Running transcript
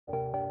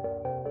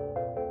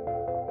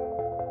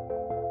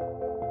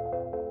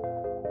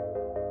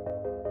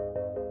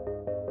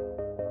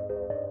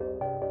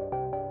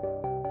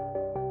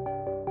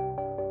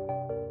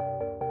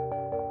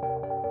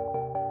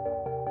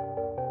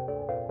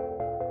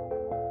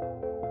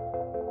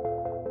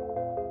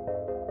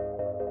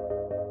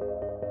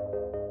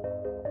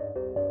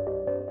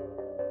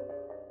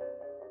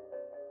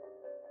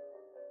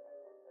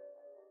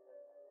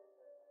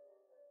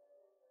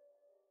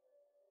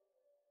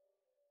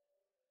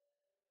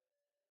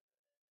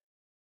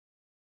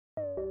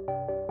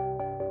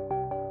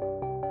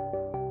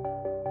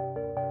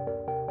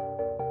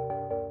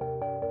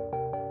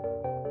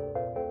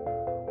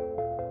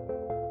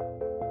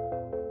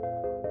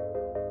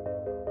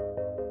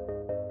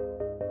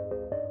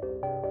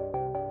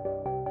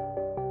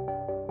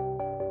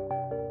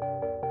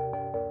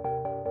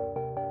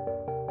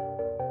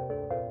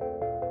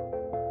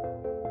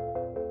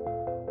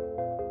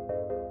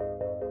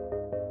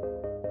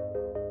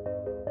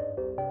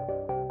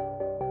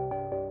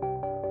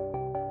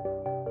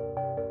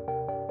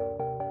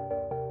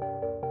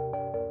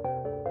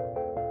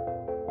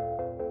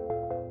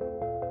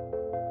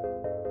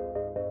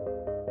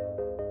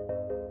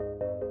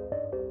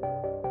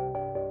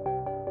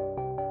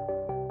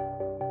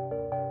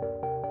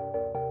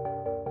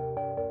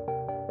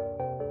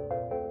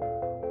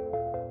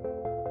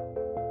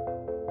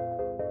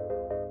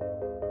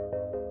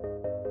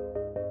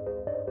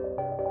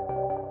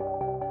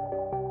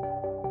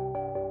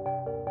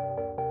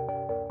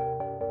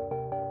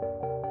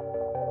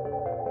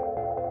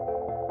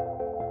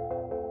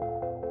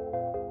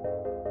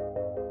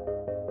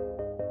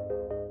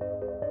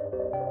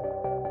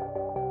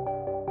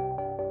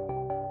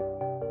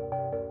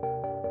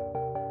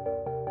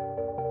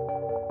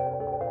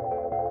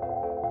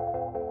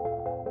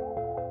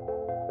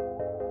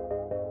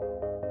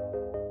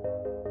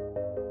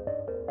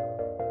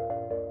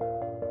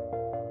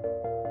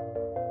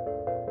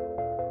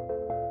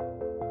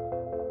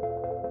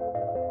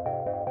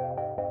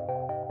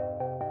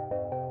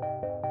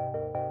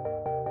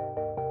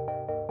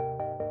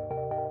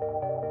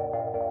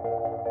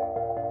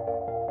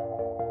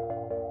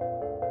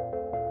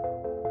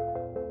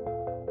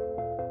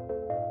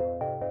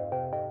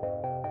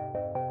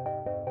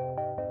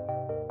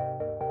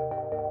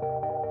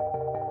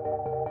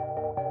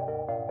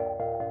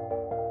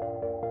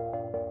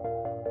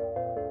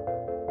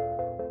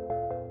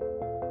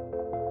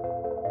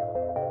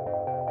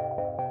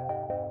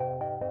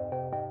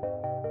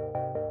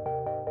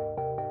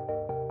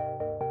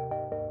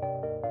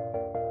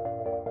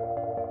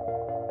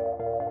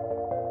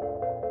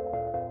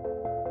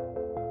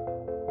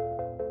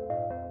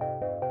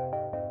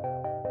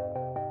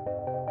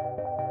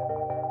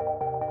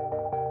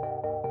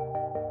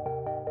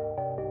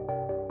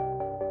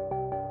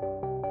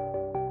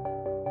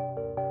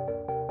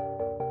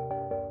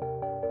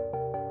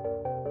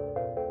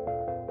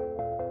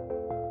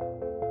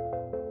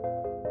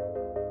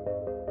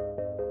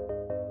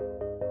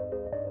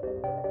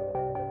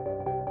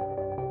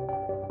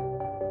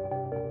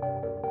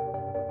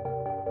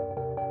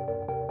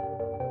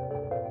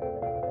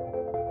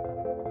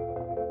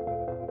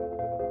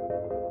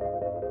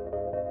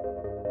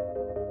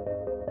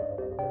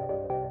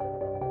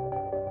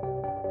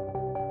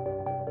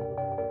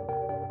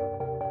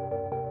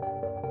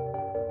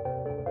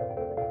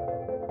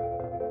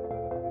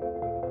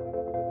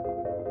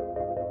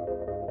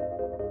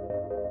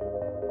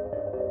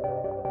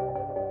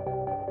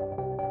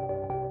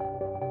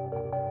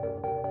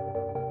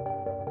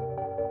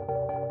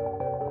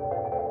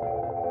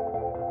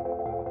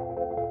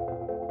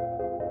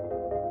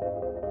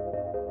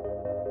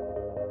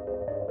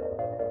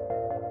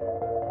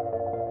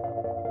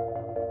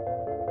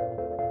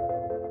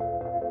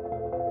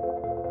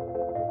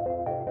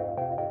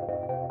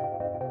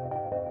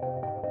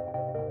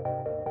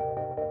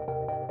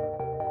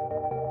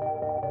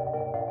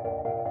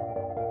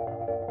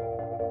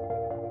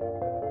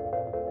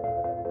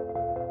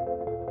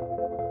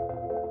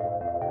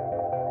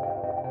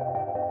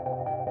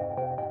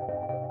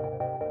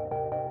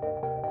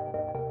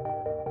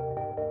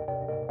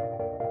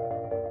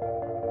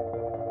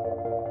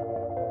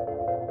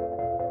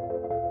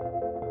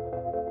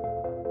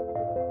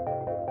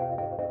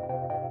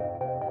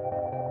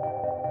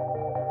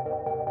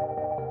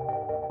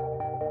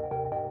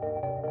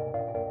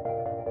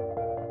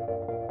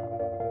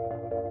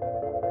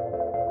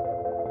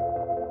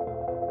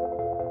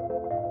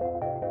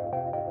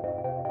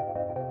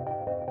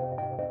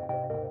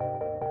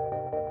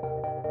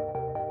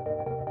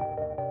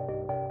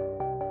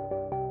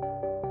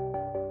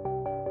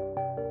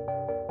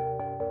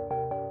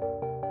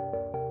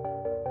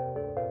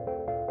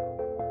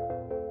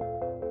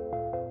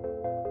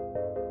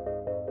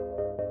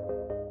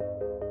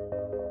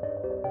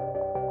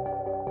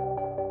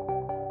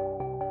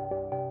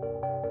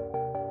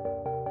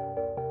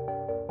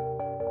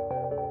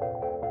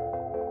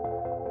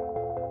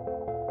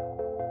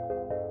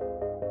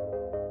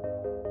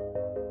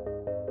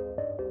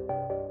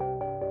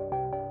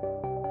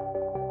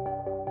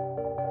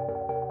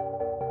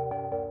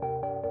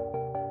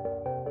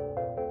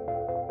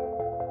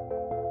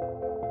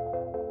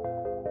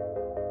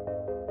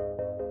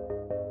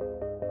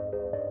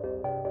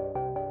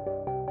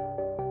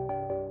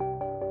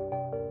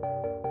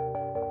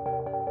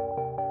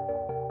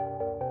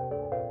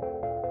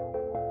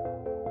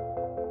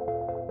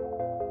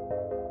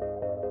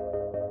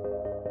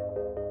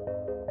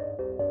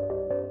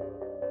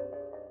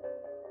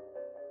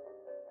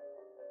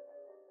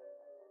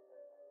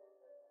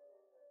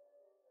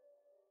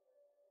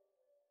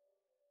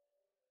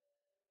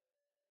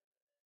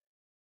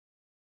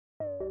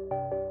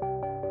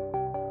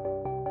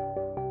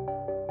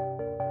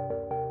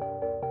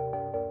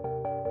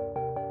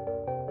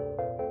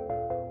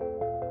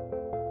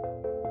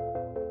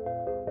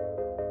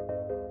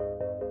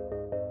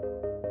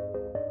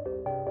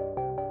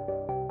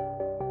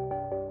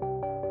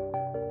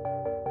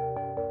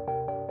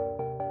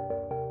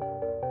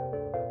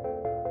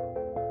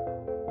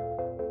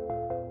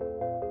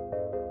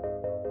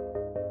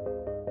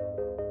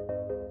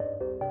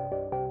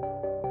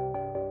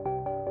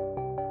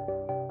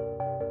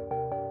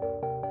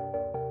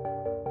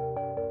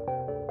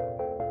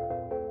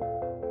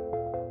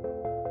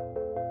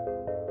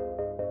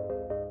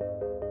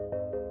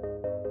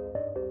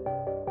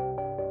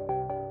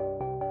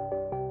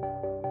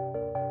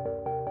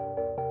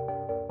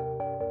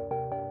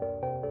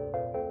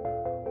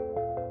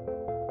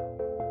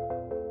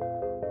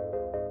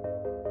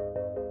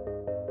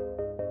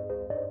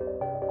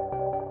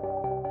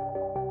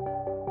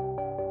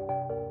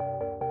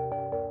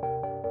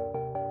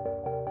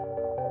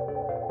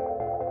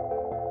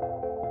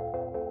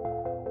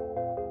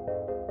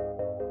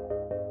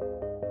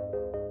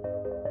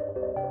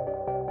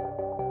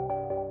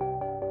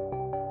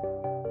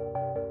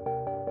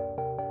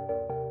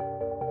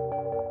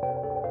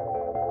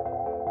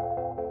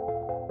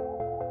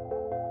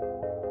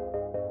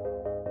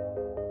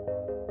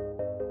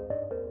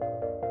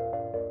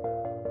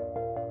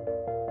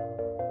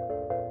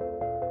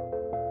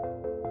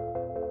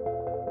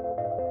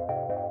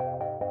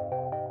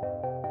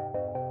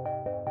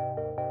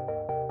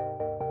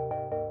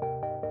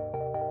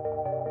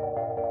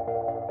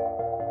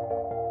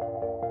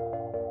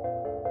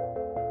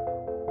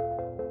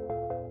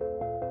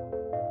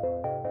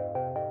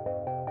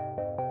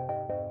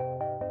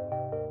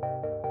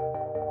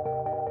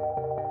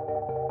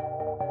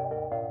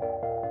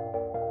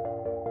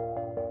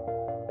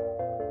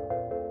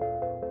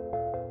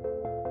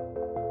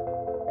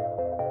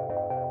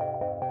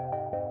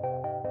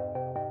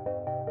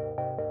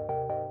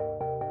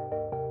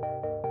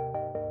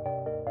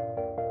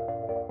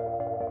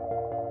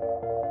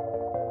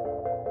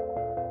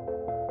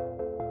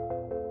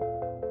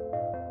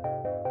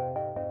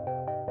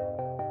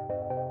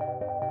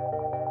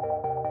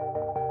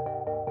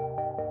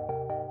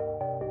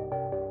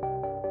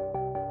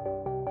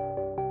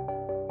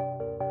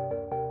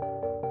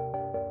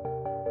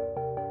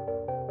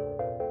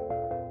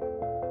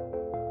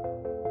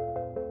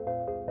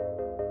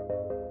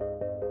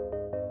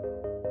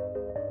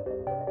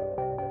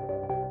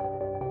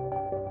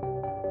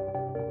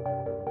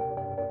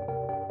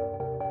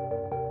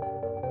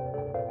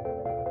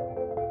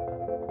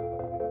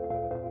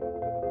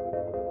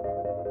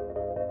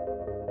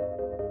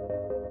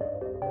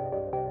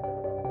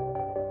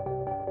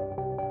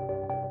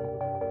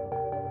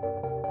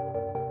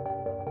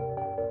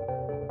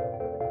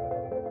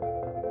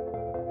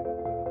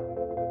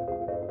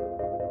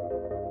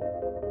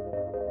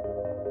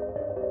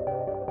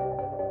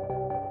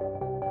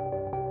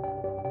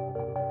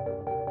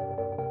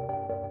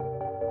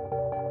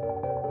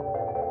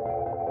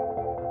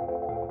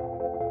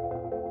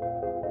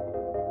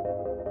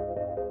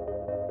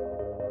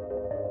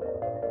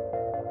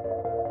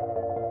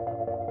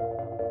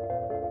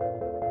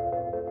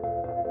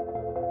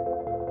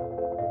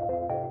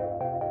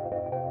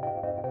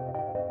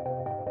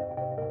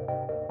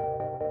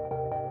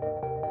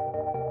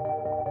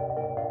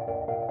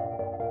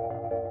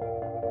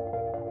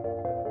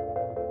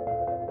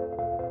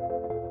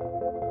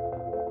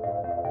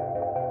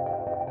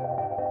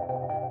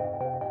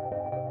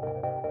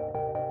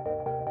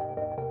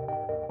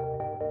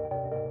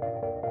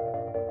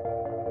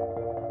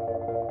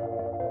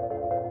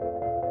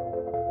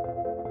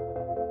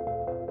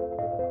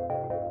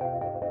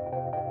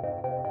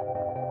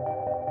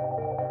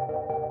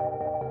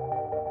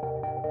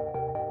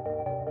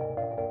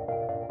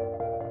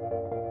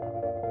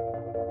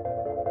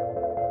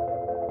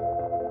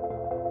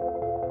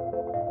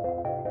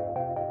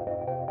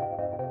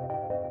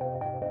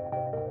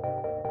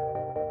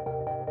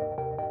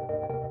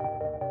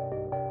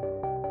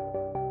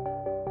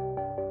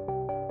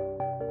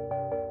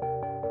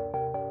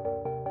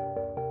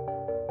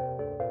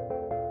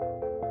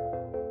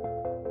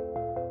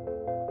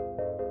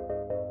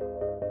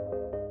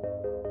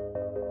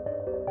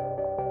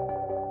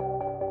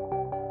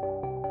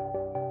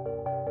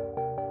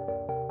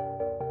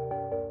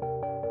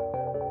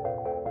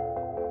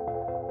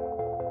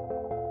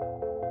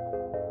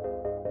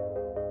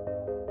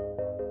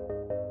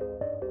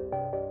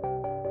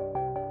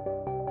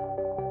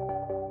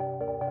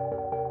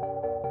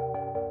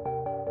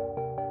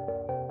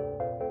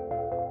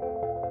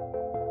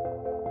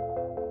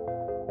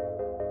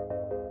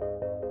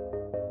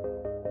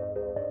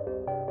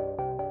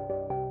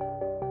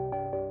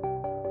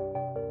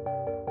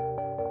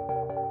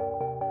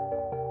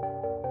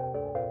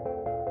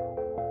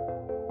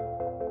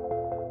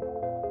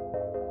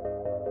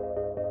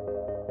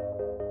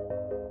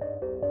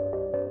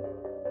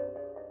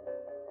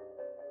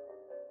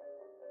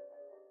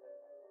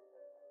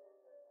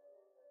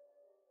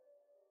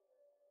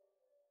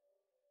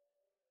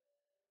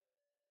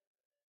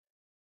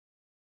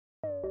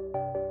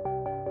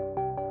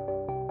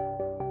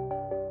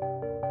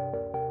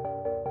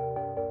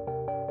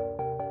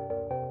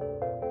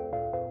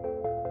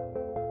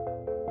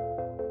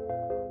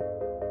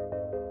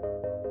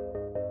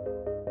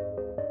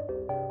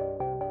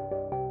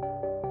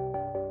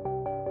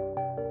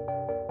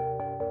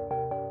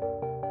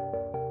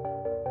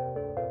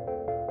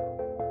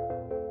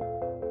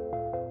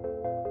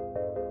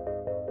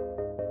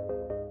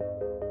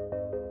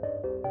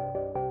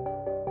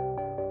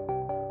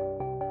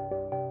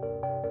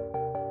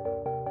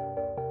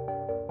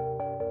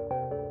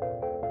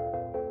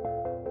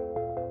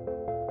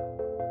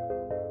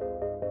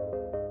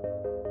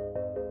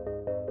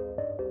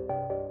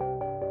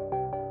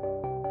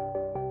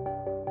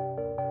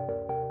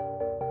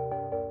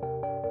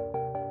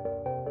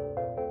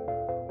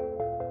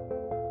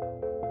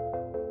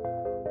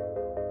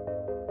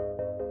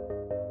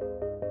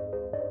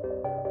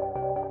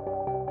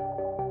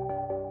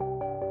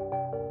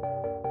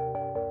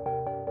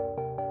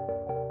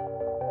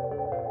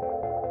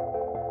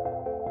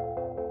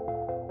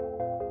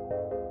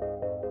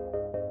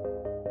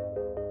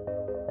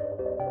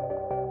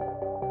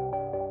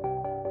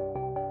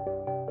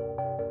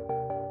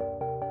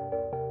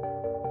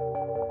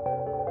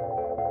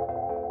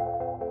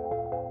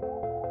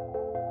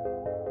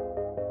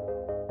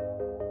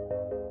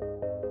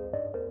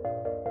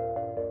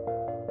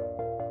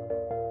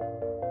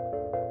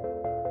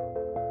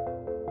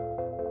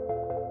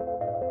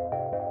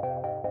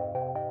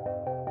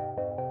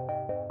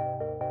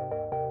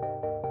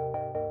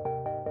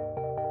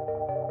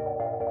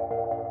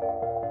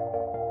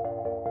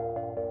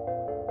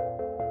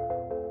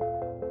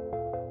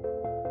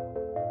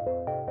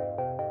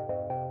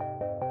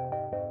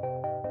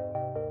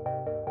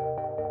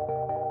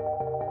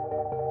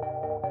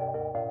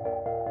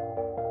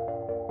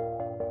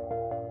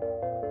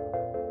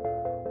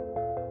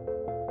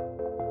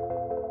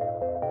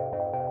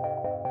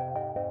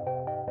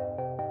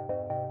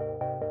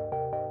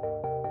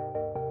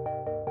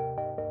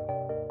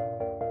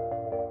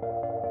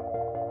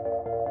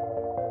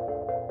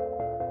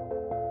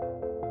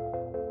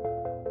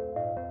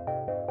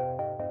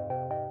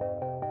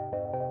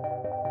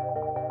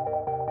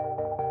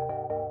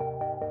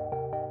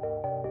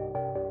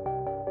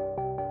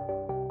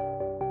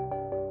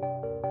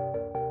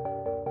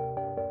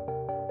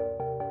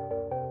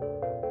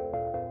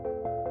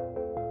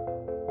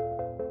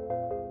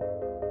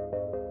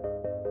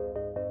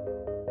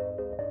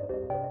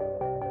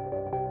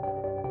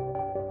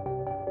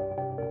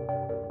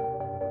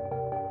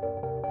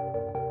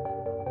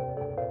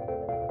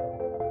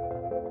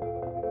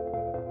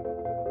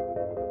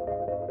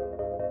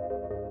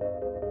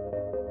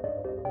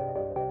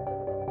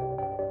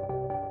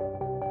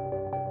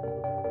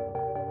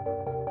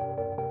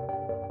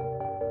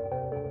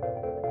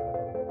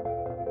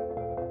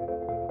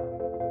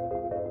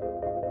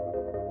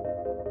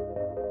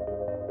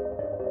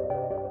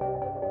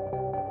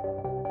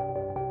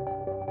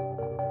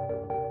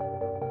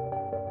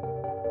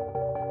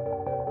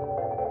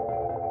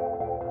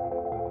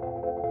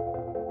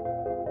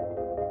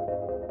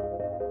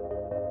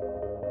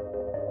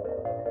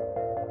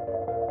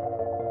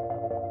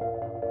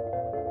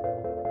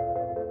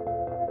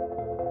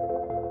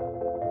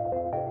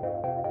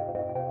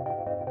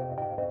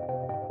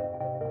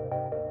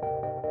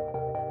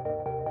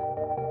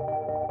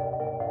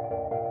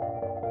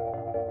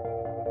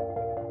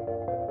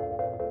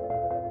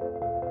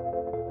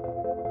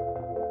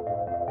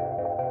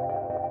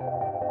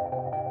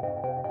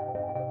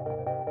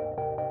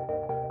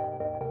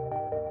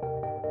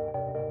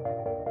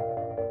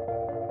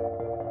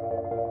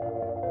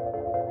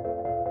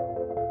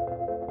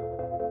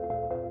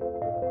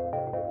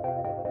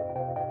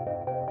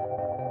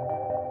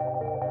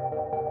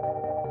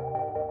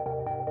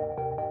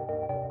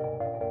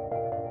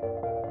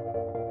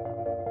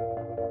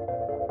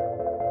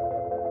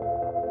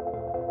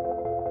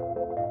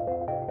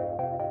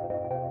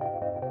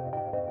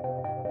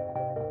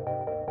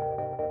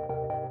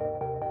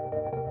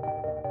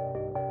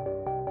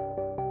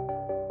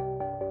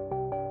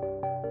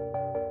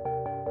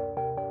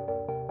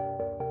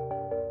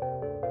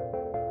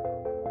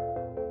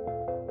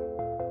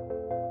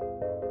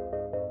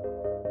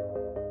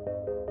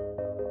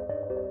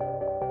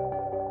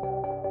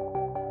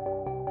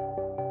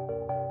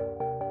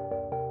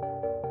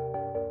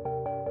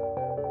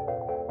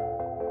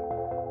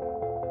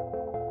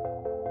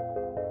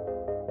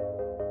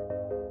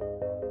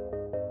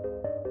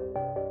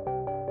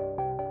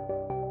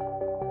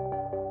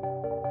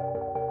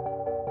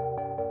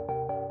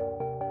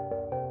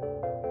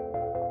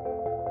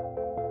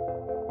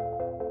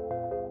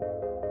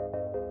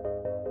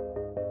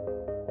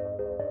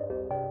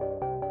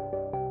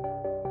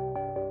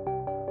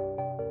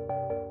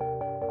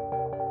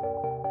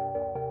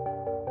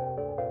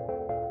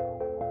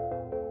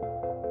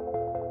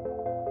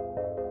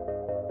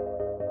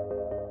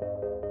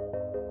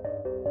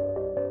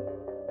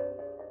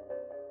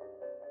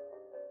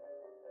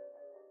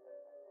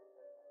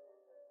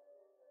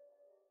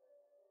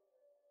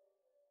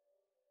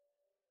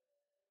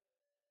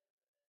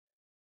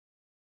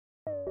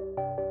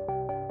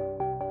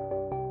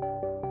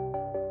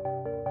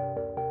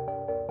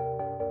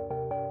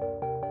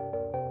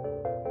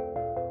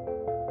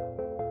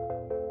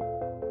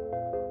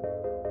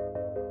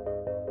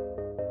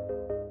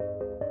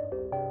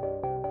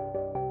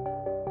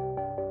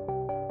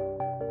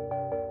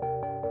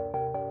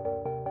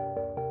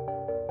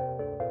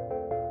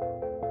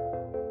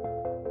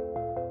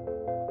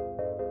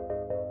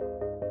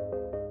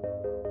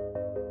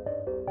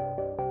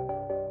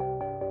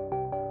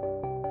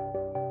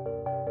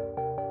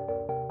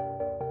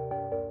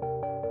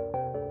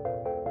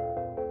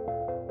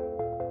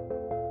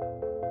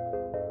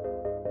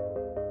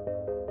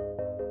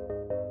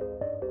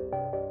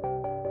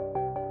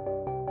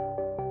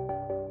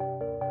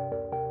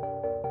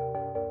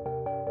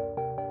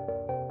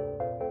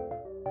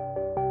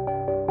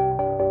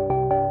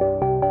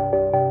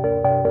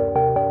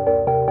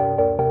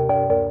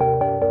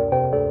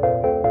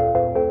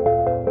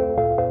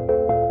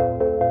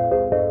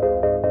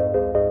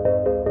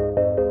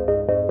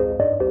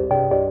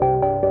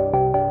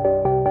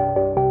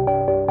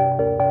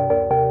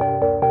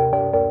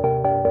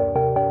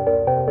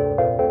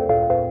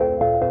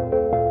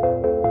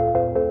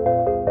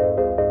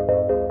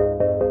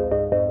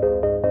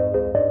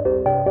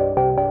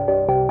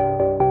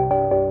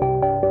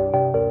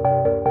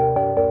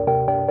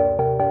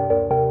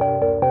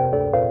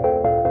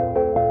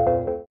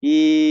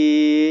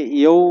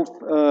e eu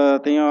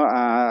tenho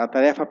a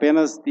tarefa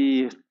apenas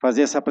de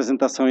fazer essa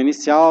apresentação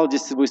inicial,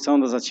 distribuição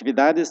das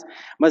atividades,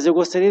 mas eu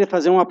gostaria de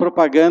fazer uma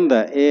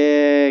propaganda,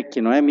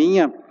 que não é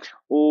minha,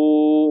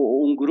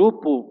 um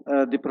grupo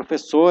de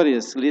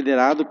professores,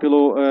 liderado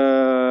pelo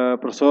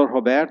professor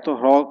Roberto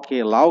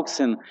Roque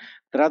Lauxen,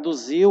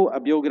 traduziu a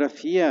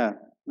biografia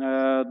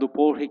do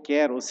Paul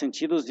Ricoeur, Os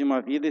Sentidos de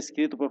uma Vida,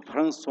 escrito por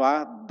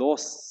François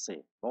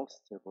Doce,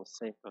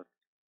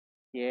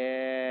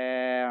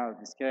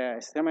 diz que é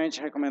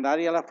extremamente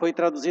recomendada, e ela foi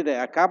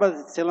traduzida, acaba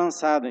de ser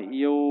lançada,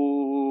 e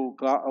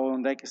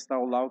onde é que está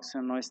o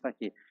Lauxen não está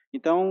aqui.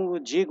 Então,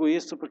 digo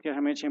isso porque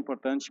realmente é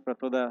importante para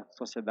toda a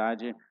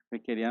sociedade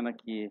riqueriana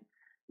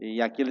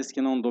e aqueles que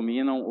não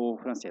dominam o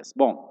francês.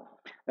 Bom,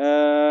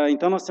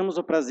 então nós temos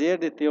o prazer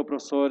de ter o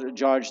professor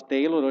George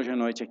Taylor hoje à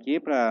noite aqui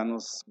para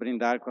nos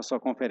brindar com a sua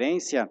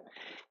conferência,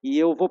 e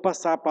eu vou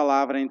passar a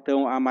palavra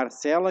então à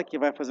Marcela, que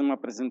vai fazer uma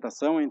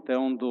apresentação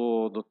então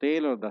do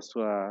Taylor, da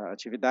sua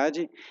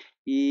atividade,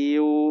 e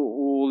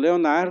o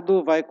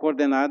Leonardo vai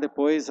coordenar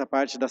depois a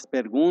parte das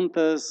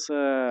perguntas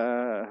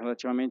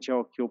relativamente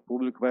ao que o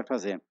público vai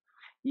fazer.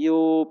 E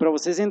para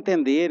vocês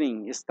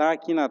entenderem, está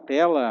aqui na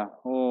tela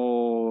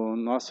o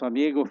nosso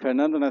amigo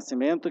Fernando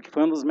Nascimento, que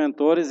foi um dos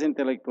mentores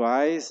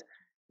intelectuais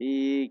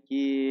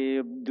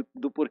e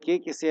do porquê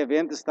que esse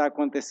evento está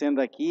acontecendo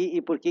aqui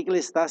e por que ele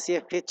está se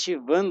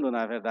efetivando,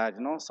 na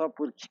verdade, não só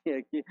porque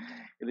aqui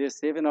ele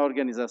esteve na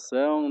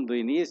organização do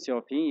início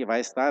ao fim e vai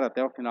estar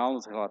até o final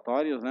nos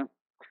relatórios, né?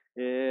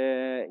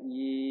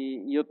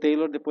 E o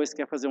Taylor depois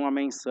quer fazer uma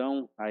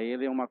menção a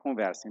ele, uma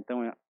conversa.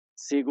 Então, eu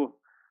sigo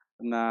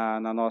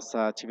na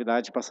nossa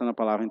atividade, passando a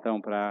palavra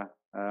então para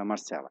a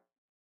Marcela.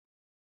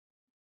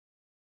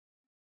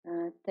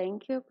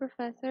 Thank you,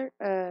 Professor.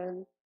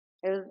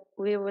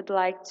 We would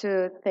like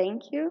to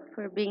thank you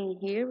for being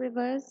here with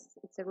us.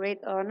 It's a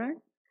great honor.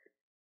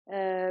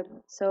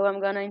 So I'm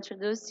going to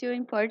introduce you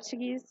in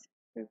Portuguese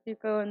for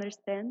people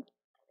understand.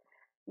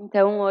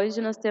 Então,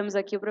 hoje nós temos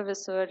aqui o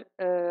professor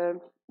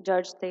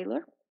George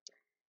Taylor.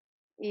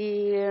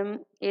 E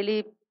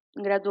ele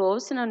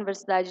graduou-se na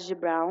Universidade de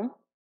Brown,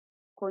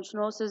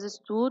 continuou seus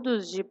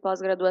estudos de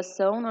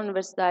pós-graduação na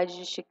Universidade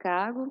de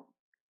Chicago,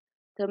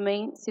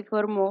 também se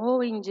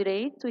formou em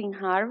Direito em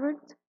Harvard,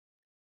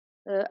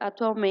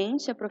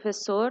 atualmente é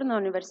professor na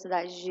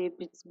Universidade de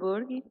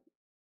Pittsburgh,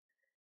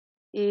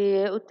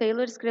 e o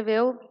Taylor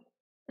escreveu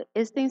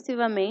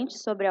extensivamente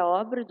sobre a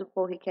obra do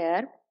Paul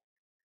Ricoeur,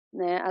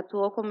 né,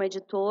 atuou como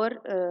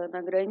editor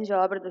na grande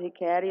obra do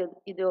Ricoeur,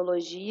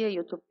 Ideologia e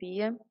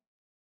Utopia,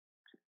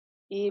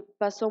 e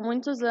passou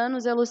muitos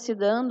anos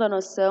elucidando a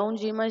noção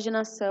de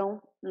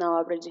imaginação na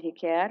obra de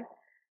Ricoeur,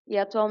 e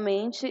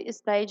atualmente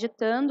está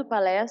editando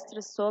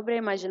palestras sobre a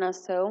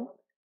imaginação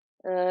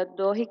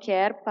do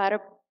Ricoeur para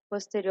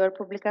posterior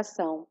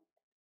publicação.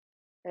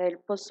 Ele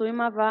possui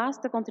uma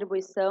vasta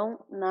contribuição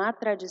na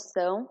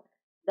tradição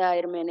da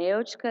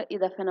hermenêutica e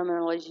da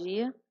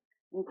fenomenologia.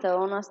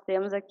 Então, nós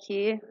temos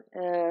aqui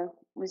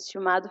um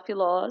estimado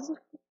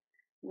filósofo,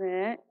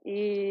 né,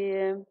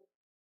 e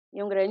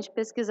um grande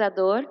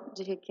pesquisador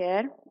de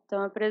Ricoeur. Então,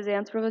 eu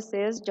apresento para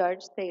vocês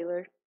George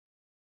Taylor.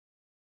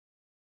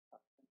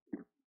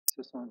 Is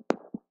this on?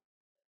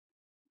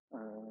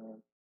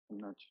 I'm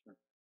not sure.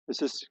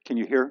 Can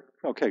you hear?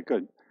 Okay,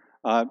 good.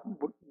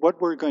 What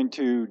we're going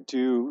to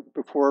do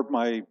before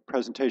my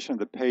presentation of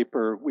the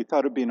paper, we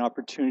thought it'd be an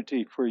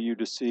opportunity for you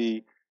to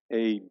see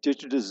a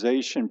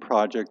digitization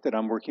project that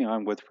I'm working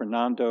on with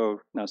Fernando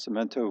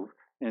Nascimento,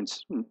 and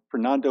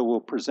Fernando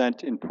will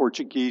present in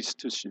Portuguese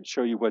to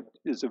show you what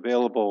is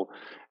available.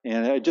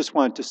 And I just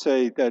wanted to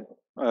say that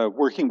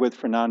working with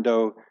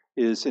Fernando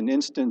is an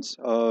instance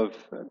of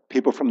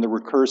people from the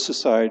Recur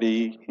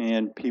Society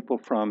and people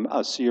from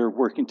ASIR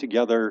working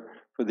together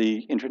for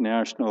the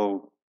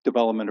international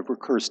development of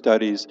Recur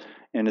studies,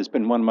 and has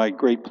been one of my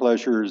great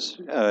pleasures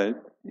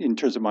in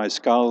terms of my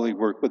scholarly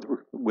work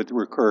with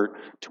Recur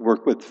to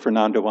work with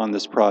Fernando on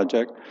this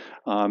project.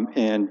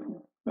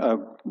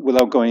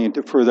 Without going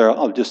into further,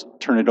 I'll just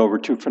turn it over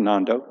to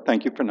Fernando.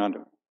 Thank you,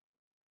 Fernando.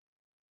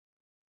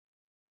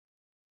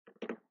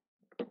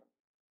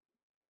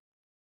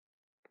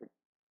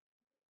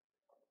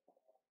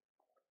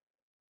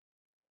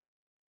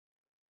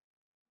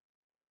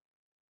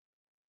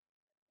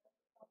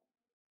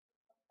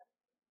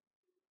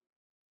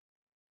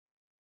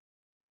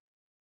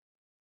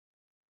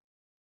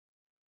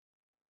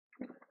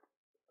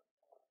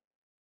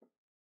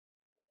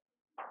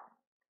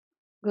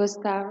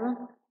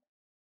 Gustavo,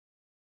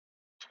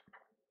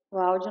 o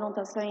áudio não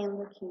está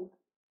saindo aqui.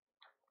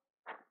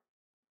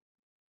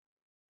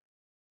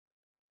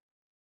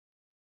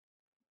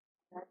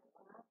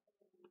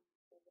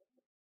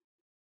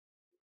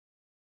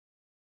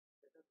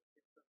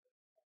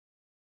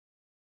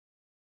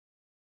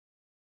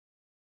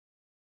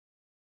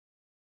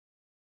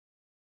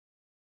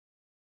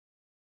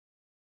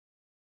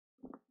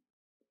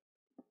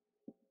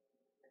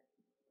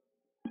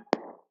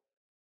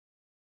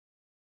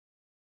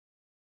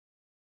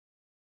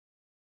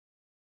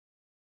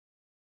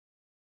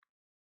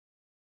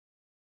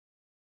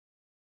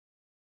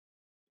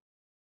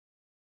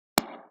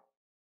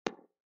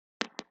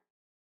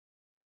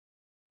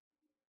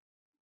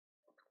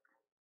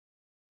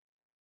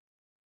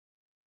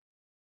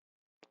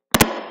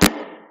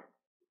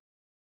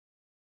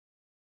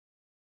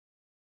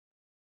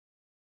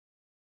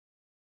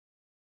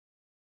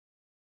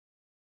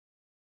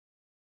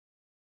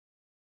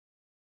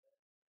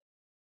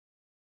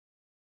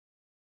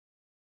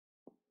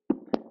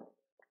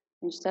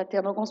 A gente está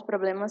tendo alguns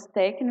problemas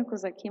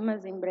técnicos aqui,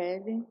 mas em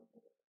breve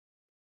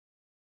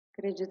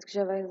acredito que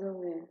já vai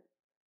resolver.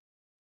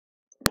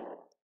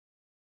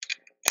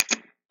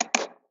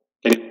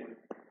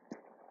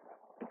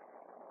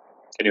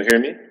 Can you hear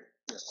me?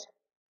 Yes.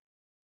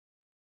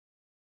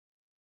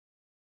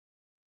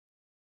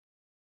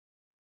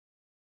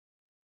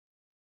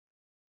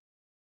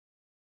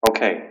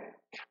 Okay.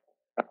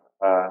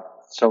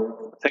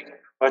 So thank you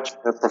very much,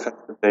 Professor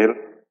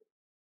Taylor.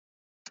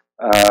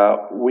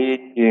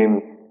 We've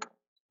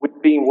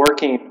been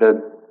working in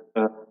the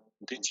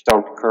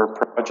digital recur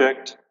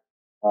project,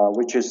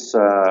 which is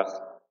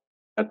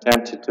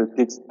attempted to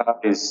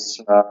digitize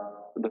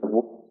the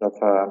works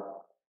of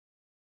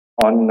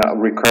on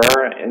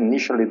recur,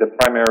 initially the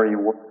primary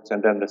works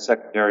and then the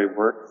secondary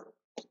works.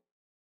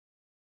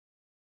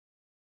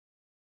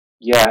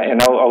 Yeah,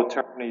 and I'll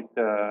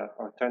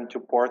turn to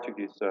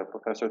Portuguese,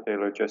 Professor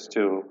Taylor, just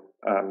to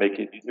make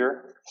it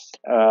easier.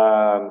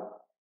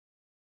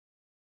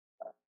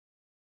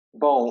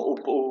 Bom,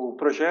 o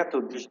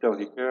projeto Digital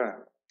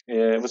Recur,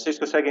 vocês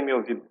conseguem me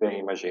ouvir bem,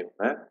 imagino,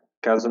 né?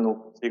 Caso não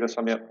consiga,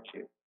 só me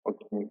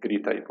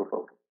grita aí, por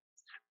favor.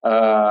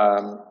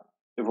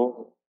 Eu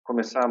vou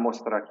começar a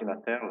mostrar aqui na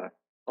tela.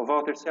 Ô,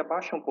 Walter, você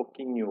abaixa um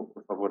pouquinho,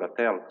 por favor, a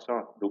tela,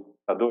 só, do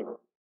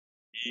computador?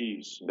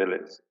 Isso,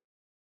 beleza.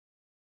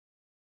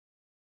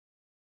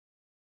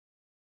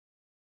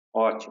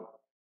 Ótimo.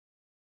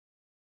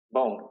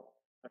 Bom,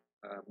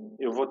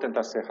 eu vou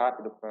tentar ser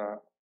rápido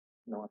para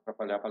não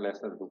atrapalhar a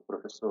palestra do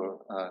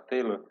professor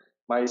Taylor,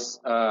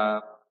 mas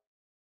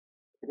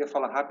queria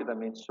falar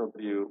rapidamente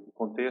sobre o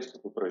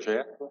contexto do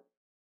projeto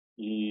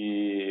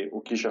e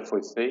o que já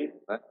foi feito,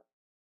 né?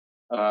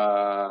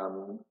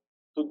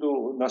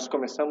 Nós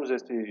começamos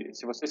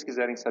se vocês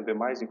quiserem saber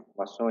mais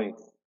informações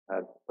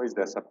depois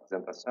dessa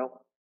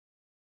apresentação,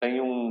 tem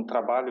um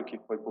trabalho que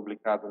foi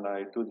publicado na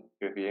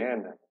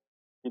utopia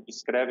que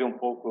descreve um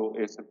pouco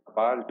esse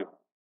trabalho,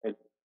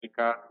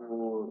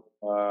 publicado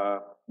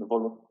no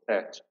volume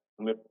 7,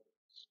 número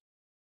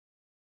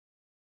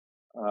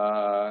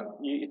 2.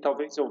 E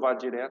talvez eu vá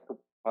direto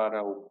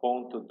para o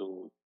ponto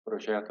do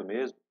projeto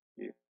mesmo,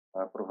 que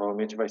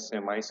provavelmente vai ser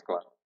mais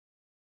claro.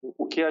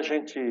 O que a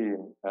gente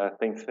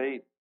tem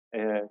feito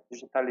é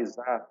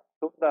digitalizar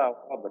toda a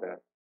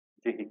obra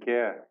de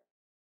Riquet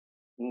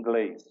em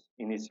inglês,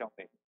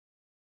 inicialmente.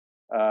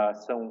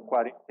 São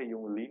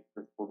 41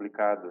 livros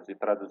publicados e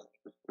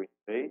traduzidos para o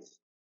inglês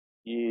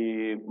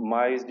e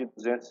mais de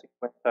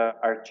 250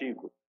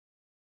 artigos.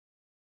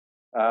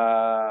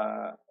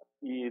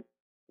 E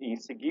em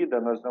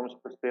seguida nós vamos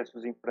para os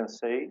textos em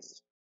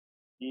francês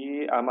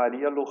e a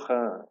Maria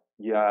Lujan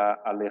e a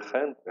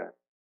Alejandra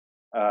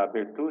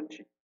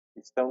Bertucci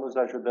estão nos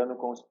ajudando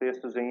com os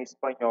textos em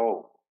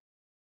espanhol.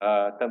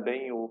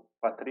 Também o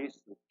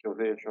Patrício, que eu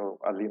vejo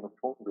ali no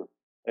fundo,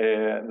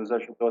 nos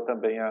ajudou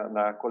também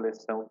na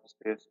coleção dos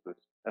textos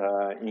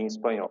em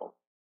espanhol.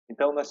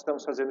 Então, nós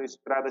estamos fazendo isso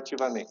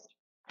gradativamente,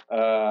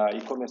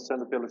 e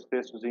começando pelos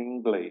textos em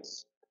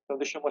inglês. Então,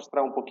 deixa eu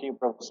mostrar um pouquinho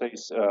para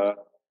vocês.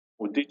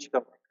 O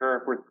Digital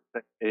Recur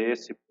é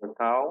esse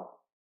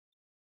portal,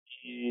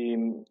 e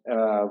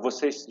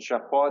vocês já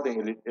podem,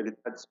 ele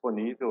está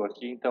disponível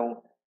aqui,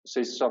 então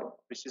vocês só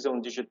precisam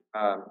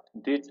digitar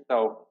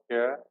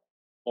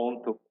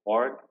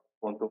digitalcare.org.org,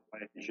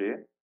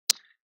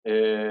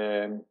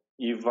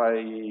 e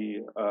vai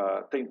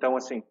então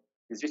assim,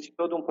 existe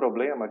todo um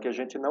problema que a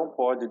gente não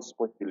pode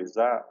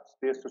disponibilizar os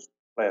textos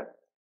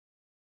completos,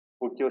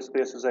 porque os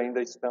textos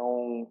ainda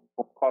estão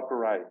com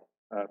copyright,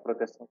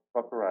 proteção de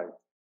copyright.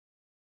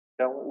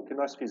 Então, o que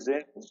nós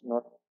fizemos,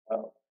 nós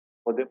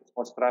podemos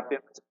mostrar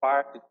apenas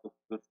parte dos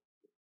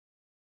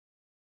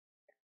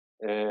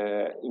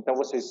então,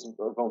 vocês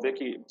vão ver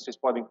que vocês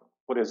podem,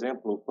 por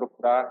exemplo,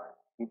 procurar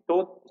em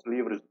todos os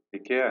livros que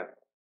quer,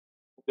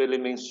 ele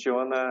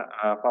menciona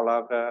a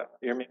palavra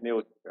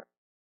hermenêutica.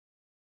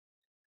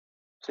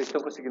 Vocês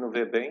estão conseguindo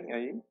ver bem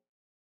aí?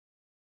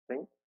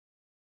 Sim?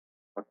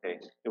 Ok.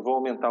 Eu vou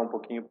aumentar um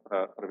pouquinho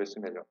para ver se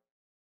melhora.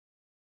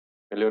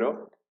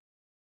 Melhorou?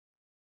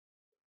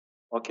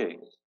 Ok.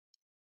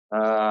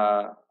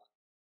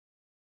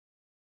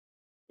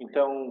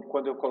 Então,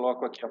 quando eu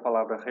coloco aqui a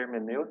palavra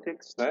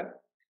hermeneutics, né,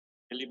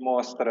 ele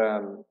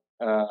mostra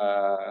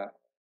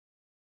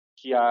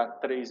que há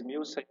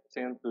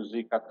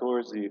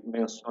 3.614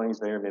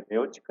 menções à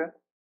hermenêutica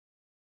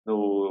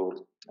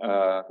no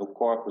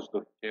corpus do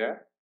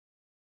Riquet.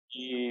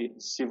 E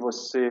se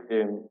você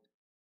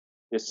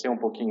descer um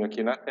pouquinho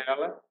aqui na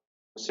tela,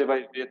 você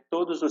vai ver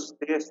todos os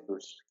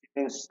textos que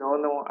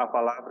mencionam a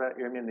palavra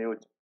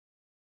hermenêutica.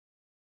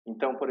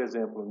 Então, por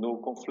exemplo,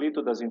 no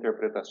conflito das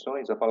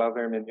interpretações, a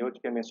palavra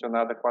hermenêutica é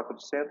mencionada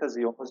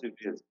 411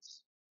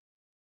 vezes.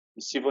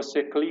 E se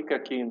você clica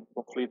aqui no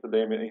conflito da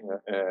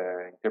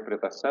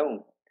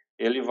interpretação,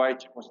 ele vai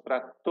te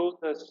mostrar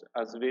todas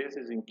as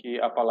vezes em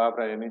que a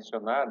palavra é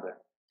mencionada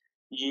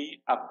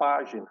e a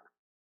página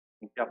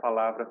em que a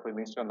palavra foi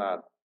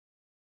mencionada.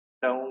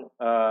 Então,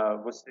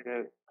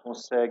 você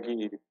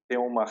consegue ter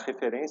uma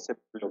referência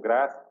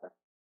bibliográfica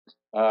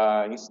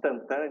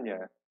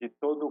instantânea de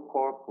todo o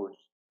corpus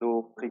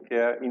do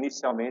Ricoeur,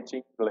 inicialmente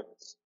em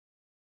inglês.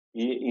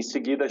 E, em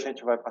seguida, a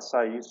gente vai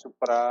passar isso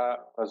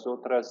para as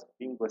outras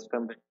línguas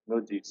também, como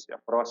eu disse. A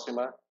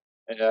próxima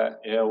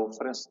é o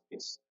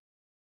francês.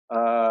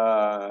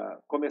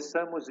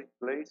 Começamos em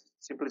inglês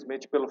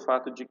simplesmente pelo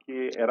fato de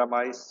que era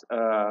mais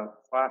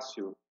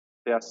fácil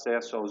ter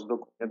acesso aos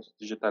documentos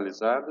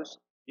digitalizados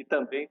e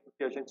também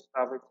porque a gente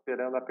estava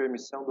esperando a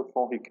permissão do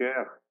Fonds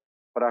Ricoeur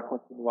para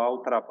continuar o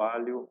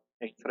trabalho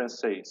em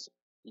francês.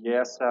 E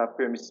essa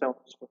permissão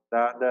foi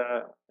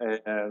dada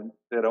no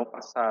verão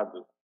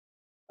passado.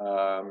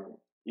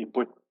 E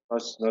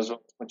nós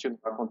vamos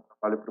continuar com o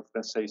trabalho para o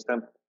francês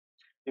também.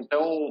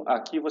 Então,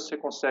 aqui você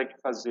consegue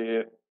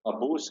fazer a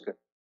busca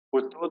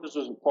por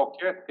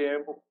qualquer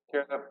termo,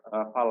 qualquer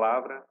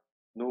palavra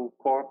no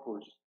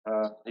corpus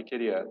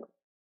riqueriano.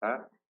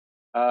 Tá?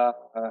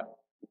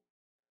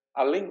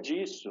 Além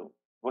disso,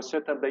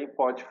 você também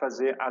pode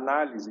fazer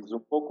análises um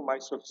pouco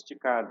mais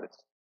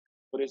sofisticadas.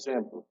 Por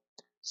exemplo,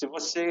 se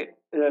você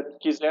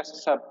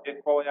quisesse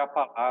saber qual é a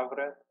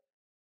palavra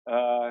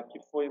que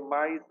foi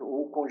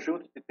o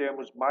conjunto de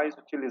termos mais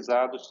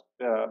utilizados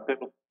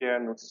pelo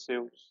Ricoeur nos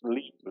seus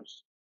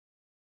livros.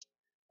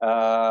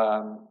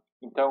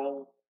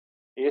 Então,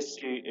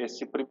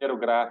 esse primeiro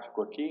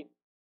gráfico aqui,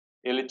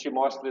 ele te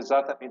mostra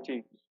exatamente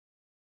isso.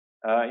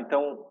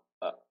 Então,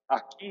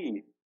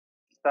 aqui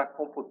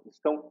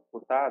estão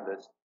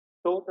computadas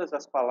todas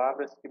as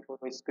palavras que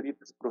foram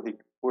escritas por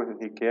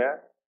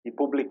Ricoeur e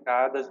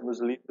publicadas nos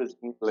livros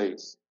em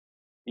inglês.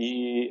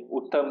 E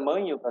o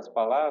tamanho das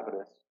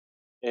palavras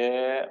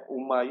é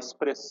uma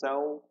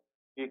expressão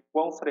de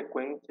quão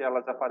frequente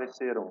elas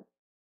apareceram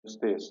nos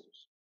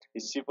textos.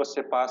 E se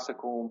você passa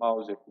com o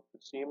mouse aqui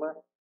por cima,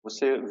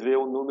 você vê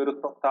o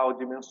número total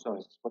de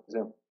menções. Por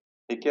exemplo,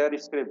 Ricoeur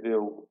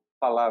escreveu a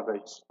palavra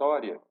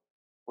história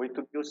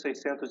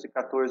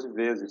 8.614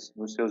 vezes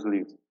nos seus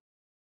livros.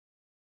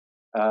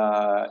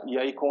 E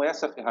aí, com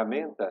essa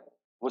ferramenta,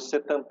 você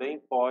também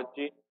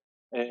pode...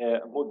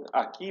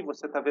 aqui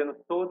você está vendo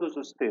todos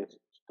os textos,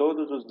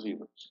 todos os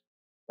livros.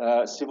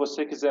 Se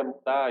você quiser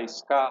mudar a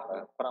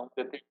escala para um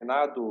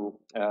determinado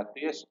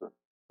texto,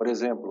 por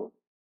exemplo,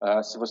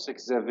 se você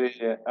quiser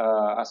ver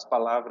as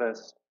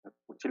palavras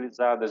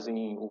utilizadas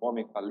em O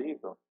Homem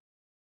Falível,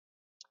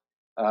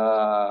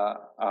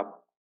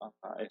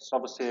 é só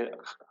você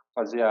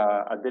fazer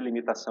a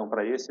delimitação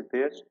para esse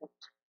texto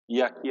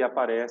e aqui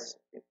aparece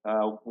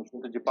o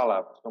conjunto de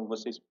palavras. Então,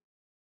 vocês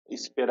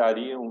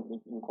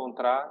esperariam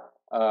encontrar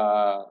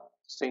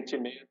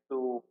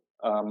sentimento,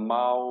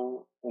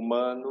 mal,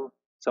 humano,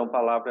 são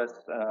palavras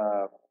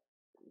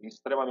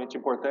extremamente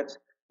importantes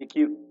e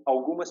que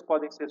algumas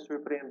podem ser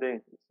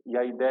surpreendentes. E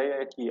a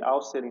ideia é que,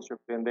 ao serem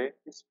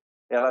surpreendentes,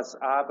 elas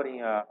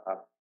abrem a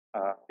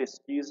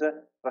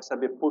pesquisa para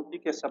saber por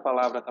que essa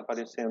palavra está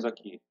aparecendo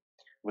aqui.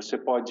 Você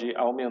pode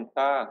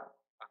aumentar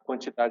a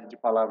quantidade de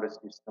palavras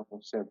que estão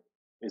sendo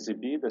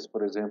exibidas,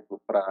 por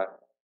exemplo, para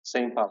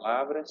 100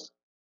 palavras,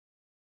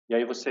 e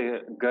aí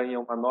você ganha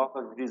uma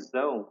nova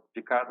visão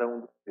de cada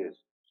um dos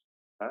textos.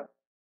 Tá?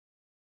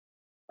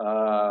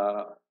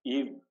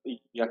 E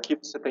aqui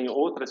você tem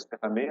outras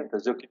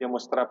ferramentas. Eu queria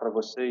mostrar para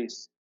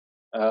vocês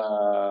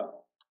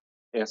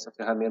essa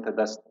ferramenta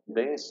das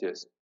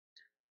tendências.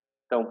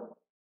 Então,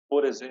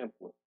 por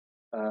exemplo,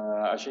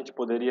 a gente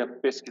poderia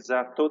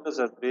pesquisar todas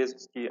as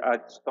vezes que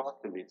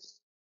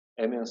Aristóteles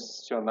é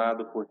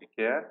mencionado por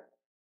Ricoeur,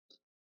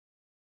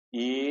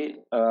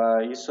 e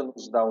isso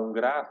nos dá um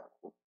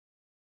gráfico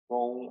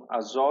com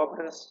as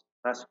obras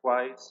nas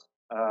quais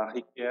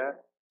Ricoeur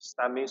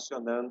está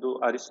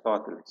mencionando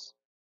Aristóteles.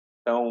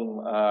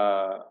 Então,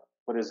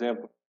 por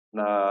exemplo,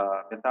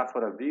 na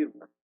metáfora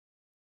viva,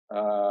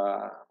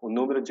 o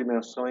número de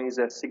menções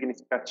é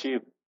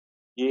significativo.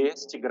 E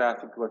este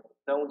gráfico,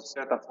 então, de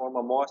certa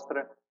forma,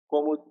 mostra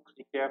como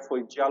Ricoeur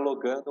foi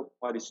dialogando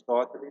com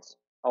Aristóteles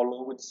ao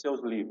longo de seus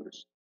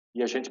livros.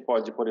 E a gente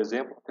pode, por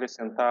exemplo,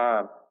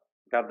 acrescentar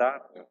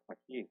Gadamer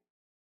aqui.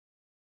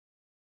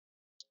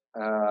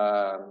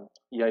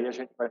 E aí a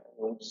gente vai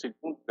ter um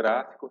segundo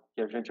gráfico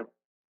que a gente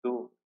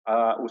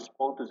os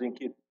pontos em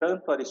que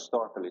tanto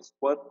Aristóteles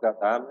quanto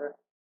Gadamer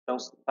são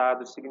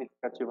citados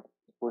significativamente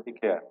por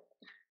Ricoeur.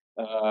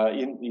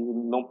 E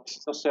não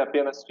precisam ser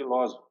apenas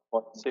filósofos,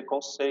 podem ser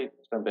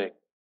conceitos também.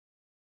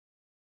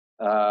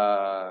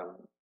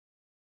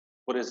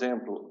 Por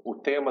exemplo, o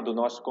tema do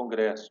nosso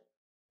congresso,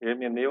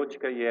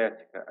 hermenêutica e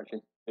ética, a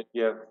gente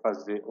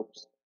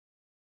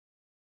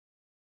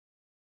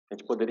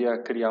poderia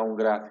criar um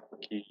gráfico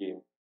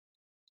aqui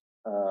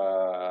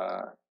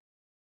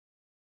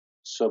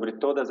sobre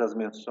todas as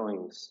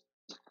menções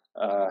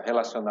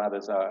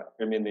relacionadas à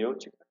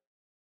hermenêutica.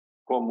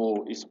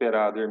 Como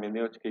esperado,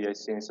 hermenêutica e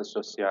as ciências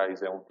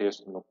sociais é um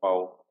texto no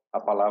qual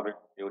a palavra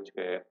hermenêutica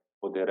é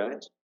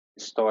poderante.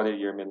 História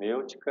e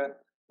hermenêutica,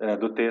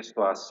 do texto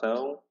à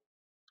ação,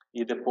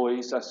 e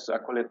depois a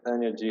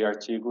coletânea de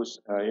artigos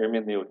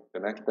hermenêutica,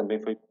 né, que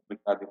também foi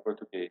publicado em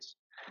português.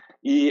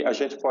 E a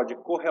gente pode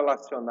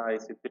correlacionar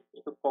esse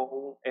texto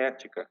com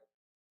ética.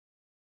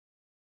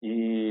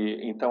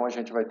 E então a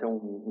gente vai ter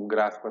um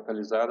gráfico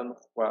atualizado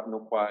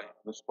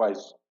nos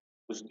quais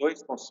os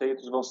dois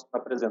conceitos vão ser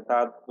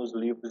apresentados nos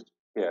livros de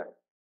Riquet.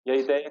 E a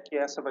ideia é que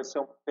essa vai ser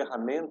uma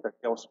ferramenta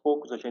que aos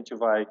poucos a gente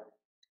vai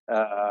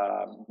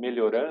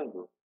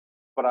melhorando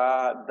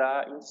para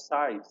dar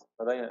insights,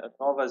 para dar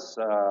novas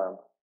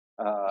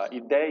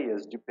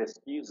ideias de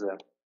pesquisa,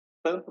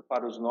 tanto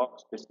para os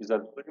novos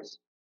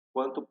pesquisadores,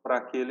 quanto para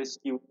aqueles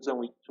que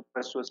usam isso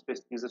para suas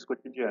pesquisas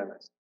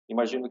cotidianas.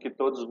 Imagino que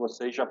todos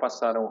vocês já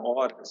passaram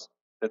horas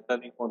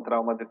tentando encontrar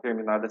uma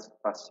determinada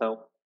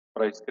situação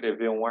para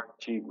escrever um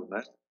artigo,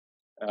 né?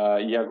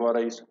 E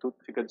agora isso tudo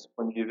fica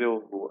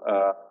disponível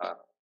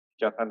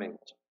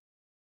imediatamente.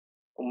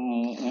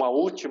 Uma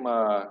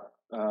última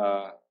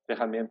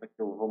ferramenta que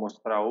eu vou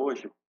mostrar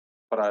hoje,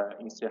 para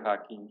encerrar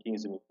aqui em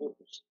 15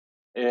 minutos,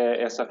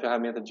 é essa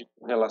ferramenta de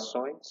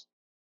relações.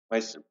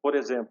 Mas, por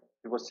exemplo,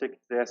 se você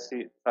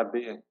quisesse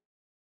saber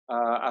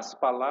as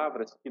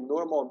palavras que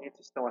normalmente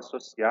estão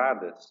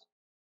associadas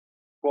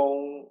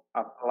com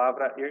a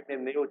palavra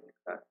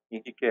hermenêutica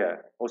em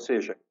Riquet, ou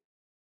seja,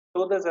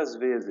 todas as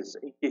vezes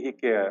em que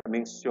Riquet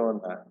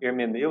menciona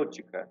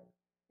hermenêutica,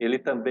 ele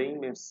também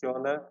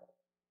menciona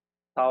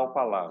tal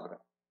palavra,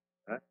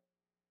 né?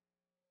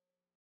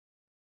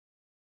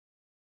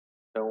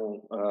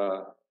 Então,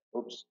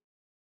 vou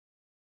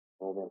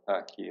aumentar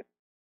aqui.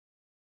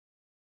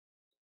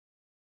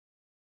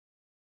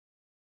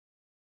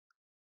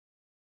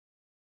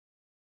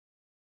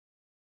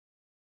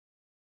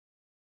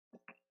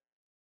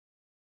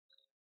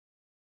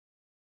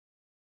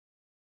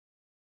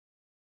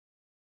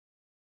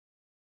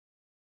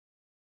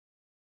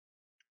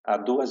 Há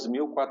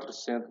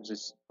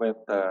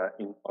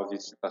 2.459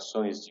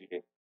 citações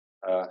de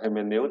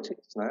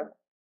hermeneutics, né?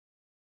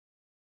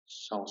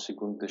 Só um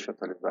segundo, deixa eu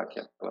atualizar aqui.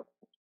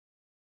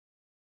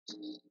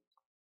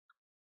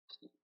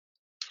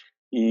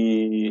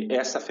 E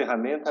essa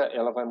ferramenta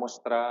ela vai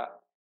mostrar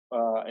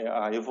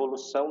a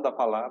evolução da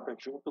palavra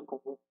junto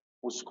com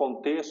os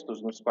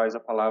contextos nos quais a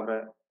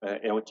palavra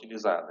é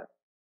utilizada.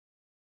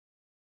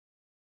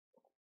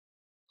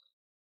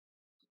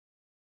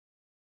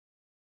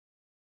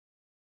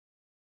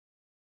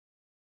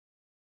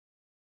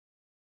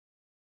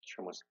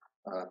 Deixa eu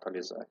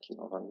atualizar aqui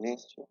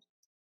novamente.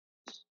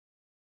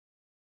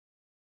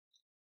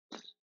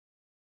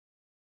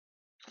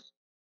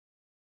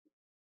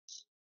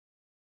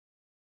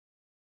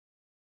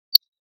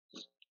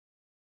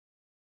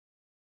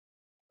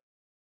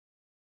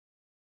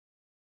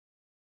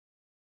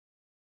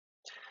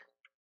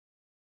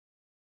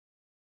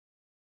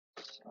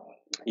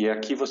 E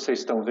aqui vocês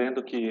estão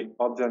vendo que,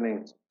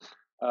 obviamente,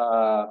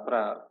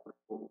 para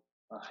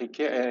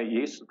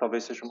e isso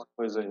talvez seja uma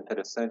coisa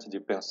interessante de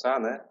pensar,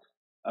 né?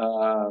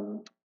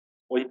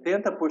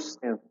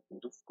 80%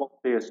 dos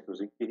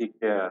contextos em que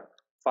Riquet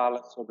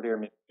fala sobre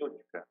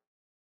hermenêutica,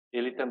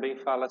 ele também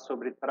fala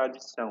sobre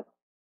tradição,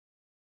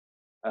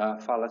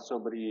 fala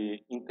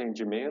sobre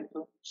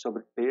entendimento,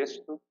 sobre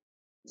texto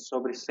e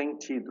sobre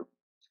sentido.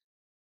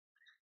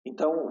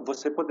 Então,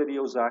 você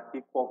poderia usar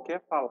aqui qualquer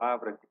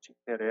palavra que te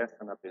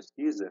interessa na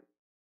pesquisa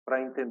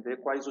para entender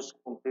quais os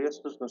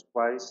contextos nos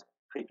quais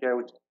Riquet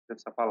utiliza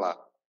essa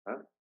palavra,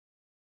 né?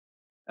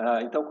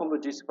 Então, como eu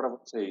disse para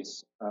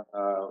vocês,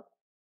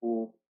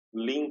 o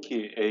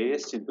link é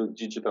esse do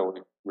Digital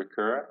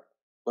Recur.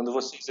 Quando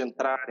vocês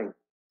entrarem,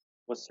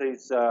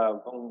 vocês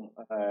vão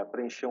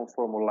preencher um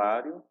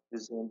formulário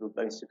dizendo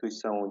da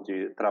instituição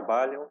onde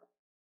trabalham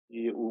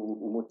e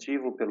o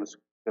motivo pelo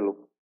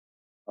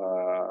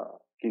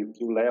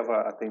que o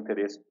leva a ter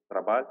interesse no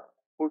trabalho.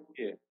 Por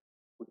quê?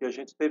 Porque a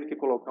gente teve que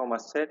colocar uma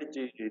série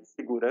de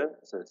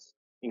seguranças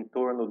em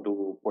torno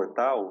do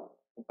portal,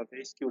 uma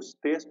vez que os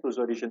textos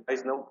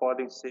originais não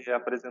podem ser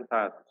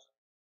apresentados.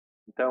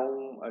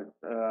 Então,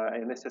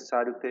 é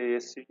necessário ter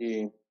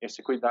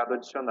esse cuidado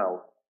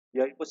adicional. E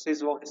aí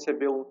vocês vão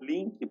receber um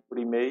link por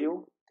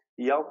e-mail,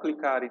 e ao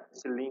clicarem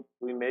nesse link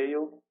do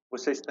e-mail,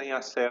 vocês têm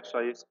acesso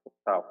a esse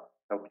portal.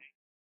 Okay?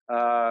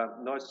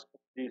 Nós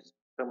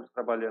estamos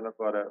trabalhando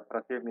agora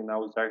para terminar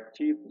os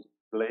artigos em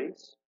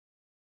inglês.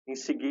 Em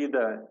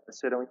seguida,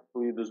 serão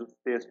incluídos os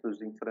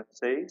textos em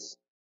francês.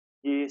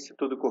 E, se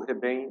tudo correr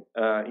bem,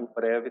 em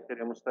breve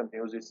teremos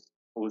também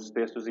os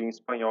textos em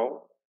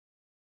espanhol.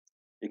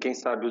 E quem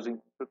sabe os em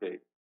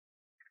português.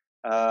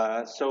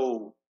 I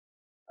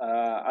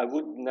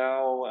would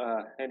now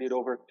hand it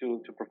over to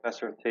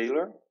Professor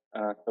Taylor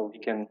so he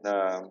can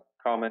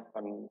comment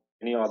on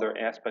any other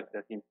aspect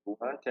that he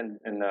wants and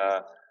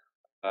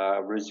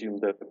resume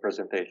the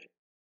presentation.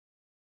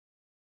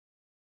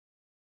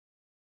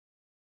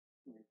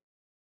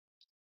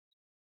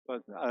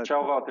 But,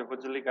 Tchau, Walter. Vou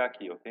desligar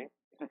aqui, ok?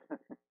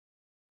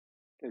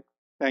 Okay.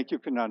 Thank you,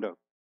 Fernando.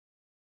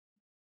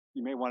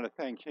 You may want to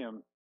thank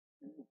him.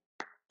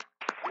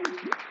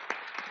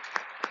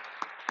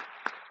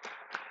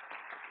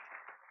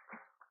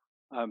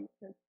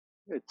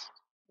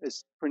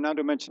 As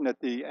Fernando mentioned at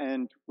the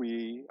end,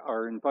 we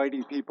are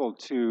inviting people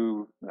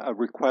to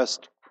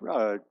request,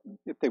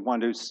 if they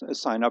want to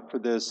sign up for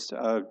this,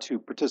 to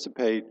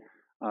participate.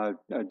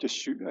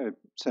 just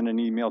send an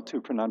email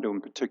to Fernando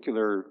in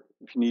particular.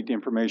 If you need the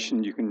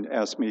information, you can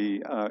ask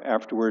me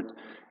afterward.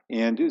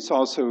 And it's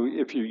also,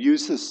 if you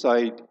use this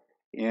site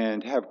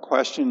and have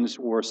questions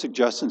or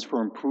suggestions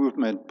for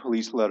improvement,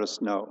 please let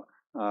us know.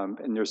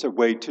 And there's a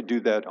way to do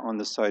that on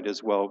the site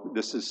as well.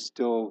 This is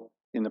still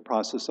in the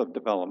process of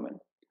development.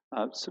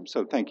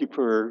 So thank you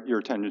for your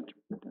attention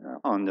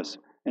on this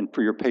and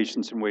for your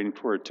patience in waiting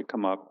for it to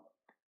come up.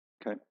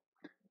 Okay.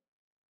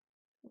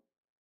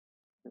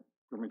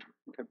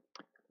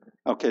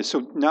 Okay,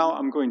 so now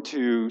I'm going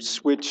to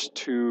switch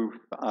to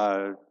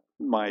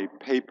my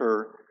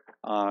paper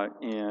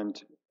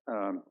and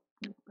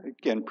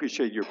again,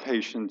 appreciate your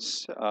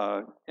patience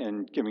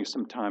and giving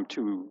some time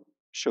to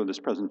show this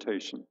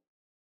presentation.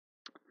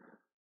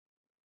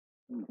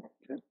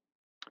 Okay.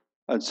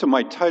 So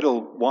my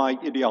title, Why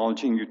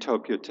Ideology and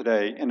Utopia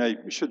Today? And I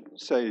should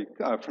say,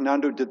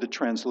 Fernando did the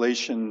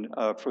translation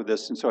for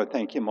this, and so I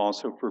thank him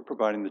also for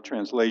providing the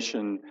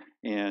translation,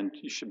 and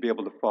you should be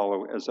able to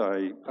follow as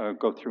I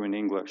go through in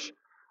English.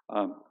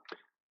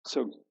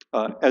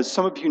 As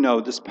some of you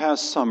know, this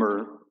past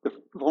summer, the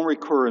Long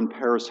Ricoeur in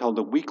Paris held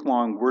a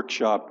week-long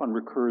workshop on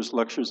Ricoeur's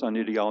Lectures on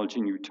Ideology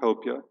and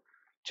Utopia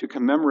to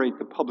commemorate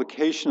the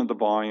publication of the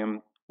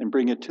volume and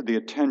bring it to the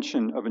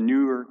attention of a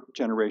newer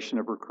generation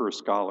of Ricoeur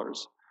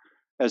scholars.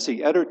 As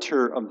the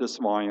editor of this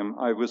volume,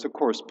 I was, of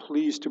course,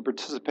 pleased to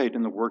participate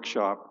in the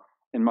workshop,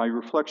 and my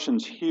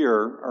reflections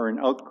here are an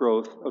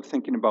outgrowth of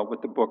thinking about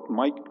what the book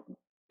might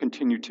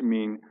continue to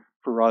mean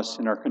for us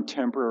in our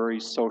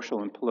contemporary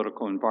social and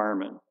political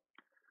environment.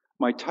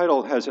 My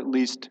title has at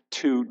least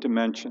two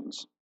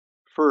dimensions.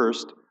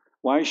 First,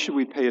 why should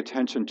we pay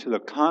attention to the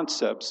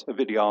concepts of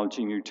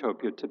ideology and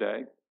utopia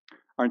today?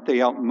 Aren't they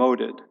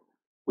outmoded?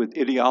 With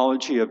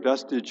ideology a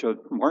vestige of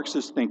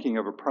Marxist thinking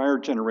of a prior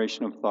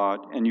generation of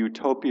thought, and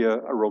utopia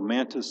a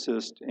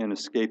romanticist and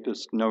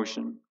escapist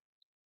notion.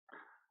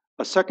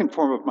 A second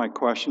form of my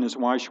question is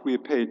why should we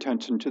pay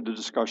attention to the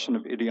discussion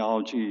of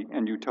ideology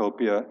and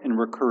utopia in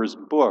Ricoeur's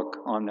book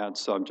on that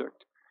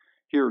subject?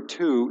 Here,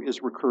 too,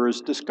 is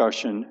Ricoeur's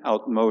discussion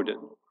outmoded.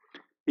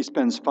 He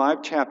spends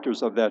 5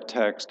 chapters of that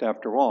text,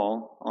 after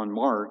all, on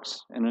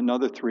Marx, and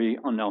another 3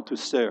 on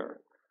Althusser.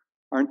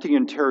 Aren't the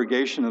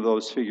interrogation of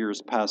those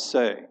figures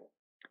passé?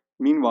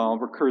 Meanwhile,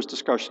 Ricoeur's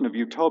discussion of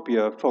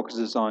utopia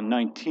focuses on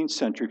 19th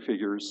century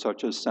figures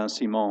such as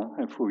Saint-Simon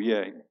and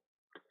Fourier.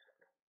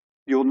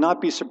 You will not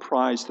be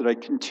surprised that I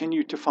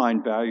continue to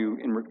find value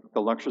in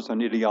the lectures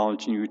on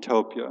ideology and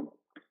utopia.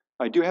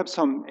 I do have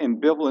some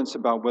ambivalence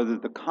about whether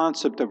the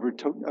concept of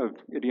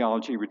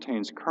ideology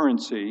retains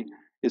currency.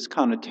 Its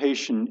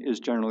connotation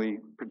is generally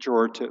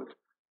pejorative.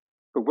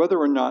 But whether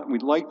or not we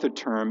like the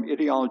term,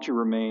 ideology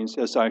remains,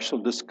 as I shall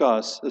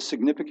discuss, a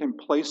significant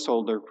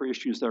placeholder for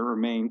issues that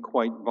remain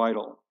quite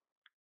vital.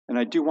 And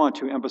I do want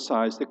to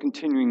emphasize the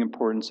continuing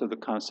importance of the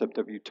concept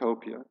of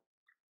utopia.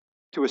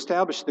 To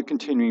establish the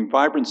continuing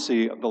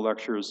vibrancy of the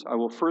lectures, I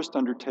will first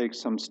undertake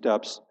some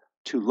steps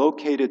to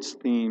locate its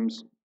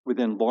themes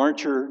within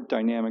larger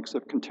dynamics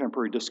of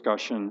contemporary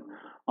discussion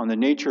on the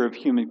nature of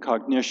human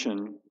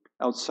cognition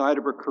outside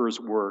of Ricoeur's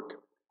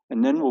work,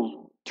 and then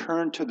we'll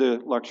turn to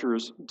the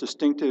lecture's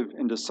distinctive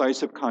and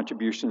decisive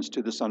contributions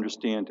to this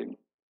understanding.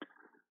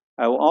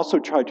 I will also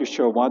try to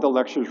show why the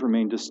lectures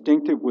remain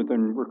distinctive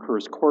within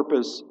Ricoeur's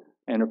corpus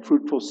and a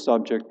fruitful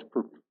subject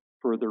for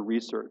further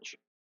research.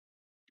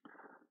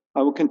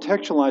 I will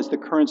contextualize the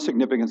current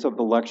significance of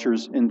the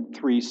lectures in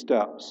 3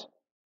 steps.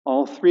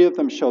 All 3 of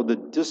them show the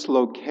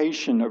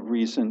dislocation of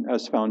reason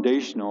as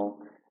foundational,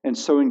 and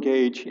so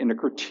engage in a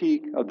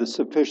critique of the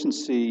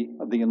sufficiency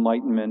of the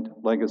Enlightenment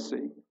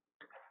legacy.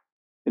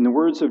 In the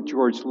words of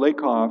George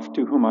Lakoff,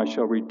 to whom I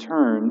shall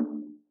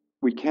return,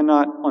 we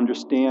cannot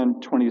understand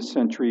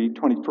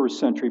 21st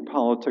century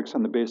politics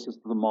on the basis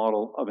of the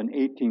model of an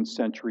 18th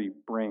century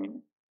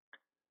brain.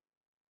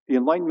 The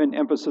Enlightenment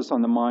emphasis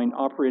on the mind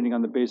operating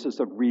on the basis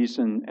of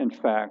reason and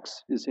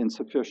facts is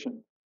insufficient.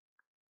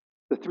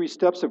 The 3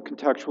 steps of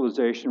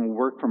contextualization will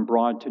work from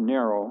broad to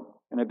narrow,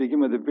 and I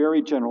begin with a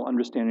very general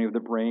understanding of the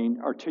brain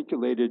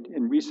articulated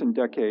in recent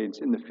decades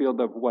in the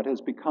field of what has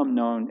become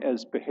known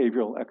as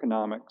behavioral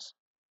economics.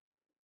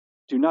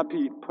 Do not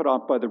be put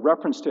off by the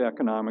reference to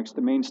economics.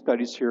 The main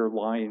studies here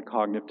lie in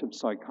cognitive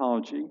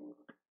psychology.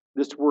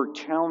 This work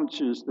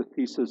challenges the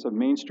thesis of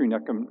mainstream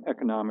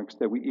economics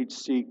that we each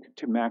seek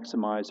to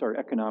maximize our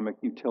economic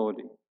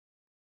utility.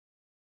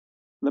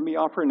 Let me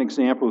offer an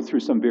example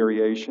through some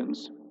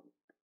variations.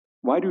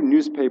 Why do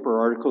newspaper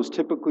articles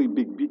typically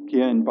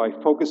begin by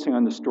focusing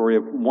on the story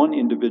of one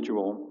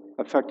individual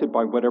affected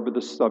by whatever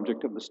the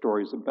subject of the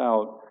story is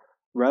about,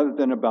 rather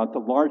than about the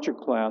larger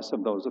class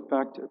of those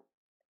affected?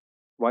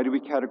 Why do we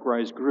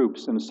categorize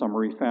groups in a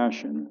summary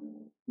fashion?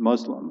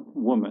 Muslim,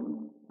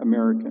 woman,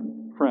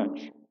 American,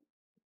 French.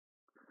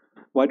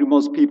 Why do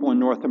most people in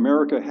North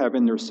America have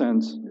in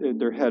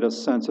their head a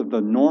sense of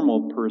the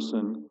normal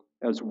person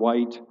as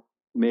white,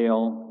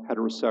 male,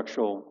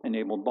 heterosexual, and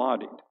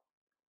able-bodied?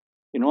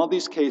 In all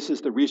these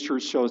cases, the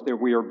research shows that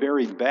we are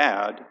very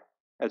bad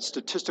at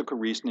statistical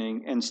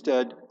reasoning, and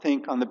instead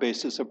think on the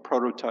basis of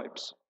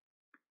prototypes.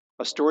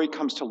 A story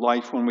comes to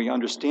life when we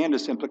understand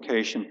its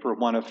implication for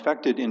one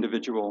affected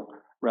individual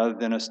rather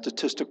than a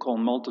statistical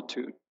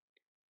multitude.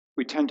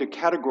 We tend to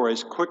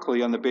categorize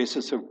quickly on the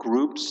basis of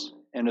groups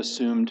and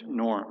assumed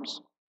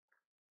norms.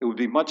 It would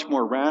be much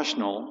more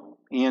rational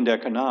and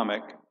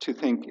economic to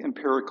think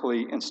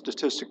empirically and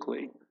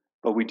statistically,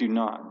 but we do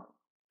not.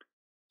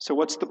 So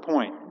what's the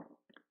point?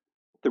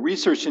 The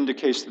research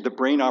indicates that the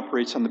brain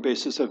operates on the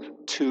basis of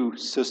two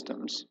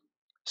systems.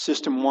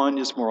 System one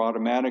is more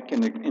automatic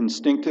and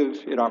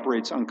instinctive. It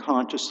operates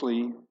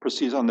unconsciously,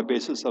 proceeds on the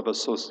basis of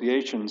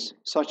associations,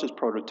 such as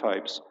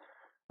prototypes,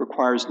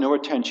 requires no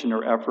attention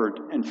or effort,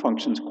 and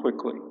functions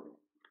quickly.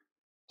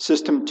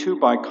 System two,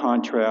 by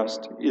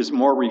contrast, is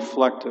more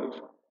reflective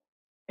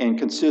and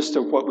consists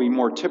of what we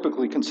more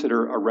typically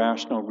consider a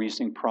rational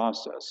reasoning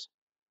process.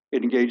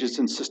 It engages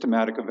in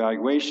systematic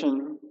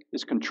evaluation,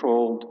 is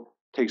controlled,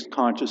 takes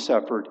conscious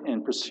effort,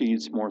 and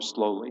proceeds more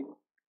slowly.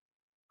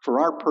 For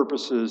our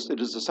purposes, it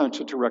is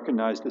essential to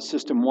recognize that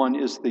system one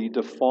is the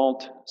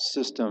default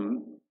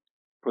system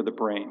for the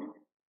brain.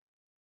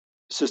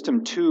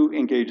 System two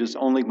engages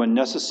only when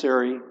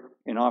necessary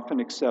and often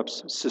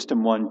accepts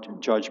system one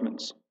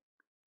judgments.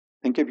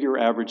 Think of your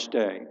average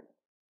day.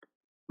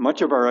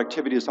 Much of our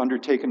activity is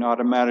undertaken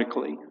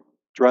automatically: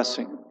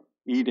 dressing,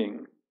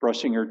 eating,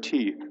 brushing our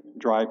teeth,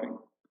 driving.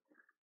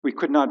 We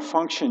could not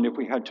function if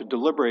we had to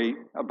deliberate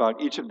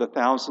about each of the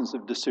thousands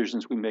of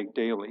decisions we make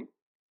daily.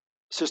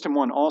 System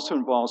one also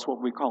involves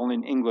what we call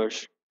in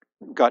English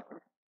gut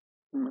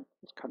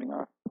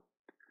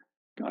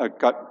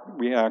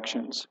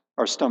reactions.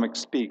 Our stomach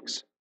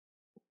speaks.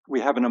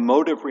 We have an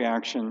emotive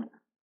reaction,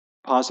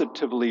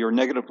 positively or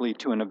negatively,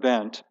 to an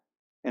event,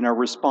 and our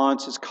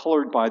response is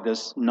colored by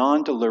this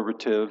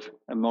non-deliberative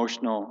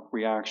emotional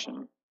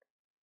reaction.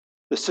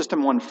 The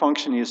system one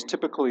functioning is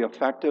typically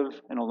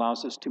effective and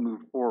allows us to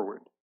move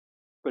forward,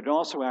 but it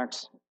also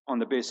acts on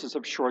the basis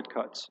of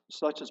shortcuts,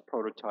 such as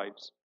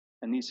prototypes,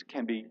 and these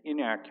can be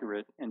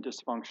inaccurate and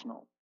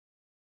dysfunctional.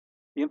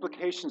 The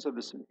implications of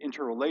this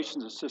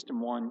interrelations of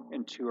system one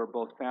and two are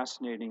both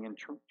fascinating and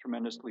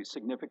tremendously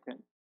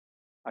significant.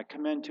 I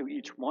commend to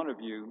each one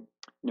of you,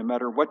 no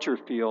matter what your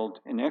field,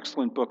 an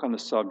excellent book on the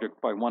subject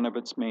by one of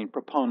its main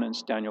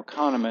proponents, Daniel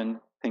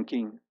Kahneman,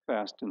 Thinking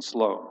Fast and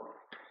Slow.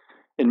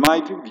 In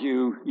my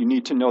view, you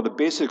need to know the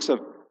basics of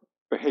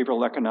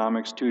behavioral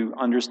economics to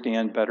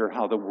understand better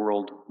how the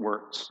world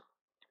works.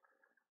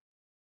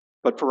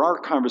 But for our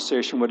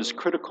conversation, what is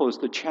critical is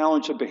the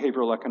challenge of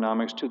behavioral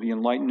economics to the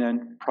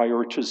enlightenment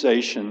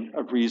prioritization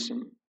of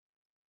reason.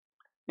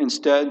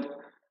 Instead,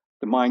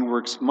 the mind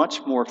works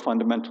much more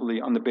fundamentally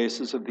on the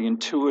basis of the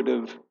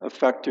intuitive,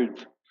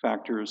 affective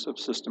factors of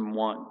system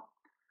one.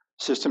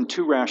 System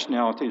two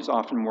rationality is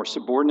often more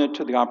subordinate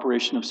to the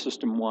operation of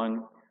system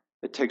one.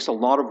 It takes a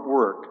lot of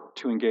work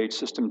to engage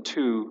system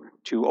two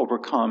to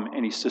overcome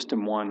any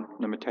system one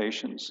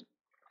limitations.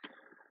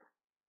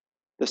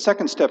 The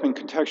second step in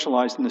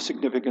contextualizing the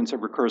significance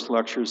of Ricoeur's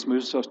lectures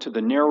moves us to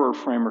the narrower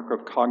framework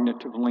of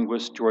cognitive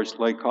linguist George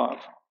Lakoff.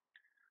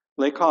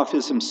 Lakoff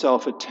is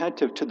himself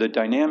attentive to the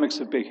dynamics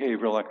of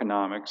behavioral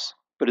economics,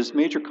 but his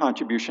major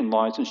contribution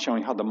lies in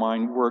showing how the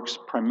mind works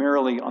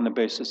primarily on the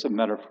basis of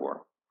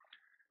metaphor.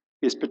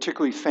 He is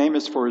particularly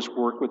famous for his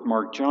work with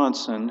Mark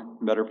Johnson,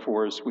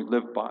 Metaphors We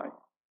Live By.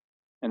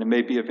 And it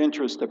may be of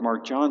interest that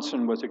Mark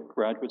Johnson was a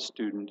graduate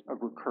student of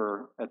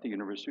Ricoeur at the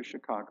University of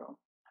Chicago.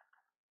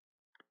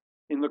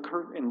 In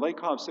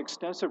Lakoff's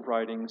extensive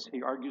writings,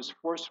 he argues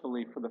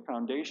forcefully for the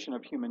foundation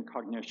of human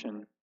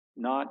cognition,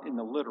 not in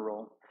the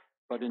literal,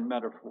 but in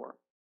metaphor.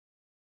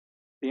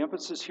 The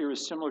emphasis here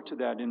is similar to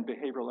that in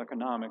behavioral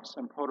economics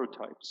and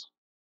prototypes.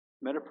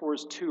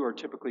 Metaphors, too, are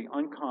typically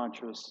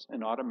unconscious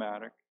and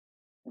automatic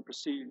and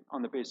proceed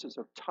on the basis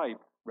of type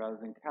rather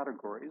than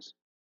categories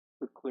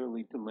with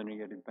clearly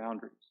delineated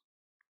boundaries.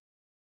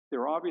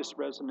 There are obvious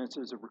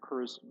resonances of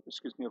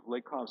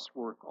Lakoff's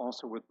work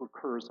also with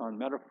Ricoeur's on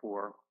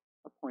metaphor,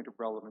 a point of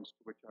relevance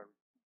to which I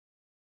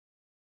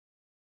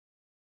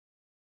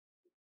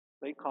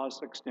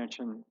Lakoff's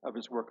extension of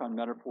his work on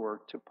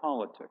metaphor to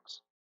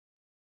politics.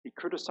 He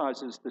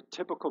criticizes the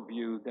typical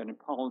view that in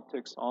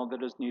politics, all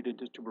that is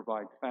needed is to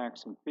provide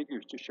facts and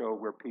figures to show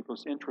where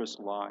people's interests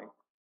lie,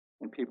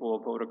 and people will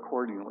vote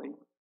accordingly.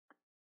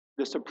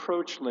 This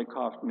approach,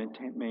 Lakoff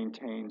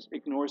maintains,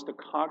 ignores the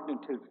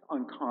cognitive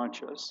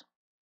unconscious,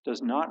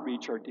 does not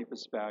reach our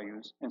deepest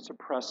values, and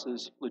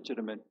suppresses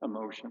legitimate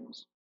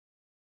emotions.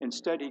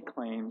 Instead, he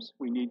claims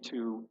we need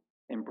to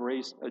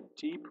embrace a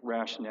deep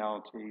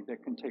rationality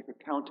that can take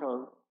account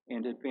of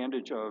and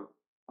advantage of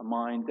a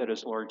mind that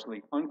is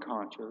largely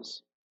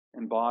unconscious,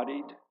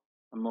 embodied,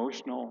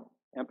 emotional,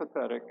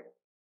 empathetic,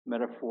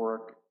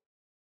 metaphoric,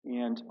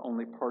 and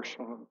only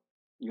partial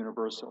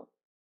universal.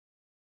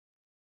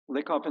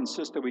 Lakoff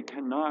insists that we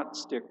cannot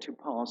stick to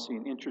policy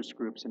and interest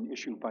groups and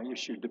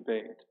issue-by-issue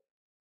debate,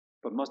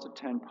 but must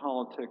attend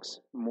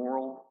politics'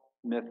 moral,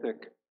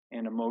 mythic,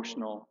 and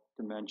emotional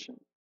dimension.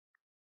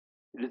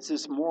 It is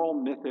this moral,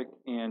 mythic,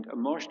 and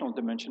emotional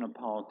dimension of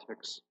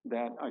politics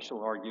that, I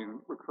shall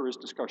argue, Ricoeur's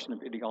discussion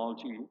of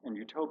ideology and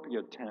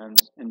utopia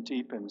tends and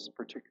deepens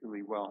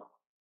particularly well.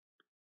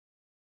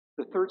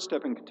 The third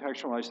step in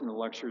contextualizing the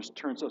lectures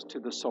turns us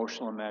to the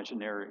social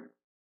imaginary.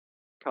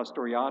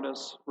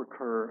 Castoriadis,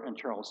 Ricoeur, and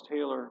Charles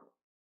Taylor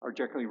are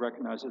generally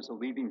recognized as the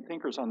leading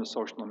thinkers on the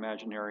social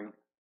imaginary,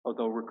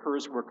 although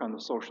Ricoeur's work on the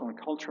social and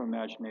cultural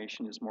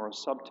imagination is more a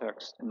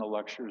subtext in the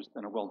lectures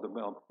than a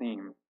well-developed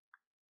theme.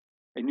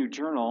 A new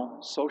journal,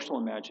 Social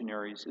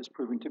Imaginaries, is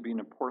proving to be an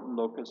important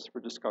locus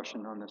for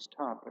discussion on this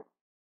topic.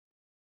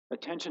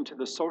 Attention to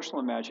the social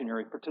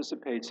imaginary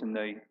participates in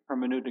the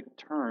hermeneutic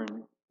turn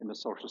in the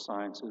social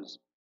sciences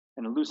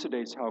and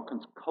elucidates how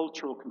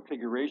cultural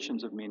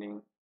configurations of meaning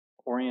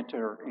orient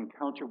our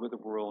encounter with the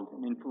world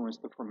and influence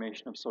the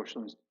formation of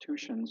social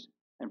institutions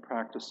and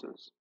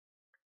practices.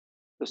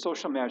 The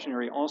social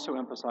imaginary also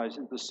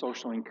emphasizes the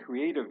social and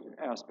creative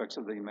aspects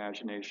of the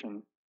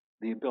imagination,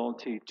 the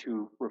ability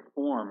to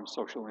reform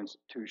social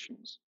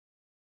institutions.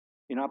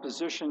 In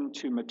opposition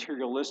to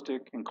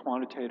materialistic and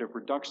quantitative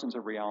reductions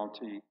of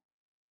reality,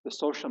 the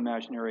social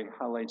imaginary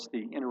highlights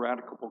the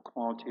ineradicable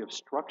quality of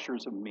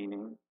structures of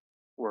meaning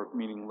or of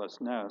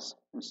meaninglessness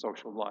in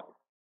social life.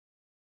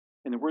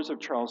 In the words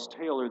of Charles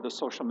Taylor, the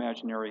social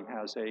imaginary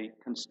has a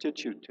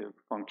constitutive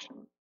function.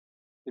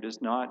 It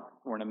is not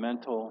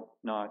ornamental,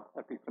 not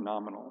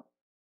epiphenomenal.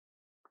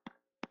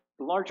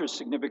 The larger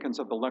significance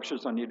of the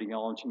lectures on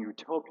ideology and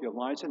utopia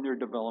lies in their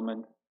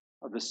development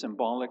of the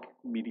symbolic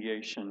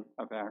mediation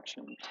of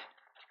action.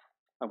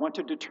 I want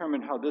to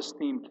determine how this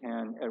theme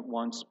can at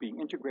once be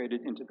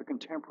integrated into the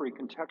contemporary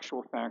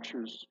contextual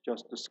factors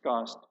just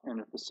discussed and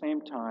at the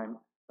same time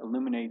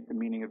illuminate the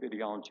meaning of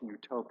ideology and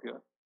utopia.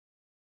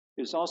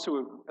 It is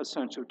also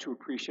essential to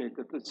appreciate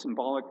that the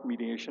symbolic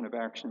mediation of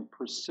action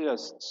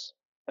persists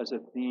as a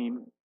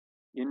theme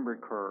in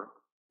Ricoeur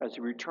as he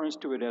returns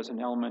to it as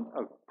an element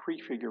of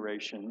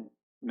prefiguration,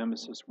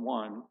 mimesis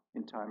one,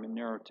 in time and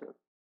narrative.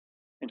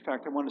 In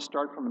fact, I want to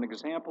start from an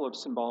example of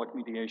symbolic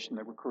mediation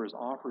that Ricoeur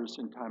offers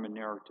in time and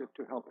narrative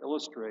to help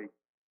illustrate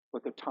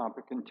what the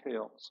topic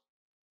entails.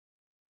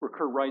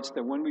 Ricoeur writes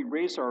that when we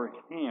raise our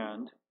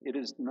hand, it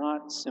is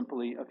not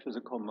simply a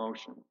physical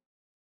motion,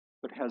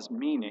 but has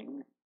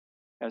meaning,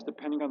 as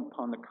depending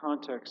upon the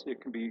context, it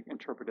can be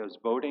interpreted as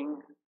voting,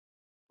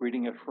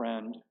 greeting a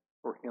friend,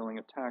 or hailing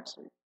a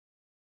taxi.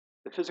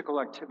 The physical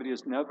activity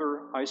is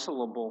never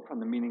isolable from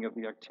the meaning of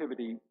the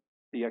activity.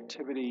 The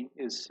activity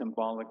is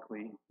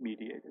symbolically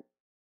mediated.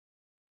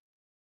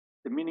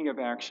 The meaning of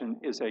action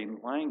is a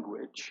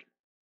language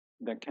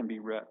that can be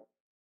read.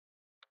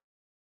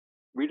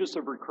 Readers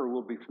of Ricoeur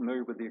will be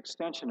familiar with the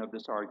extension of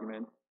this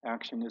argument.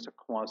 Action is a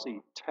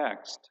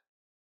quasi-text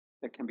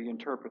that can be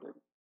interpreted.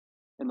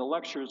 In the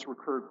lectures,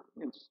 Ricoeur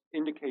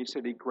indicates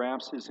that he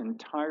grasps his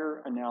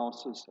entire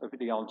analysis of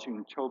ideology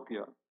and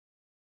utopia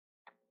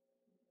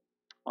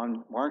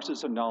on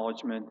Marx's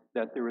acknowledgement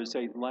that there is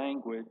a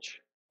language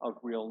of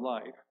real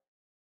life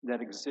that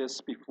exists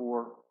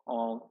before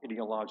all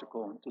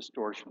ideological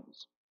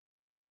distortions.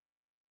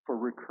 For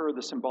Ricoeur,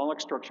 the symbolic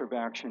structure of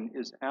action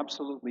is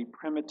absolutely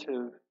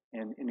primitive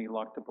and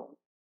ineluctable.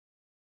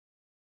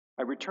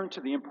 I return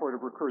to the import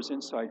of Ricoeur's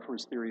insight for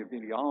his theory of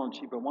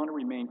ideology, but want to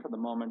remain for the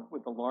moment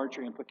with the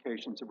larger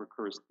implications of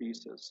Ricoeur's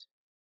thesis.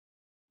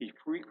 He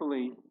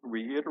frequently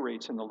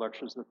reiterates in the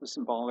lectures that the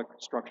symbolic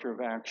structure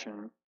of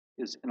action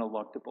is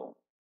ineluctable.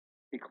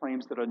 He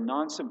claims that a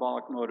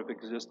non-symbolic mode of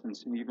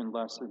existence, and even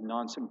less a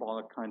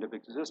non-symbolic kind of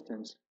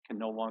existence, can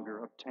no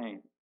longer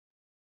obtain.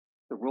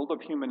 The world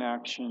of human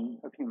action,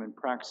 of human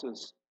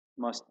praxis,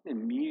 must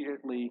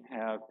immediately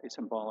have a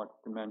symbolic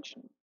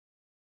dimension.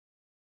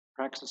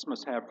 Praxis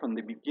must have from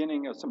the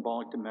beginning a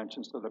symbolic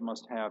dimension so that it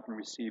must have and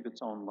receive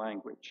its own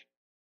language.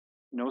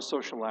 No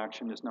social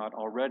action is not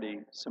already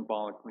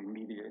symbolically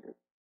mediated.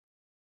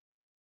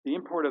 The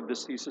import of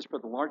this thesis for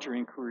the larger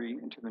inquiry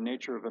into the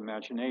nature of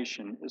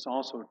imagination is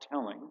also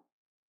telling.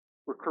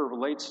 Ricoeur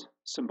relates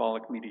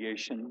symbolic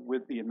mediation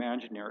with the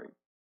imaginary.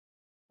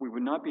 We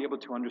would not be able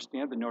to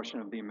understand the notion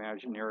of the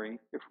imaginary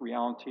if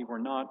reality were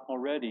not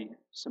already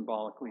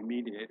symbolically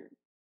mediated.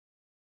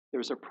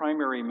 There's a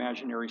primary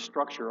imaginary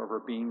structure of our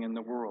being in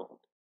the world.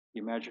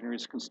 The imaginary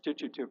is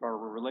constitutive of our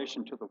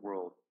relation to the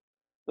world.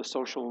 The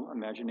social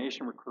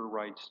imagination, Ricoeur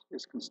writes,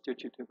 is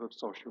constitutive of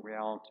social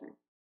reality.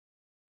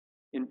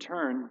 In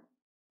turn,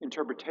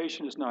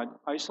 interpretation is not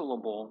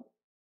isolable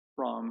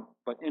from,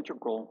 but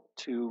integral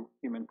to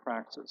human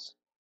praxis.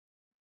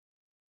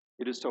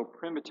 It is so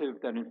primitive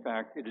that, in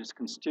fact, it is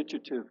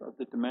constitutive of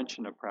the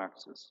dimension of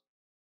praxis.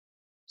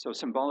 So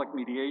symbolic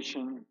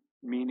mediation,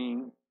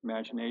 meaning,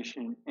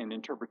 imagination, and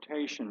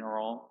interpretation are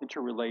all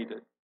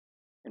interrelated,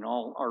 and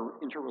all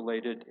are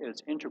interrelated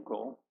as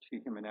integral to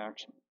human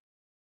action.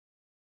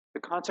 The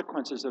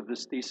consequences of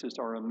this thesis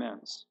are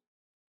immense.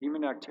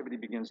 Human activity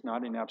begins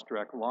not in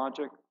abstract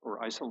logic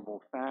or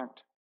isolable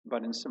fact,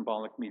 but in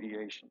symbolic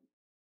mediation.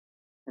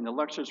 In the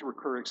lectures,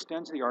 Ricoeur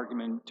extends the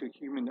argument to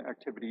human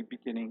activity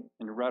beginning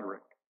in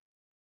rhetoric.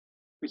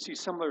 We see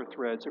similar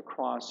threads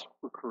across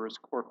Ricoeur's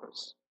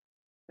corpus.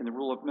 In the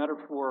rule of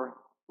metaphor,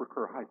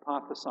 Ricoeur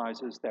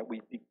hypothesizes that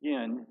we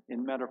begin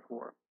in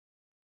metaphor.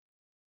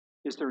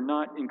 Is there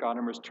not, in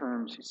Gadamer's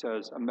terms, he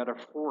says, a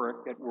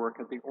metaphoric at work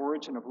at the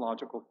origin of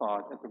logical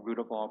thought, at the root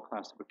of all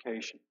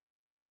classification?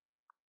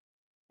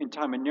 In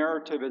Time and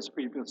Narrative, as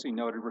previously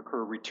noted,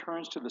 Ricoeur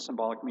returns to the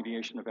symbolic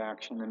mediation of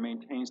action and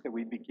maintains that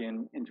we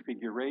begin in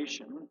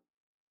figuration,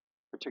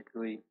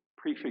 particularly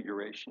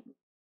prefiguration.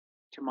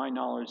 To my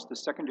knowledge, the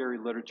secondary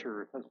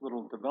literature has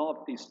little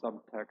developed these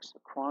subtexts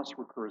across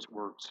Ricoeur's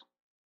works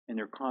and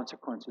their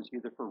consequences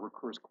either for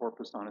Ricoeur's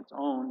corpus on its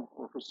own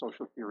or for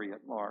social theory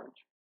at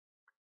large.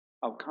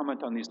 I'll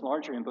comment on these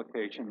larger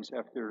implications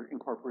after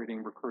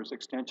incorporating Ricoeur's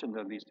extension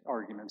of these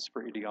arguments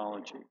for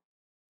ideology.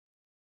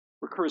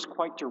 Ricoeur is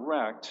quite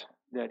direct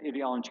that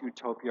ideology and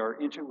utopia are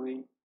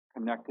intimately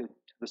connected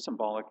to the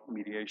symbolic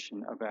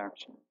mediation of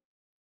action.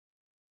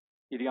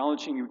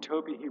 Ideology and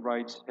utopia, he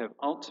writes, have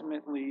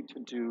ultimately to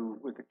do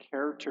with the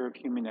character of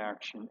human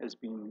action as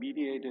being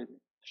mediated,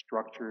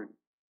 structured,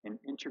 and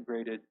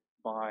integrated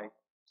by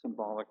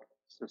symbolic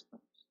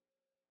systems.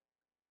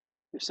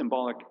 If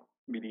symbolic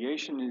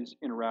mediation is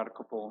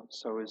ineradicable,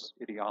 so is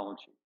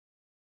ideology.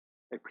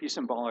 A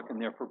pre-symbolic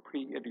and therefore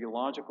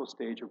pre-ideological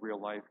stage of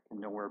real life can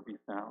nowhere be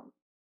found.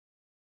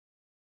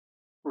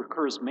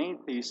 Ricoeur's main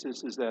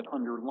thesis is that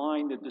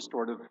underlying the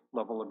distortive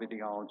level of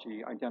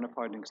ideology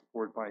identified and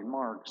explored by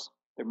Marx,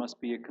 there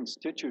must be a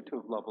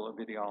constitutive level of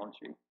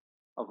ideology,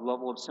 a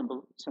level of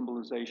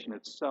symbolization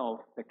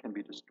itself that can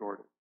be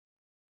distorted.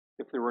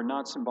 If there were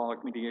not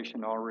symbolic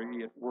mediation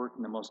already at work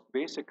in the most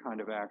basic kind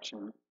of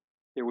action,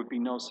 there would be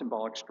no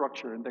symbolic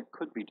structure that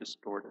could be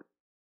distorted.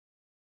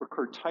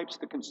 Ricoeur types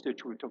the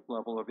constitutive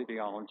level of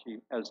ideology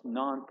as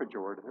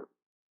non-pejorative,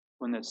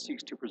 one that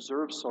seeks to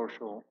preserve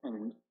social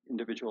and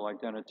individual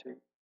identity.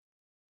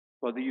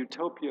 While the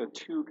utopia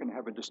too can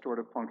have a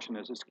distortive function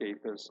as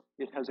escapist,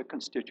 it has a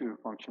constitutive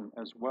function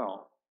as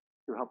well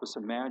to help us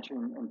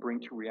imagine and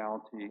bring to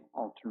reality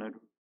alternative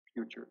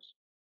futures.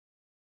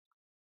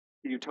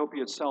 The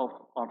utopia itself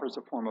offers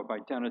a form of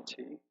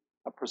identity,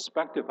 a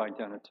prospective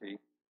identity,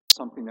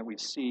 something that we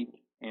seek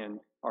and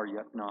are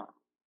yet not.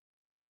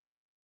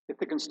 If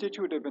the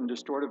constitutive and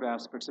distortive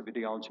aspects of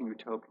ideology and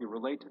utopia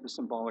relate to the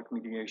symbolic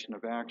mediation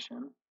of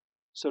action,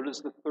 so does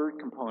the third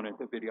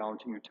component of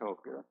ideology and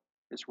utopia,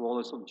 its role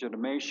as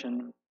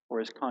legitimation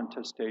or as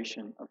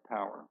contestation of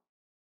power.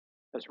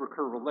 As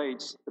Ricoeur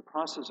relates, the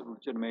process of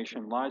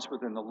legitimation lies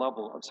within the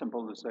level of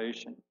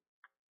symbolization.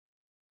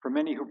 For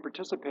many who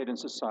participate in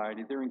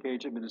society, their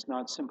engagement is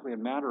not simply a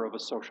matter of a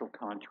social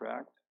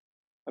contract,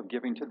 of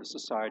giving to the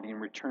society in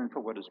return for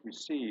what is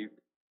received,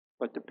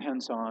 but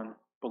depends on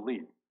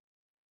belief.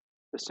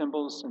 The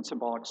symbols and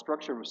symbolic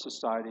structure of a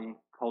society,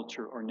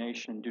 culture, or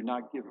nation do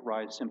not give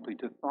rise simply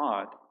to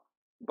thought,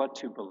 but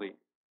to belief.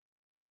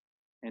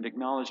 And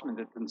acknowledgement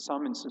that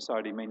some in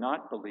society may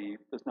not believe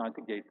does not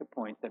negate the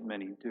point that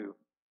many do.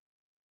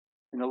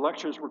 In the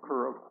lectures,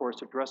 Ricoeur, of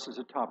course, addresses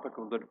the topic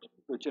of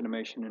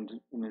legitimation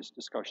in his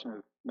discussion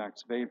of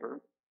Max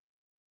Weber.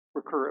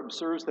 Ricoeur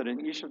observes that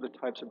in each of the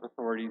types of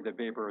authority that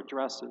Weber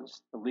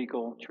addresses, the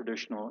legal,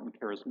 traditional, and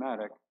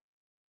charismatic,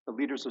 the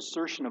leader's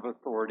assertion of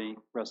authority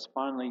rests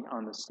finally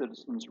on the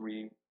citizens'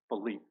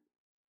 belief,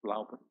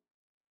 Glauben.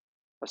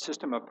 A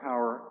system of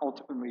power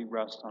ultimately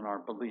rests on our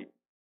belief.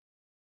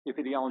 If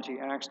ideology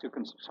acts to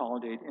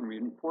consolidate and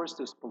reinforce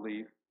this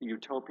belief, the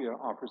utopia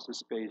offers the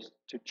space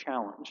to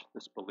challenge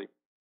this belief.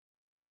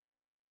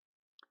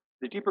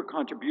 The deeper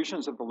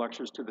contributions of the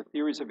lectures to the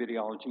theories of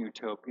ideology and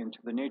utopia and to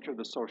the nature of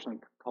the social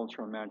and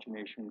cultural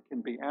imagination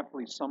can be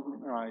aptly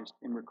summarized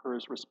in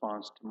Ricoeur's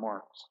response to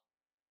Marx.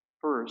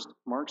 First,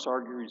 Marx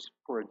argues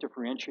for a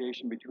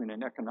differentiation between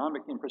an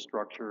economic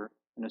infrastructure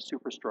and a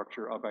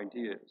superstructure of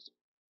ideas.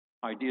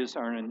 Ideas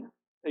are an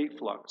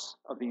efflux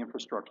of the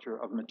infrastructure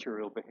of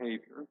material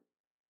behavior.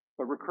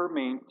 But Ricoeur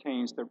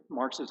maintains that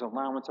Marx's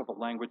allowance of a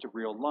language of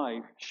real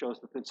life shows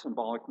that the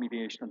symbolic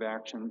mediation of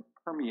action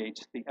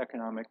permeates the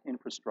economic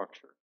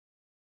infrastructure.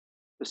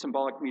 The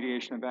symbolic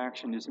mediation of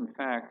action is in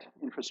fact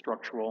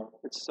infrastructural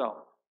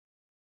itself,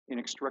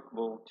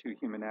 inextricable to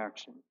human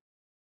action.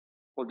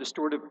 While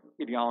distortive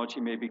ideology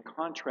may be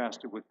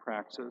contrasted with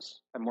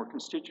praxis, a more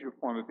constitutive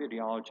form of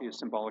ideology as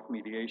symbolic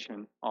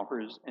mediation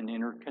offers an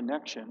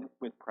interconnection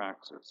with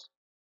praxis.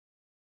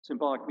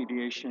 Symbolic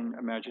mediation,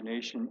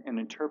 imagination, and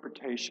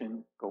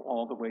interpretation go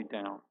all the way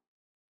down.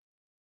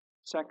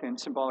 Second,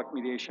 symbolic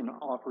mediation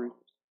offers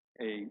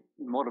a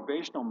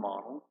motivational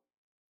model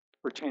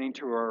pertaining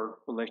to our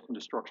relation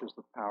to structures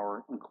of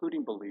power,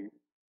 including belief,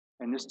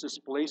 and this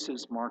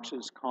displaces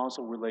Marx's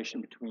causal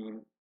relation between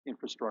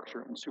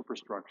infrastructure and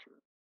superstructure.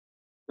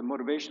 The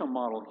motivational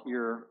model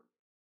here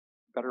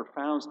better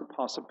founds the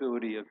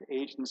possibility of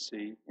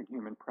agency in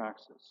human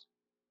praxis.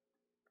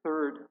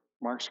 Third,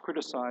 Marx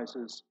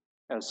criticizes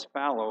as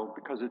fallow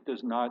because it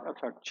does not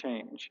affect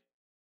change.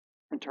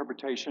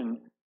 Interpretation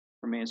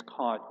remains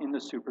caught in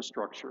the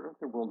superstructure,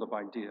 the world of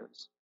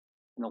ideas.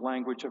 In the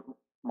language of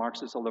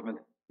Marx's 11th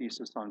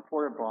thesis on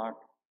Feuerbach,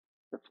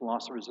 the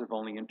philosophers have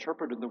only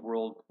interpreted the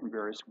world in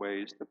various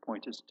ways. The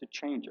point is to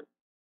change it.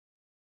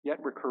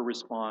 Yet Ricoeur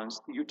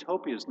responds, the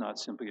utopia is not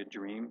simply a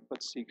dream,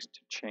 but seeks to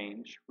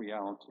change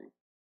reality.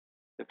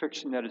 The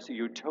fiction that is a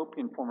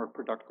utopian form of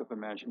productive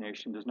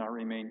imagination does not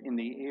remain in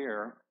the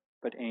air,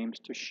 but aims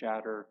to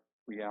shatter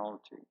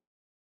reality.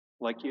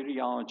 Like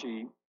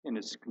ideology in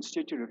its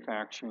constitutive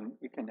faction,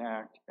 it can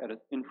act at an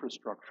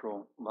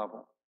infrastructural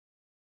level.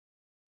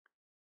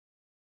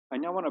 I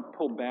now want to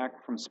pull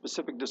back from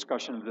specific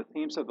discussion of the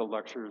themes of the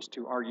lectures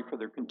to argue for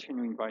their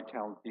continuing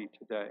vitality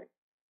today.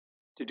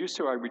 To do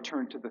so, I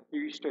return to the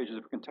three stages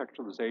of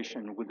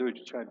contextualization with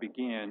which I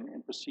began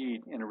and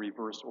proceed in a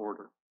reverse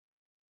order.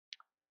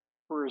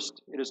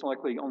 First, it is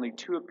likely only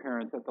too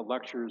apparent that the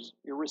lectures,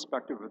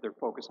 irrespective of their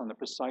focus on the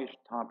precise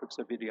topics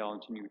of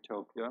ideology and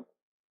utopia,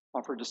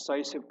 offer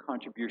decisive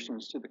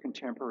contributions to the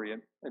contemporary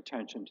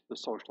attention to the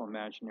social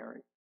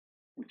imaginary.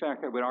 In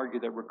fact, I would argue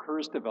that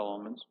Ricoeur's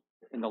developments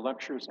in the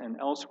lectures and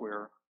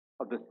elsewhere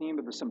of the theme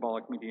of the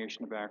symbolic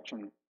mediation of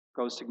action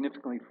goes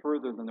significantly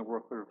further than the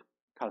work of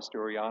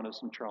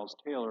Castoriadis and Charles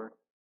Taylor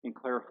in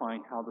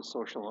clarifying how the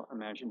social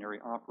imaginary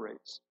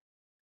operates.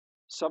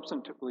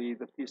 Substantively,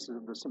 the thesis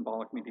of the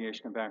symbolic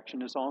mediation of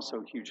action is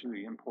also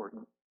hugely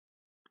important.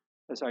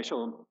 As I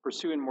shall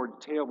pursue in more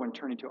detail when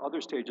turning to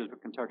other stages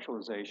of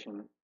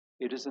contextualization,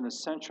 it is an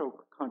essential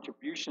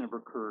contribution of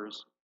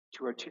Ricoeur's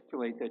to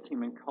articulate that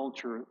human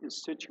culture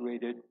is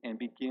situated and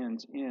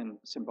begins in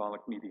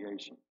symbolic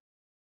mediation.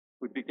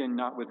 We begin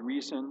not with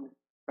reason,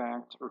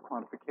 fact, or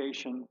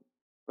quantification,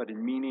 but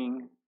in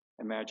meaning,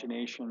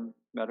 imagination,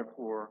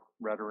 metaphor,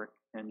 rhetoric,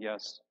 and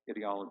yes,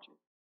 ideology.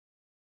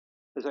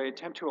 As I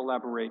attempt to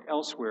elaborate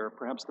elsewhere,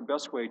 perhaps the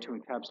best way to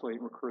encapsulate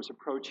Ricoeur's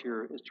approach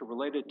here is to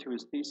relate it to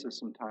his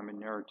thesis in Time and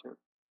Narrative.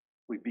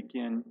 We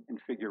begin in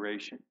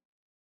figuration.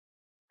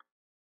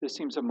 This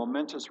seems a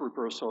momentous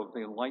reversal of the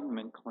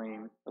Enlightenment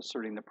claim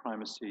asserting the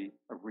primacy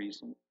of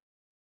reason.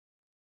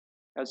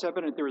 As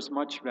evident, there is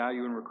much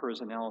value in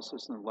Ricoeur's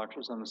analysis in the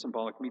lectures on the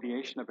symbolic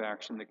mediation of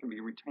action that can be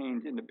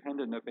retained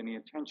independent of any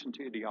attention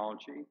to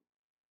ideology.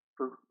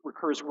 For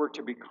Ricoeur's work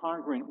to be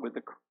congruent with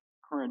the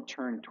current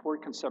turn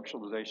toward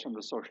conceptualization of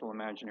the social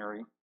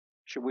imaginary,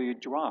 should we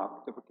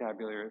drop the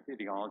vocabulary of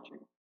ideology?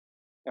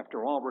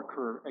 After all,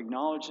 Ricoeur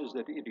acknowledges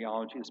that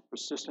ideology is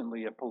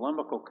persistently a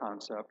polemical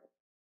concept,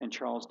 and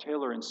Charles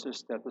Taylor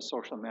insists that the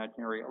social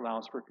imaginary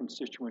allows for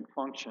constituent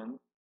function,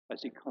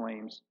 as he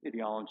claims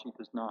ideology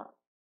does not.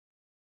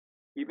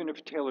 Even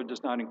if Taylor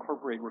does not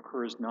incorporate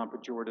Ricoeur's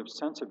non-pejorative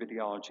sense of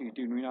ideology,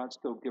 do we not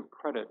still give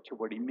credit to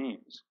what he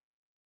means?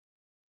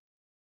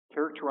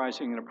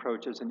 Characterizing an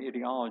approach as an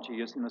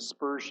ideology is an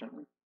aspersion,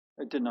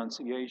 a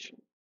denunciation.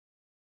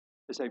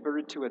 As I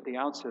adverted to at the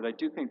outset, I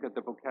do think that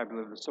the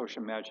vocabulary of the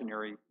social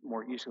imaginary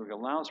more easily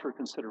allows for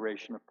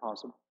consideration of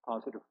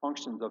positive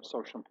functions of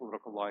social and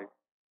political life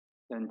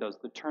than does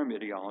the term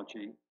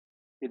ideology.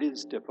 It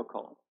is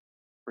difficult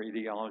for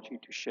ideology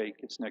to shake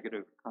its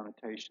negative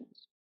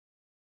connotations.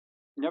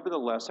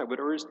 Nevertheless, I would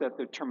urge that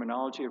the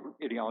terminology of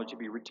ideology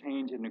be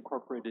retained and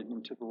incorporated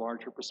into the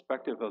larger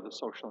perspective of the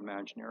social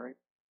imaginary,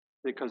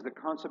 because the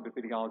concept of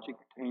ideology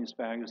contains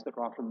values that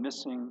are often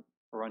missing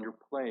or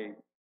underplayed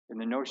in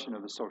the notion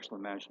of the social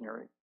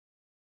imaginary.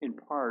 In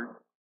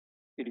part,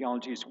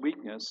 ideology's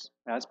weakness,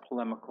 as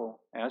polemical,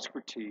 as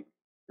critique,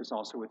 is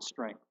also its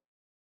strength.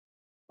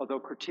 Although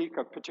critique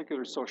of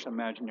particular social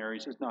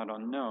imaginaries is not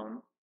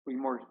unknown, we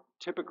more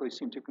typically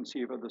seem to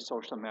conceive of the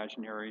social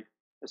imaginary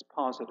as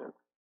positive.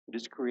 It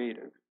is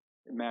creative,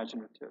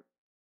 imaginative.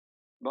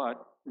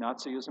 But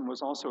Nazism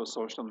was also a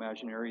social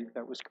imaginary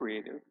that was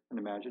creative and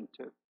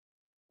imaginative.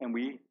 And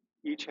we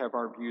each have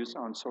our views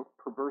on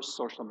perverse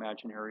social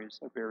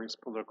imaginaries of various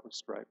political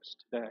stripes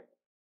today.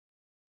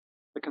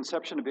 The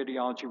conception of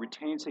ideology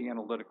retains the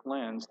analytic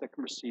lens that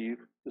can perceive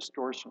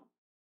distortion.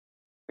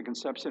 The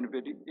conception of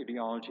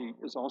ideology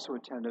is also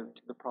attentive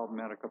to the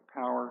problematic of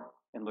power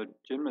and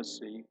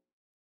legitimacy,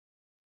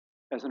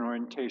 as an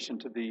orientation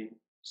to the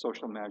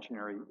social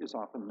imaginary is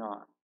often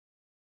not.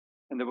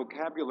 And the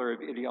vocabulary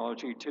of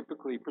ideology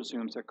typically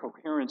presumes a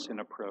coherence in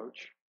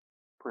approach,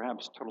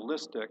 perhaps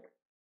totalistic,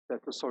 that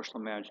the social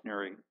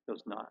imaginary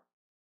does not.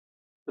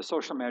 The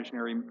social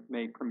imaginary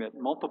may permit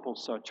multiple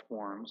such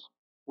forms,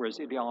 whereas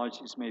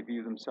ideologies may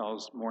view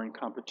themselves more in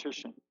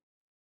competition,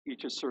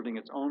 each asserting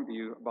its own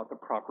view about the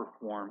proper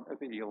form of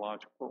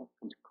ideological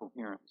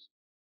coherence.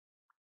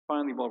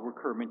 Finally, while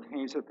Ricoeur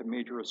maintains that the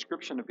major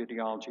ascription of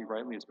ideology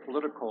rightly is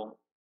political,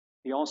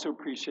 he also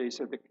appreciates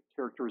that the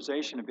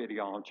characterization of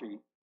ideology,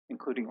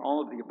 including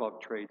all of the above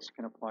traits,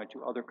 can apply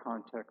to other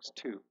contexts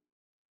too: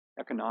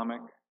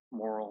 economic,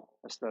 moral,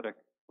 aesthetic,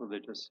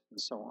 religious,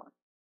 and so on.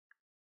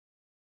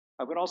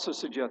 I would also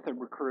suggest that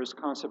Ricoeur's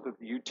concept of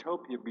the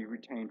utopia be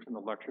retained from the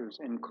lectures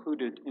and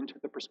included into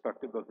the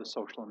perspective of the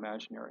social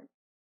imaginary.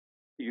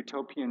 The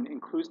utopian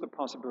includes the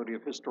possibility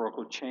of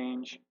historical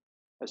change,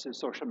 as the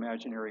social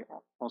imaginary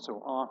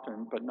also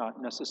often, but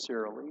not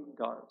necessarily,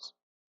 does.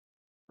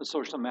 The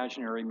social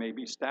imaginary may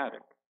be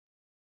static.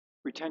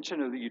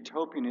 Retention of the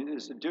utopian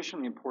is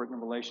additionally important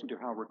in relation to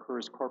how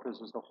Ricoeur's corpus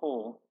as a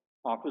whole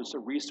offers a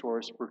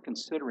resource for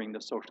considering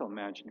the social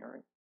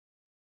imaginary.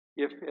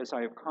 if, as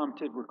I have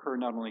commented, Ricoeur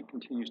not only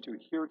continues to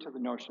adhere to the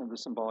notion of the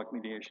symbolic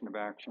mediation of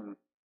action,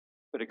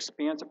 but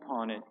expands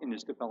upon it in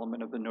his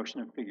development of the notion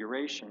of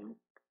figuration,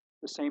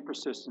 the same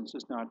persistence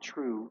is not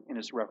true in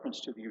his reference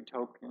to the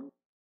utopian.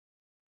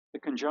 The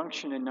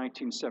conjunction in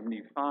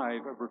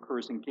 1975 of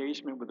Ricoeur's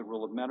engagement with the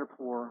role of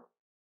metaphor,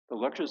 the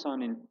lectures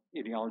on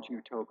ideology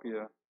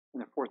utopia,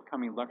 and the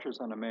forthcoming lectures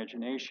on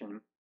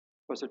imagination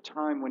was a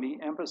time when he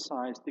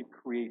emphasized the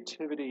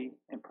creativity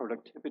and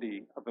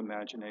productivity of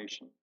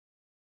imagination.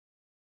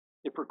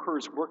 If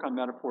Ricoeur's work on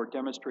metaphor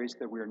demonstrates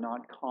that we are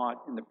not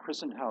caught in the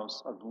prison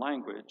house of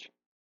language,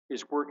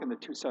 his work in the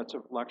two sets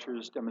of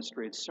lectures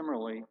demonstrates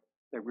similarly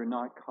that we're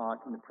not caught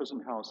in the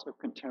prison house of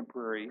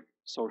contemporary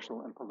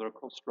social and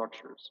political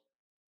structures.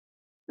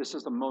 This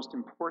is the most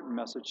important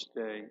message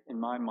today, in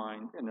my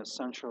mind, an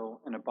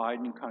essential and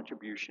abiding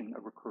contribution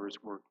of Ricoeur's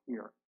work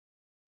here.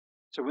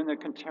 So in the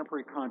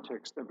contemporary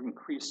context of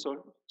increased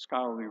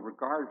scholarly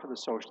regard for the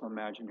social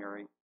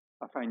imaginary,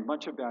 I find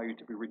much of value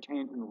to be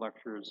retained in the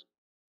lectures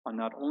on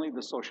not only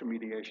the social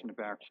mediation of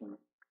action,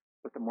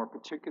 but the more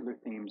particular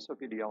themes of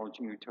ideology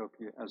and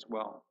utopia as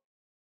well.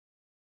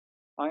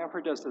 I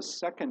offered as the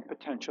second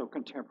potential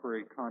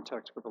contemporary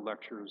context for the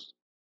lectures,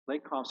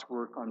 Lakoff's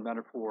work on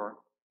metaphor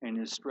and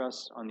his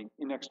stress on the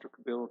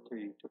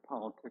inextricability to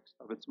politics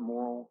of its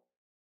moral,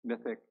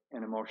 mythic,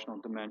 and emotional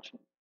dimension.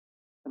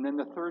 And then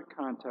the third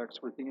context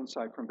was the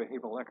insight from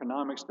behavioral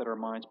economics that our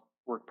minds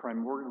work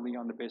primarily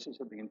on the basis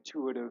of the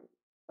intuitive,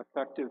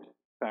 affective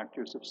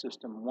factors of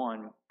system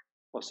one,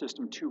 while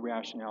system two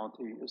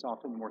rationality is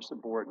often more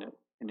subordinate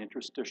and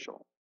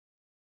interstitial.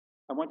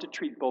 I want to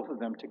treat both of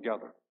them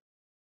together.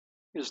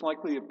 It is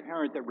likely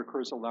apparent that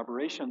Ricoeur's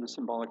elaboration of the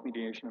symbolic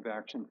mediation of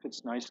action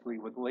fits nicely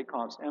with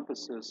Lakoff's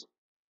emphasis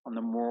on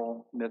the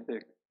moral,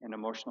 mythic, and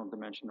emotional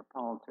dimension of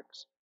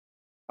politics.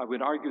 I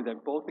would argue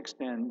that both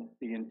extend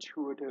the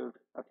intuitive,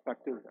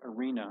 affective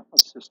arena of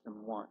System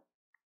 1.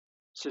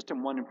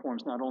 System 1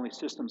 informs not only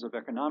systems of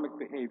economic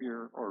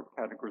behavior or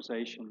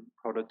categorization,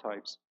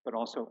 prototypes, but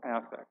also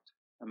affect,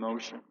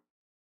 emotion.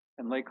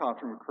 And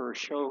Lakoff and Ricoeur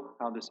show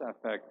how this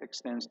affect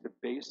extends to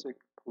basic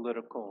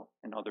political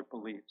and other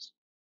beliefs.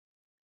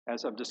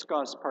 As I've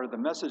discussed, part of the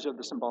message of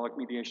the symbolic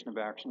mediation of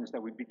action is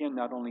that we begin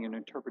not only in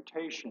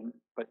interpretation,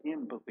 but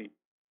in belief.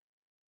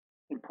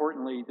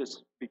 Importantly,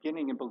 this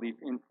beginning in belief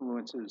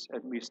influences,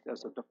 at least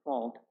as a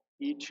default,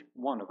 each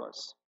one of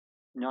us,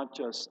 not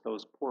just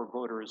those poor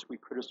voters we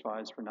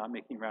criticize for not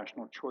making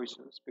rational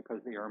choices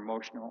because they are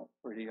emotional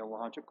or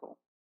ideological.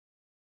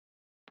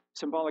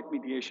 Symbolic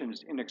mediation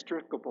is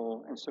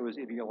inextricable, and so is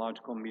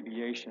ideological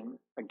mediation,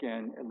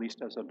 again, at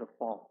least as a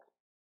default.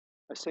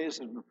 I say as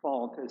a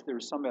default as there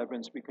is some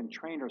evidence we can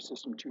train our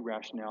system 2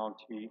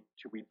 rationality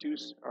to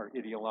reduce our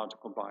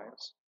ideological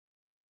bias.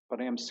 But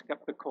I am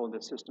skeptical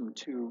that system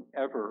 2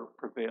 ever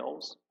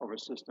prevails over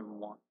system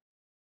 1.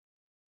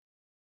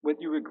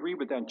 Whether you agree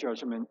with that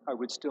judgment, I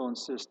would still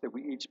insist that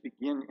we each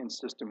begin in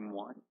system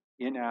 1,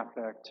 in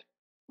affect,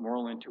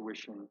 moral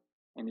intuition,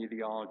 and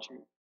ideology.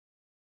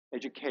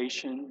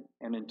 Education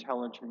and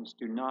intelligence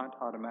do not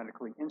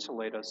automatically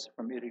insulate us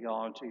from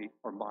ideology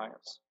or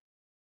bias.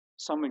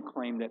 Some would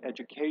claim that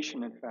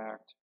education, in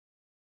fact,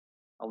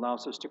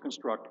 allows us to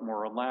construct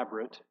more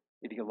elaborate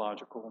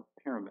ideological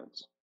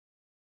pyramids.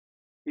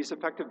 These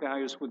effective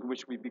values with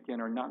which we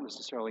begin are not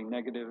necessarily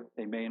negative.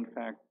 They may, in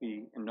fact,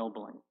 be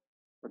ennobling,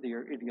 but they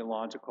are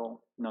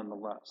ideological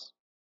nonetheless.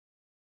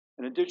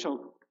 An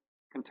additional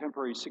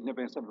contemporary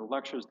significance of the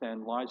lectures,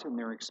 then, lies in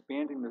their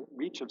expanding the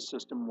reach of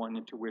System 1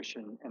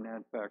 intuition and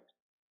affect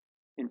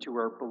into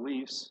our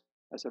beliefs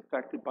as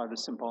affected by the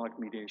symbolic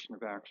mediation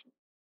of action.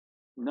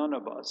 None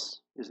of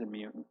us is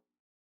immune,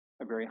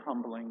 a very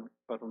humbling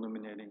but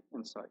illuminating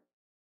insight.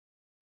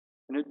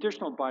 An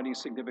additional abiding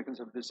significance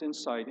of this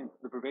insight into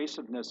the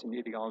pervasiveness in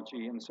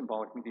ideology and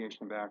symbolic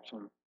mediation of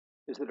action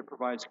is that it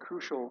provides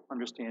crucial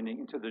understanding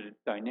into the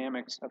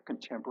dynamics of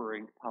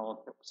contemporary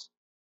politics.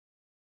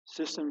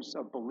 Systems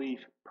of belief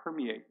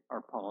permeate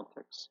our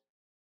politics.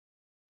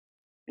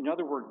 In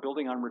other words,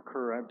 building on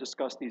Ricoeur, I've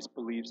discussed these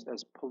beliefs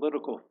as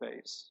political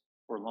faiths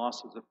or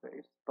losses of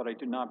faith, but I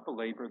do not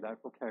belabor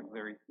that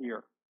vocabulary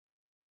here.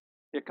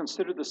 Yet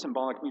consider the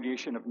symbolic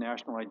mediation of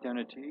national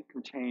identity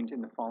contained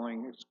in the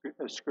following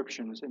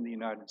inscriptions in the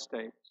United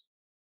States.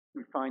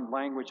 We find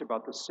language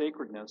about the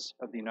sacredness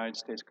of the United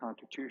States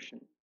Constitution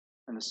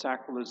and the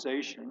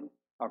sacralization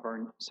of our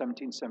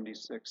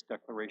 1776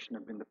 Declaration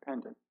of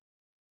Independence,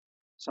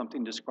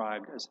 something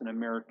described as an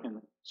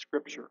American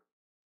scripture.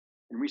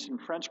 In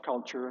recent French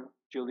culture,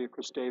 Julia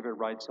Kristeva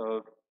writes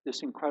of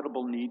this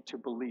incredible need to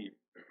believe,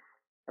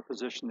 a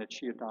position that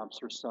she adopts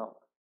herself.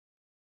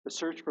 The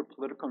search for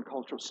political and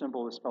cultural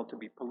symbol is felt to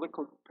be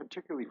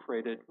particularly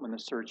freighted when the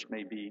search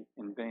may be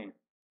in vain.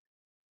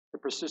 The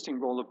persisting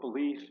role of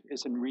belief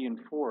is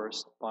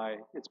reinforced by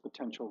its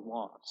potential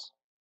loss.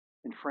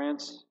 In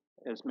France,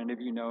 as many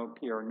of you know,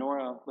 Pierre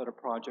Nora led a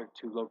project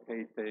to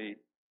locate the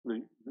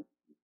lieu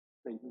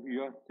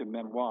de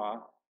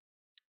mémoire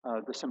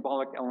the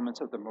symbolic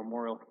elements of the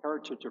memorial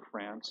heritage of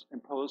France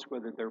impose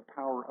whether their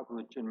power of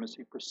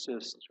legitimacy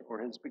persists or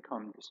has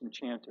become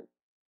disenchanted.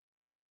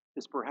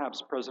 Is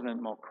perhaps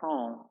President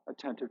Macron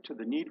attentive to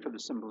the need for the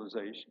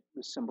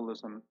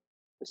symbolism,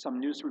 as some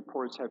news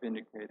reports have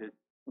indicated,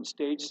 in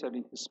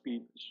stage-setting his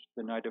speech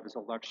the night of his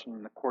election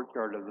in the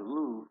courtyard of the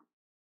Louvre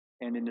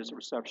and in his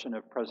reception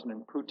of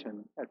President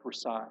Putin at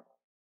Versailles?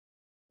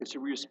 Is he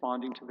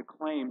responding to the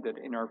claim that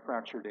in our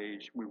fractured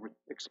age we would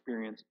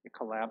experience a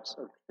collapse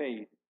of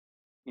faith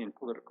in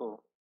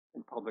political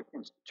and public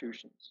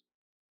institutions?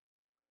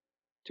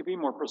 To be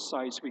more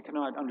precise, we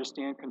cannot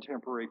understand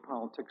contemporary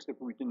politics if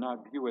we do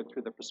not view it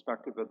through the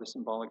perspective of the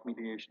symbolic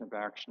mediation of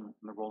action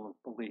and the role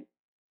of belief.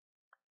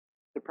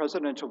 The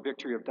presidential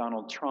victory of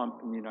Donald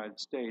Trump in the United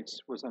States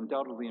was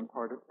undoubtedly in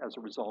part as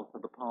a result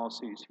of the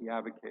policies he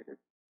advocated,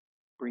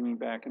 bringing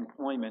back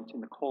employment in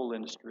the coal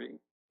industry,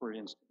 for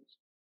instance.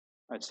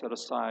 I'd set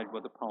aside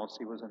whether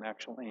policy was an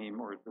actual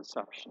aim or a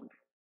deception.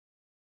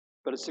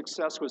 But his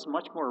success was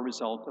much more a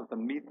result of the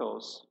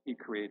mythos he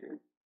created,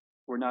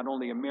 where not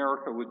only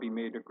America would be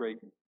made great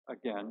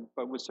again,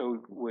 but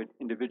so would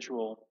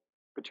individual,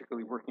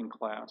 particularly working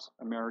class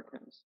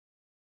Americans.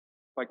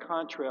 By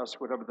contrast,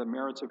 whatever the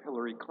merits of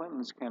Hillary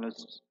Clinton's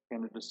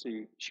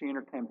candidacy, she and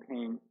her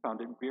campaign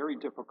found it very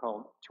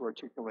difficult to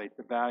articulate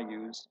the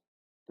values,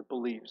 the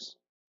beliefs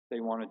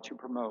they wanted to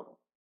promote.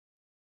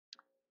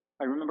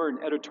 I remember an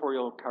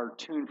editorial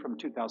cartoon from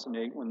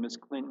 2008 when Ms.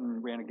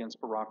 Clinton ran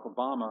against Barack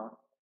Obama,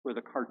 where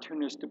the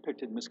cartoonist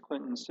depicted Ms.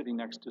 Clinton sitting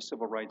next to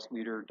civil rights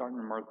leader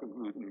Dr. Martin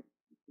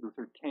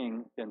Luther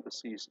King, then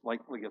deceased,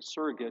 likely a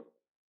surrogate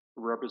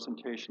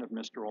representation of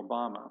Mr.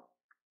 Obama.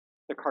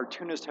 The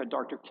cartoonist had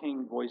Dr.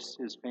 King voice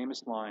his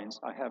famous lines,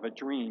 "I have a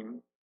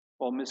dream,"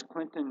 while Ms.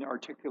 Clinton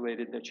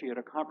articulated that she had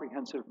a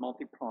comprehensive,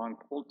 multi-pronged,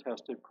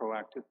 poll-tested,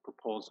 proactive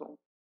proposal.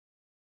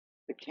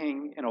 The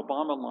King and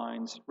Obama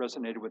lines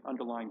resonated with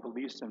underlying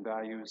beliefs and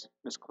values.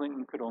 Ms.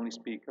 Clinton could only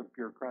speak of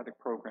bureaucratic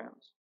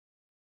programs.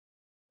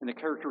 And the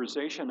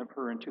characterization of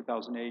her in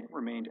 2008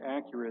 remained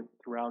accurate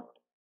throughout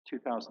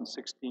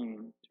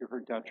 2016 to her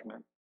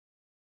detriment.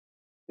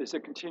 It's a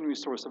continuing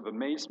source of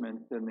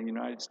amazement that in the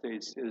United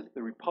States is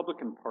the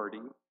Republican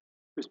Party,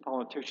 whose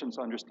politicians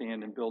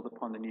understand and build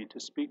upon the need to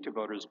speak to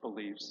voters'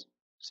 beliefs,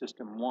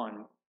 System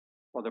 1,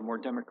 while the more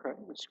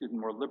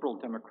liberal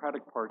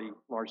Democratic Party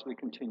largely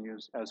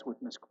continues, as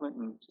with Ms.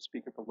 Clinton, to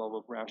speak at the level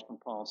of rational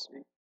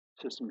policy,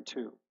 System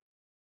 2.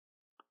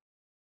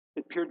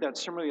 It appeared that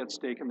similarly at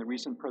stake in the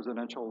recent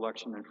presidential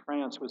election in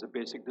France was a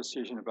basic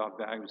decision about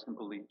values and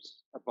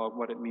beliefs, about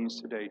what it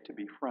means today to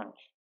be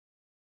French.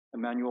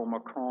 Emmanuel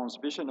Macron's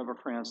vision of a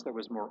France that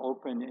was more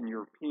open and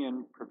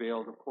European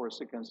prevailed, of course,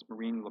 against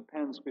Marine Le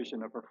Pen's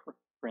vision of a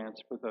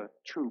France for the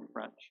true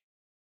French.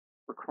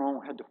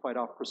 Macron had to fight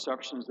off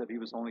perceptions that he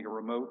was only a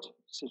remote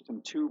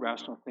System 2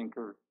 rational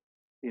thinker,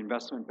 the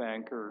investment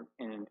banker,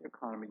 and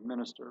economy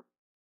minister.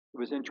 It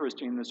was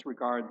interesting in this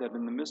regard that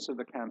in the midst of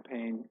the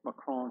campaign,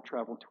 Macron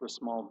traveled to a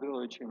small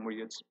village in where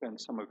he had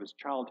spent some of his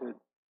childhood,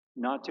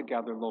 not to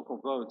gather local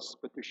votes,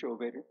 but to show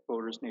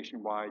voters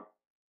nationwide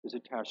his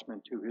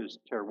attachment to his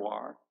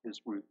terroir,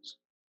 his roots.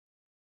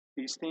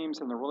 These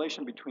themes and the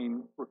relation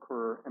between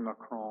Ricoeur and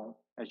Macron,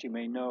 as you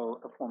may know,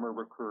 a former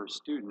Ricoeur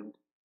student,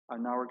 are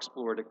now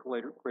explored at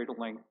greater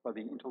length by the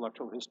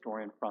intellectual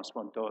historian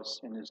François Doss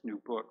in his new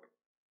book,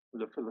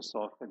 Le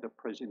Philosophe de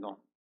Président.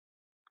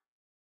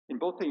 In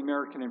both the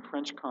American and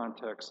French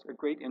context, a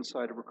great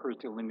insight of Ricoeur's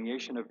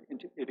delineation of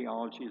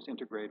ideology as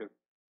integrative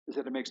is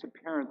that it makes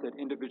apparent that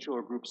individual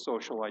or group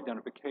social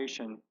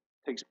identification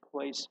takes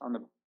place on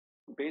the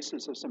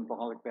basis of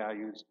symbolic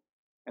values,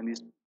 and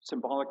these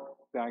symbolic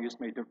values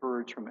may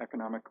diverge from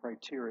economic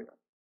criteria.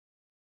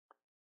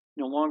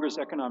 No longer is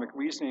economic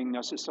reasoning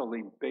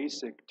necessarily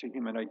basic to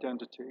human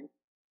identity.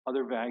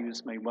 Other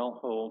values may well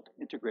hold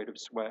integrative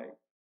sway.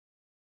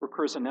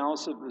 Ricoeur's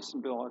analysis of the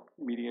symbolic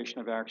mediation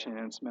of action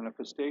and its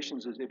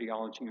manifestations as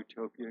ideology and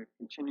utopia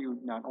continue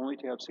not only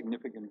to have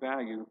significant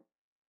value,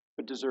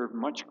 but deserve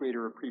much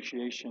greater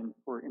appreciation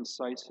for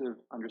incisive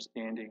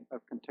understanding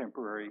of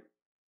contemporary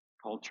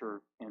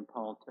culture and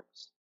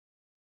politics.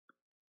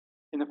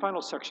 In the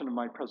final section of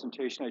my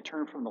presentation, I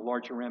turn from the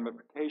larger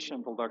ramification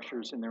of the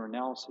lectures and their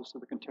analysis of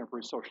the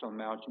contemporary social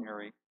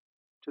imaginary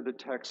to the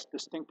text's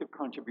distinctive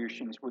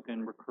contributions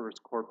within Ricoeur's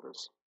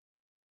corpus.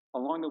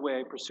 Along the way,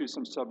 I pursue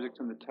some subjects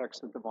in the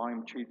text that the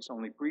volume treats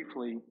only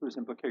briefly, whose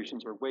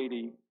implications are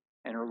weighty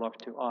and are left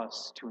to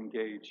us to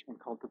engage and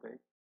cultivate.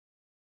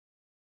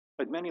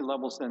 At many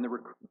levels, then,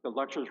 the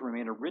lectures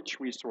remain a rich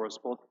resource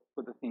both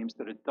for the themes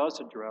that it does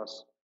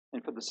address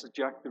and for the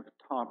subjective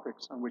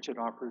topics on which it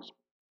offers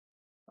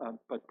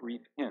but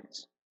brief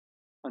hints.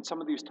 On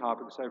some of these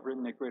topics, I've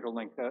written at greater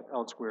length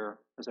elsewhere,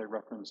 as I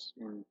reference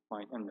in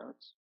my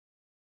endnotes.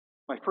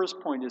 My first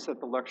point is that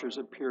the lectures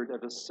appeared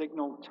at a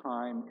signal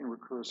time in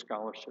Ricoeur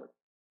scholarship,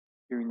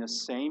 during the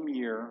same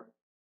year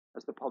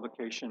as the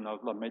publication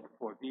of La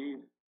Métaphore Vive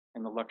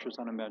and the Lectures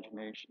on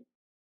Imagination.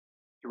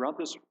 Throughout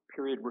this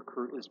period,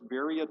 Ricoeur is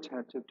very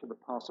attentive to the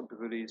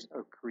possibilities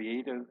of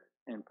creative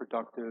and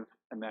productive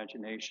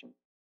imagination.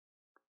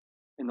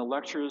 In the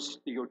lectures,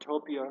 the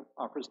utopia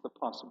offers the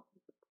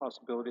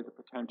possibility, the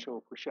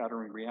potential for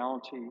shattering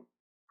reality,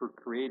 for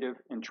creative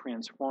and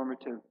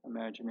transformative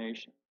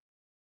imagination.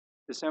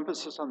 This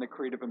emphasis on the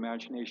creative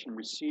imagination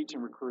recedes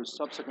in Ricoeur's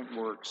subsequent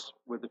works,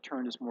 where the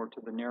turn is more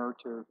to the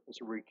narrative as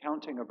a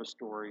recounting of a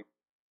story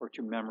or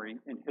to memory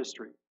and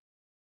history.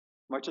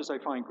 Much as I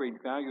find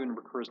great value in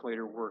Ricoeur's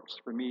later works,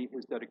 for me,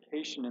 his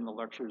dedication in the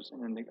lectures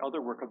and in the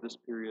other work of this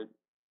period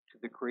to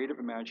the creative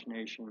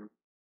imagination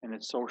and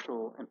its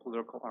social and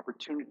political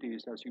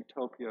opportunities as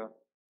utopia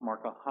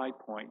mark a high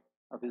point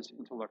of his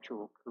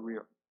intellectual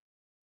career.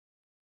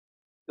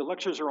 The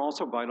lectures are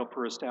also vital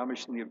for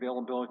establishing the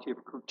availability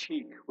of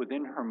critique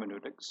within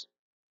hermeneutics,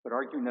 but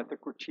arguing that the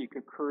critique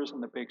occurs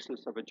on the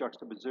basis of a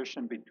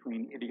juxtaposition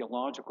between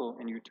ideological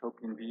and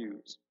utopian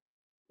views,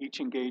 each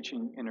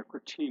engaging in a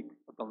critique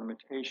of the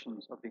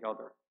limitations of the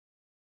other.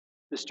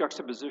 This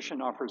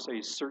juxtaposition offers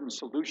a certain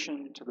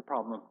solution to the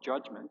problem of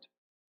judgment,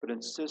 but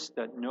insists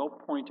that no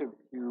point of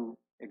view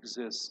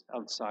exists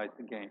outside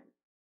the game.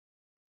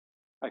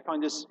 I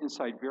find this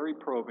insight very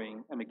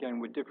probing, and again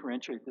would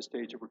differentiate the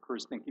stage of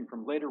Ricoeur's thinking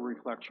from later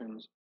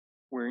reflections,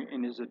 where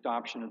in his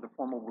adoption of the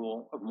formal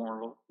rule of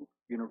moral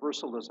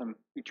universalism,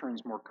 he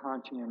turns more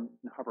Kantian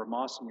and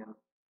Habermasian,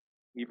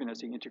 even as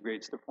he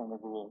integrates the formal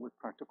rule with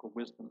practical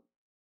wisdom.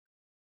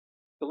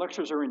 The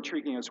lectures are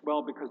intriguing as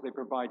well because they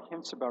provide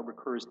hints about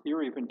Ricoeur's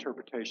theory of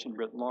interpretation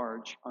writ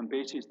large on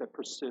bases that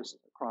persist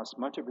across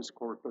much of his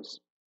corpus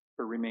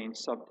but remain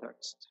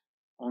subtexts,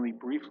 only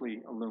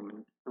briefly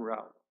illumined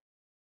throughout.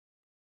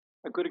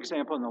 A good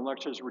example in the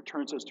lectures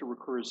returns us to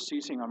Ricoeur's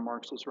seizing on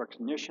Marx's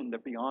recognition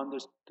that beyond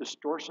the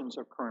distortions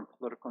of current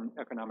political and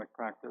economic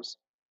practice,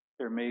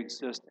 there may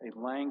exist a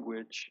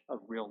language of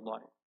real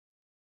life.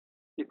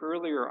 If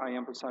earlier I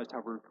emphasized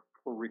how for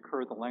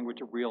Ricoeur the language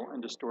of real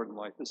and distorted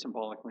life is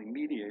symbolically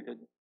mediated,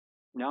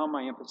 now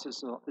my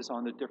emphasis is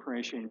on the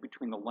differentiation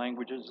between the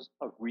languages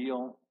of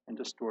real and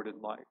distorted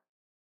life.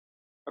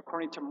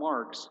 According to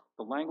Marx,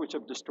 the language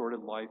of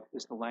distorted life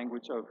is the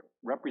language of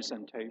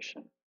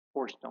representation,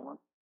 Vorstellung,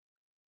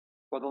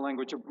 while the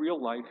language of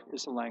real life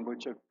is the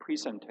language of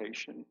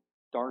presentation,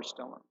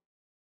 Darstellung.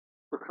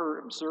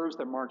 Ricoeur observes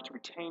that Marx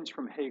retains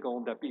from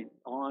Hegel that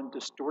beyond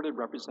distorted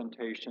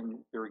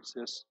representation, there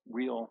exists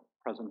real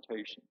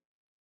presentation.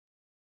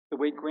 The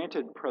way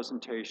granted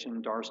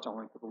presentation,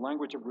 Darstellung, for the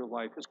language of real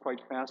life is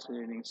quite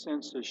fascinating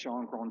since, as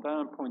Jean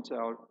Grandin points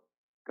out,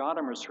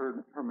 Gadamer's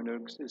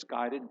hermeneutics is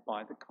guided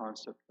by the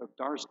concept of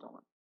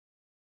Darstellung.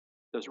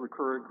 Does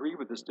Ricoeur agree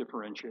with this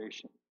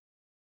differentiation?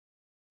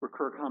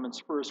 Ricoeur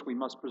comments first, we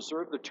must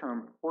preserve the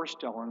term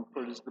Vorstellung,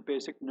 for it is the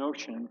basic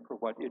notion for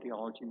what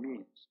ideology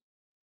means.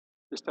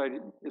 Despite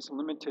its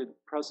limited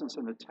presence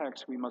in the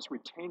text, we must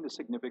retain the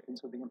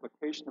significance of the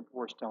implication of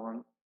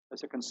Vorstellung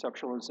as a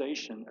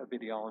conceptualization of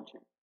ideology.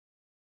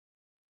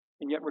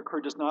 And yet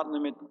Ricoeur does not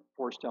limit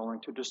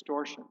Vorstellung to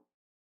distortion.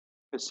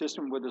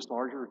 Consistent with his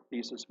larger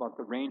thesis about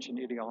the range in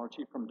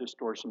ideology from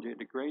distortion to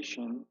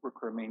integration,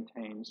 Ricoeur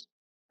maintains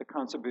the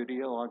concept of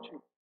ideology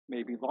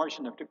may be large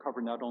enough to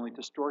cover not only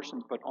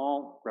distortions, but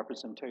all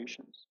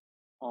representations,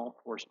 all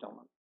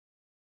Vorstellung.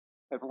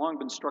 I've long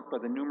been struck by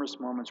the numerous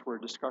moments where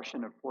a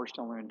discussion of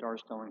Vorstellung and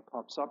Darstellung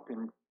pops up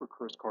in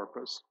Ricoeur's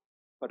corpus,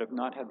 but have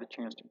not had the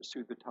chance to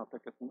pursue the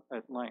topic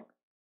at length.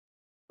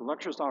 The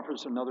lectures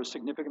offers another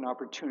significant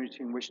opportunity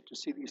in which to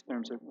see these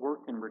terms at work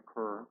in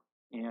Ricoeur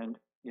and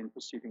in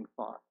preceding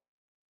thought.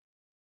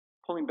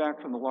 Pulling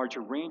back from the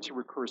larger range of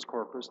Ricoeur's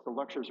corpus, the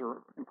lectures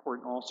are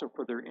important also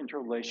for their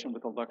interrelation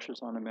with the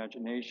lectures on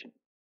imagination.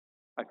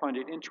 I find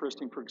it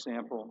interesting, for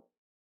example,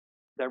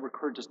 that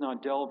Ricoeur does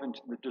not delve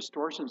into the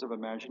distortions of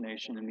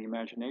imagination in the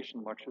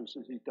imagination lectures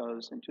as he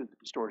does into the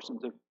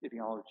distortions of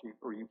ideology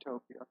or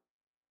utopia.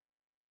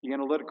 The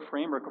analytic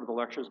framework of the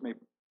lectures may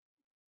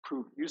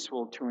prove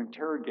useful to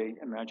interrogate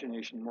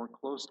imagination more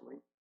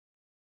closely.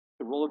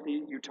 The role of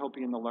the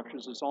utopia in the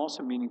lectures is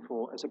also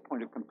meaningful as a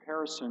point of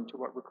comparison to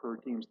what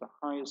Ricoeur deems the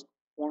highest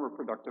form of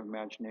productive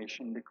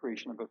imagination, the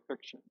creation of a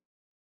fiction.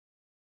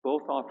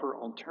 Both offer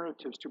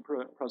alternatives to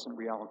present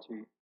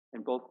reality,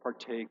 and both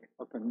partake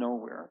of the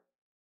nowhere,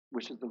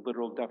 which is the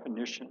literal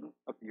definition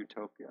of the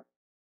utopia.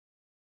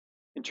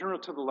 Internal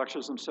to the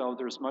lectures themselves,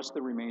 there is much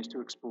that remains to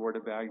explore,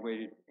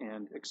 evaluate,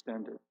 and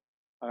extended.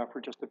 I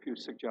offer just a few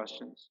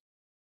suggestions.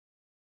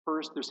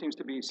 First, there seems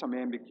to be some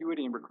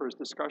ambiguity in Ricoeur's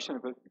discussion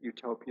of a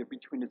utopia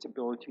between its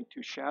ability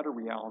to shatter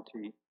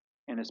reality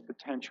and its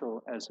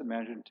potential as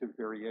imaginative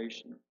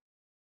variation.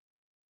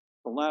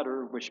 The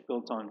latter, which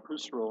builds on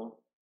Husserl,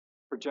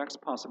 projects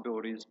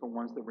possibilities, but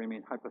ones that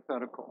remain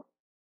hypothetical.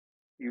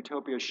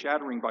 Utopia's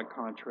shattering, by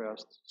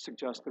contrast,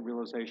 suggests the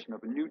realization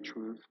of a new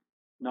truth,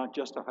 not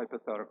just a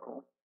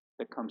hypothetical,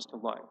 that comes to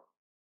life.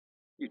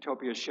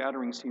 Utopia's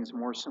shattering seems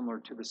more similar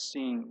to the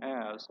seeing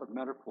as of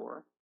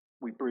metaphor.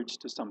 We bridge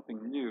to something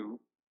new,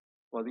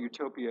 while the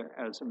utopia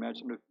as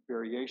imaginative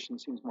variation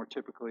seems more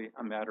typically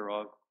a matter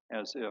of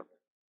as if.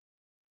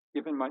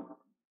 Given my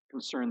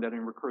concern that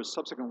in Ricoeur's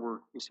subsequent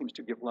work, he seems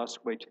to give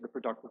less weight to the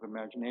productive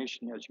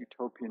imagination as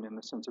utopian in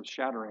the sense of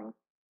shattering,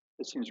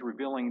 It seems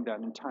revealing that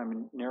in time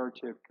and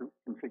narrative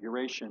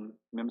configuration,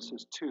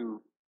 Mimesis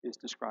 2 is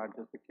described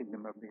as the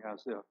kingdom of the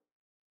as-if.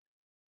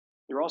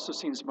 There also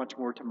seems much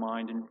more to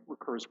mind in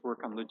Ricoeur's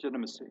work on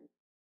legitimacy.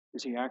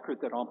 Is he accurate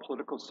that all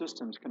political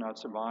systems cannot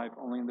survive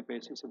only on the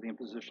basis of the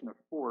imposition of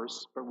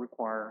force, but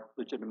require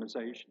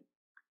legitimization,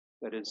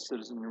 that is,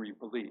 citizenry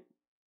belief?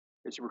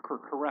 Is Ricoeur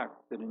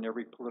correct that in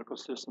every political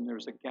system there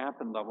is a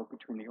gap in level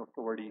between the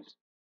authorities'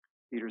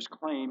 leaders'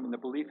 claim and the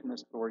belief in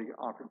this authority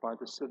offered by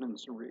the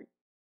citizenry?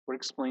 What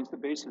explains the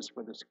basis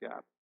for this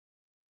gap?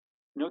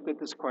 Note that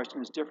this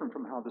question is different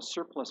from how the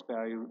surplus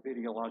value of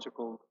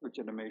ideological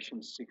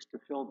legitimation seeks to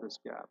fill this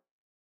gap.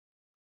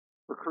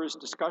 Ricoeur's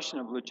discussion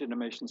of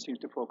legitimation seems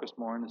to focus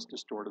more on its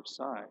distortive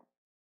side.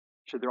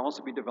 Should there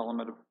also be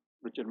development of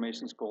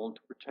legitimation's goal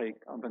to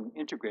partake of an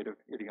integrative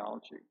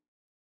ideology?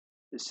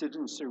 Is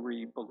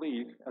citizenry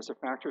belief as a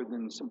factor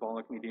in the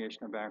symbolic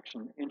mediation of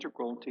action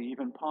integral to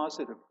even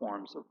positive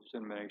forms of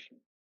legitimation?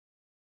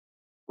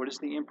 What is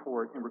the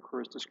import in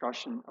Ricoeur's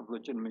discussion of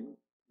legitimacy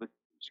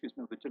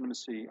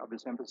of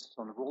his emphasis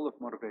on the role of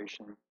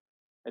motivation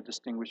as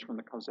distinguished from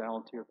the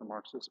causality of the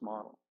Marxist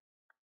model?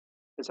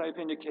 As I've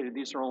indicated,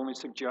 these are only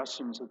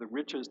suggestions of the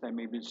riches that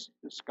may be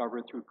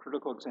discovered through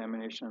critical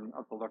examination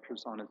of the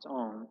lectures on its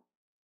own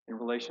in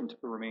relation to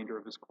the remainder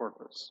of his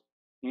corpus,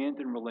 and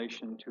in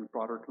relation to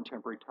broader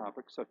contemporary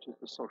topics such as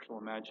the social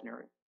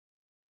imaginary.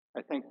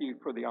 I thank you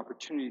for the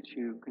opportunity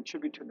to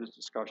contribute to this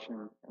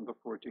discussion and look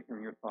forward to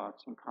hearing your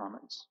thoughts and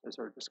comments as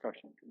our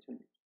discussion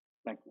continues.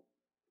 Thank you.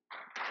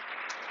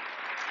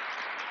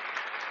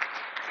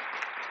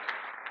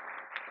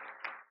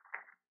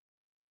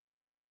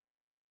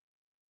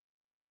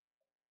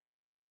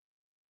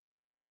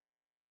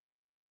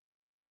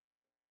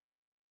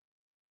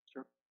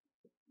 Sure.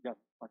 Yeah.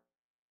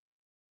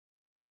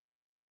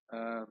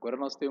 Agora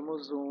nós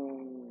temos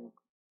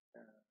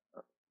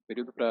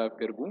período para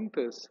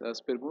perguntas.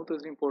 As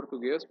perguntas em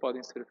português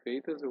podem ser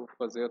feitas, eu vou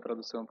fazer a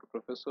tradução para o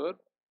professor,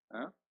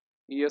 né?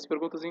 E as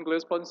perguntas em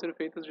inglês podem ser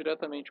feitas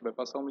diretamente, vai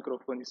passar um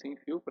microfone sem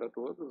fio para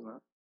todos, né?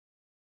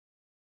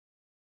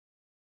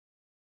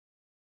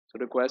 So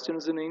the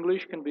questions in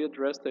English can be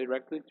addressed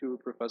directly to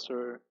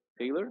Professor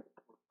Taylor,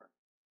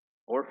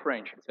 or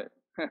French, he said.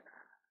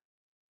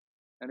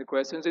 And the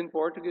questions in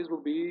Portuguese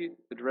will be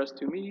addressed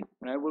to me,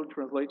 and I will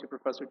translate to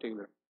Professor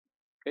Taylor.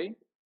 Okay?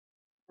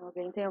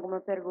 Alguém tem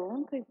alguma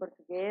pergunta em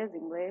português,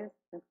 inglês,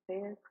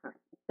 francês?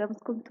 Estamos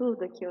com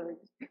tudo aqui hoje.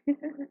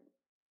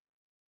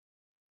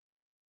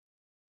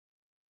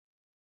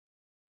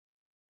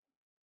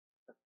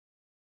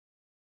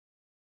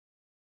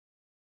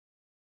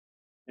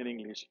 In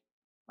English,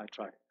 I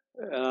try.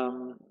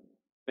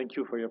 Thank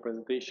you for your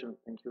presentation.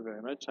 Thank you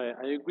very much.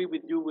 I agree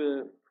with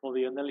you for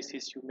the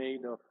analysis you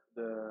made of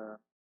the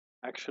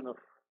action of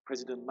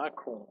President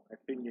Macron. I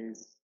think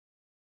is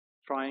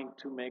trying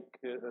to make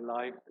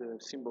alive the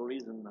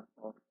symbolism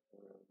of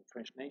the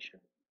French nation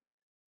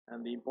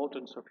and the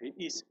importance of his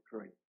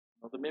history.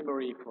 The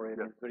memory for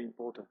him is very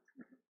important.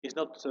 It's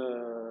not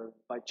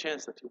by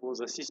chance that he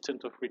was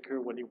assistant of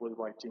Ricoeur when he was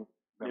writing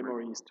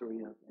memory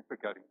history and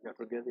forgetting. I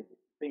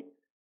think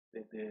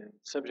the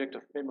subject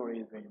of memory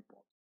is very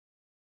important.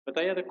 But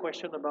I had a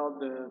question about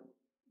the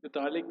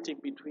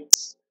dialectic between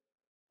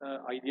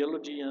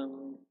ideology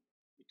and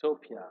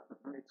utopia.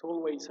 It's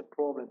always a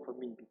problem for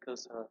me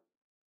because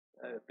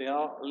they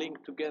are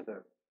linked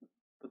together.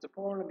 But the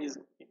problem is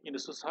in a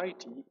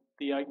society,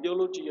 the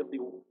ideology of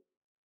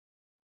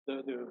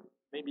the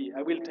maybe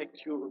I will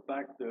take you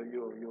back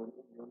your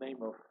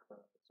name of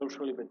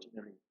social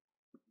imaginary.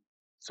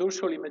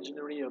 Social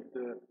imaginary of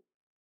the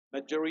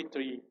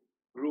majority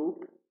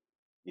group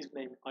is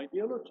named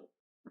ideology.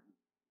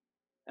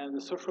 And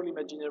the social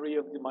imaginary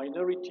of the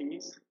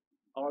minorities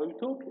are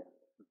utopia.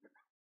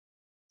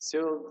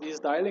 So this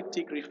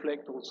dialectic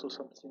reflects also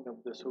something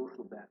of the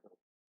social battle.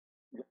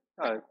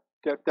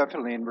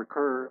 Definitely, and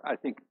Ricoeur, I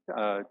think,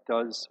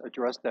 does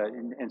address that.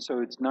 And so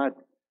it's not,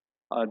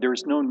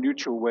 there's no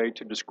neutral way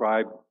to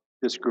describe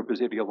this group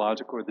as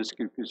ideological or this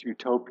group as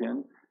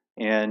utopian.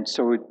 And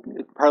so it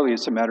partly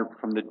is a matter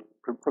from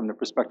the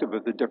perspective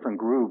of the different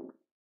group.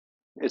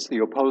 It's the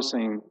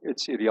opposing,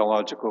 it's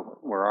ideological,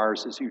 where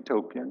ours is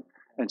utopian.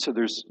 And so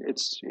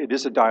it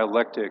is a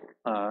dialectic,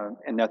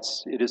 and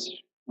it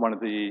is one of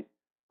the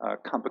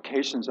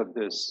complications of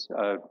this,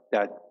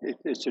 that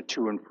it's a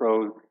to and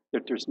fro,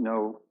 that there's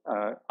no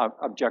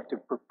objective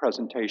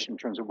presentation in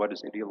terms of what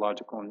is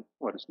ideological and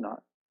what is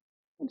not.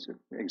 And so,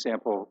 for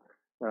example,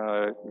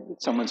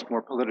 someone's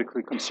more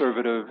politically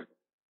conservative,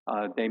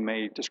 they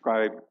may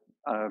describe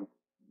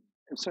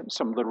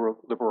some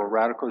liberal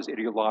radical as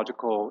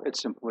ideological. It's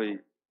simply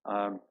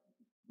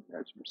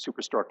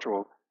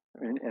superstructural,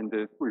 and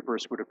the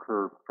reverse would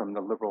occur from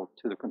the liberal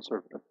to the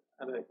conservative.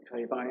 And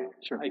if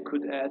I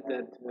could add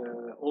that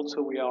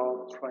also we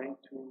are trying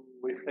to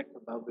reflect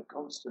about the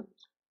constant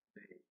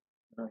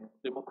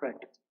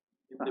democracy.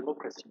 The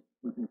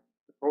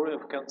problem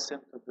of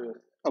consent of the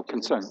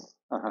consent.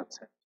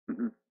 Consent.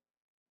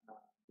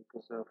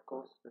 Because of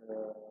course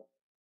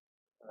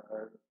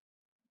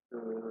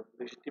the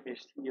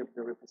legitimacy of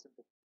the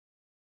representative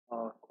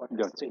are quite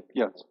Yes, distinct.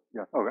 yes,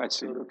 yeah. Oh, I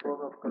see. So the Okay.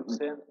 form of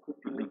consent could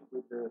be linked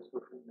with the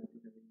social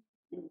imaginary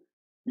belief,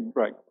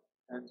 Right.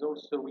 and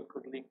also we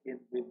could link in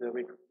with the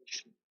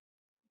recognition.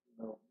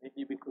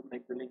 Maybe we could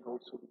make the link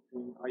also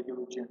between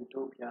ideology and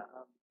utopia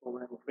and the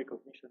problem of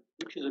recognition,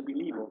 which is a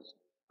belief also.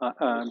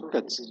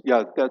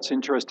 That's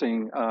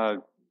interesting.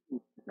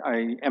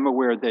 I am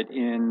aware that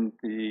in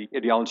the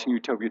ideology and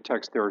utopia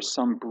text there are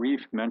some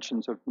brief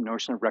mentions of the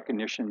notion of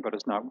recognition, but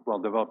it's not well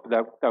developed.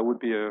 That would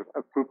be a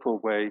fruitful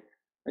way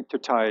to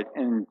tie it.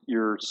 And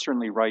you're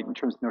certainly right in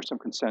terms of the notion of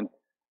consent.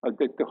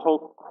 The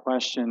whole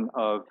question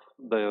of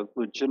the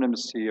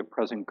legitimacy of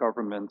present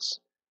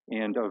governments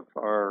and of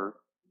our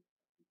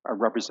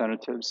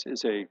representatives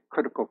is a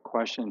critical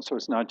question. So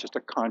it's not just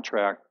a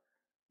contract,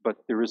 but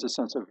there is a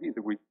sense of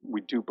either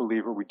we do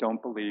believe or we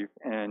don't believe.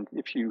 And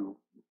if you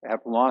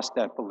have lost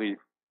that belief,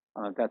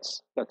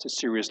 that's a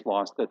serious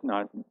loss that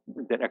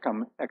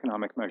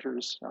economic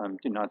measures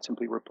do not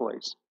simply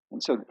replace.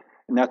 And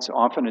that's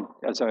often,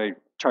 as I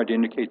tried to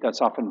indicate,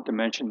 that's often a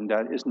dimension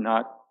that is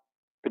not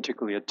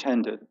particularly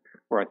attended,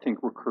 where I think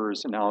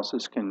Ricoeur's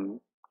analysis can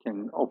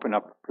open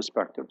up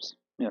perspectives.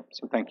 Yeah,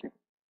 so thank you.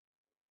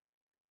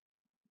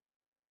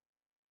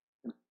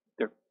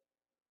 There.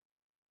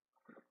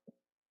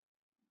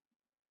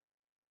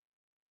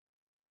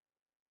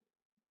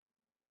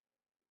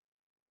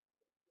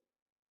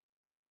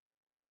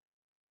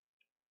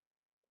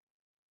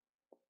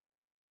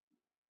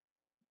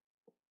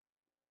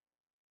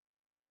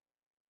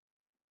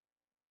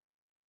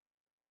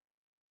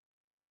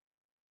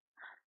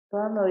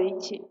 Boa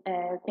noite.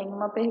 Tenho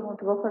uma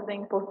pergunta, vou fazer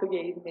em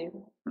português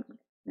mesmo.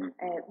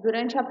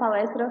 Durante a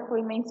palestra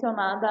foi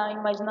mencionada a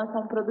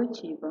imaginação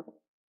produtiva.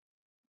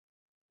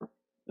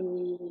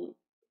 E,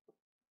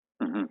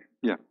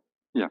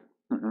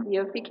 e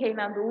eu fiquei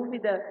na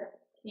dúvida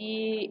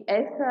se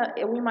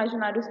o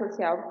imaginário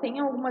social tem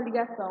alguma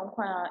ligação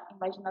com a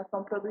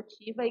imaginação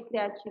produtiva e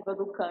criativa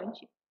do Kant,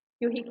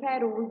 que o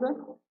Ricoeur usa.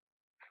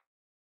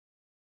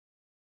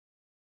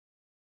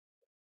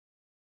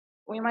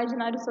 O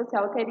imaginário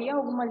social teria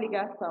alguma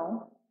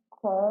ligação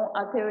com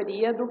a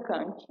teoria do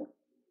Kant,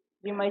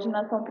 de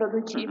imaginação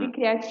produtiva e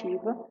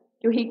criativa,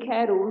 que o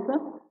Ricoeur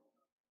usa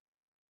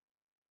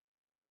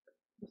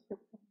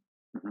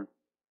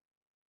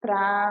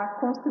para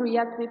construir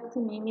a tríplice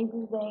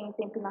mimesis em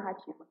tempo e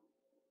narrativa.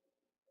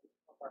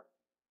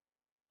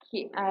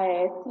 Se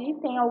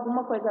tem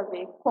alguma coisa a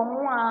ver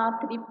com a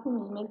tríplice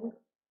mimesis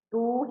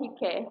do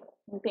Ricoeur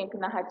em tempo e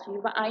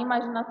narrativa, a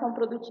imaginação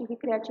produtiva e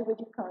criativa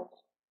de Kant.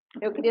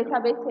 Eu queria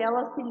saber se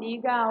ela se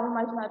liga ao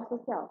imaginário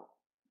social.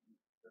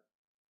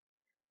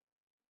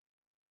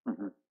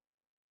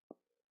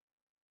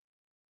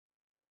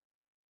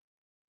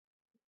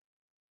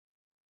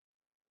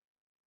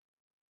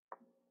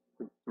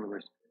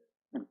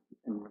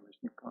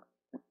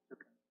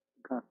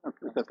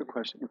 Is that the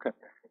question? Okay.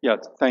 Yeah,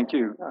 thank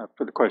you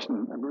for the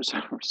question.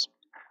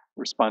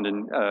 Respond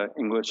in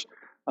English.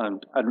 Do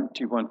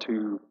you want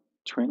to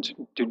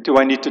do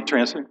I need to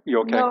translate? You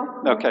okay?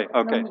 No. Okay,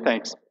 No.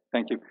 thanks.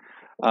 Thank you.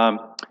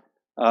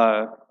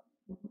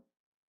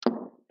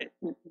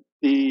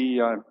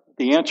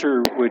 The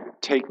answer would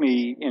take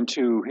me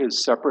into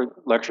his separate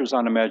lectures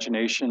on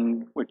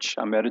imagination, which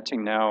I'm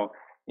editing now,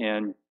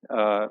 and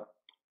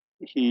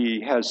he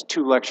has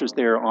 2 lectures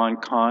there on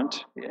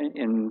Kant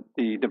in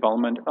the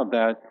development of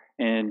that.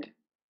 And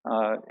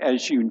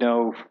as you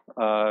know,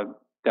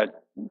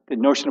 that the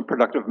notion of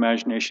productive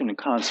imagination in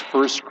Kant's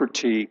first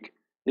critique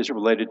is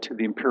related to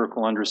the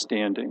empirical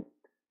understanding.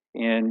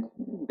 And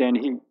then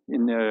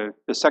in the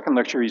second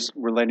lecture, he's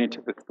relating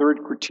to the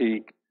third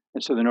critique.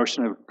 And so the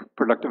notion of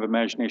productive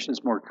imagination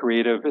is more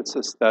creative, it's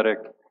aesthetic,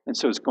 and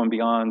so it's going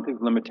beyond the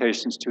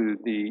limitations to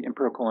the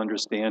empirical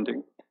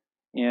understanding.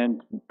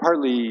 And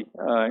partly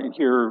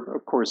here,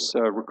 of course,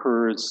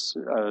 Ricoeur is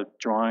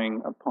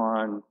drawing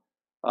upon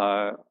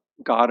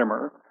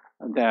Gadamer,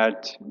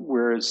 that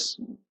whereas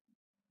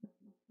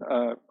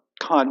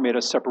Kant made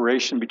a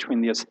separation between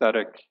the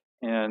aesthetic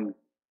and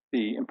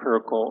the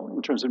empirical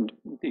in terms of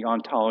the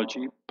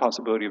ontology,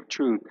 possibility of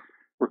truth,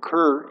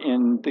 Ricoeur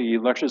in the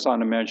lectures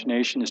on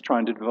imagination is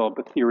trying to develop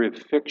a theory of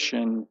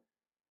fiction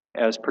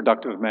as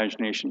productive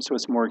imagination, so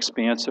it's more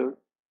expansive.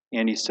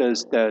 And he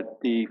says that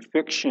the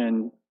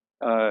fiction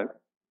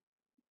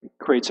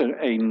creates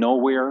a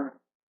nowhere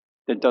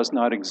that does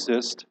not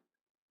exist,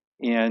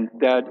 and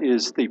that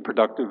is the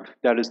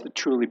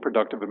truly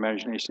productive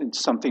imagination.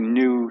 It's something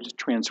new,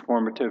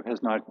 transformative,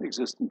 has not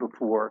existed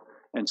before.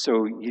 And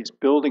so he's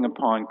building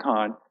upon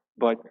Kant,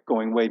 but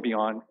going way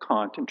beyond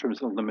Kant in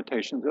terms of the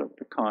limitations of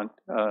the Kant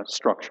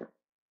structure.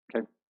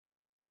 Okay,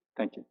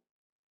 thank you.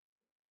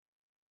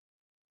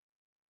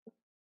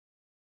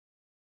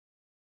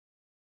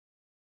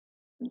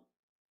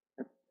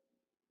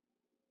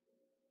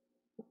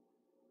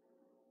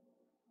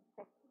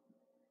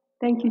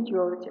 Thank you,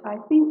 George. I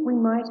think we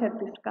might have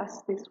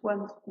discussed this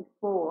once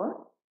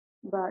before,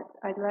 but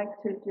I'd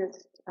like to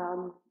just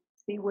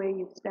see where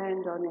you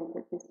stand on it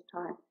at this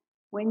time.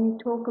 When you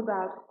talk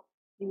about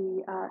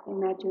the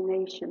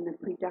imagination, the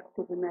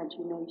productive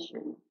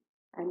imagination,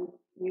 and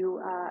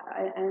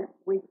and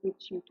with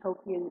its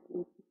utopian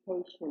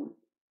implication.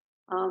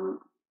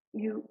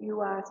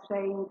 You are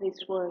saying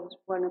this was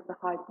one of the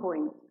high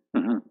points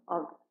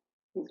of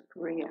his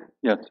career.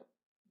 Yes.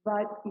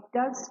 But it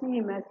does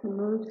seem as he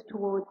moves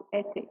towards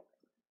ethics,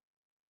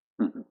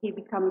 he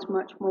becomes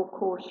much more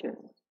cautious.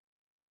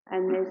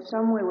 And there's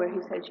somewhere where he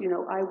says,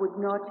 I would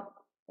not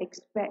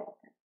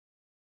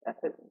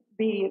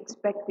be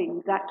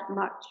expecting that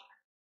much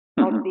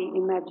of the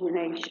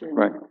imagination.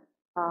 Right.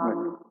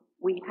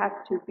 We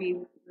have to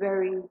be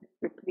very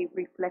strictly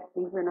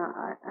reflective, and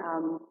I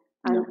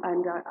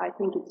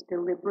think it's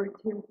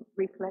deliberative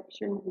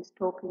reflection he's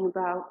talking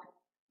about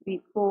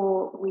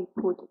before we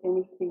put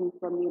anything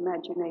from the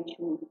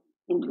imagination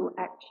into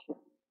action.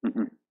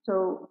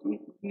 So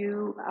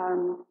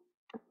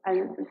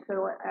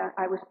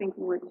I was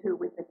thinking with the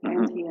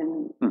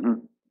Kantian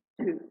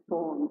two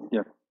forms.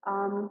 Yeah.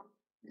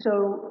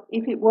 So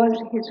if it was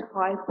his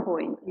high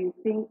point, do you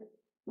think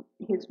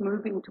his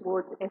moving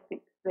towards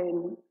ethics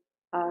then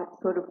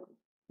sort of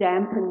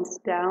dampens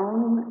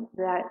down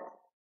that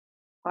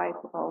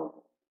type of,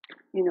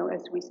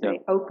 as we say,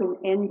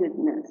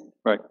 open-endedness,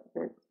 right?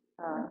 That,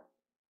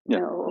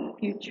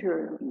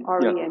 future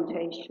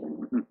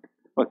orientation.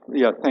 Well,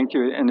 yeah, thank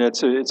you. And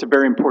it's a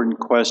very important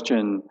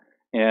question.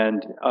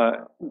 And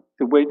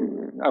the way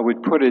I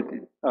would put it,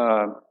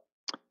 and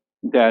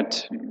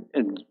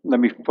let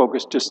me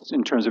focus just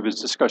in terms of his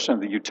discussion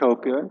of the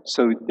utopia.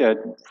 So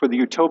that for the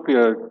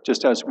utopia,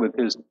 just as with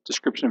his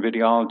description of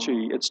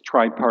ideology, it's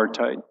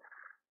tripartite.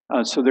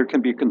 So there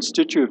can be a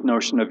constitutive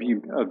notion of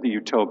the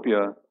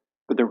utopia,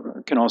 but there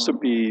can also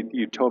be the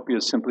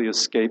utopia simply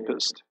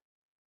escapist.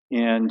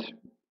 And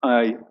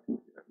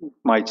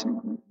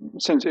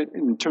since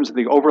in terms of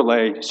the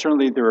overlay,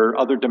 certainly there are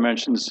other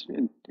dimensions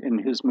in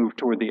his move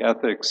toward the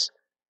ethics.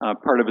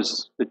 Part of it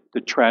is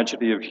the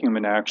tragedy of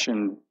human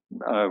action,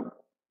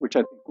 which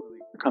I think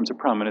really becomes a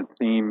prominent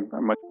theme,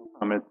 a much more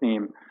prominent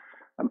theme.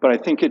 But I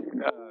think it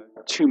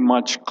too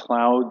much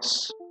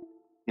clouds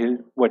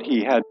what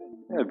he had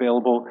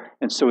available,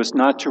 and so it's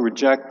not to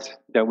reject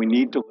that we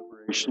need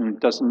deliberation.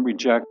 It doesn't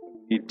reject that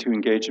we need to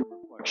engage in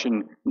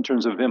reflection in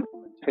terms of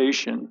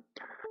implementation,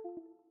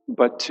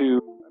 but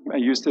I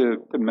use the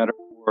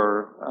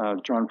metaphor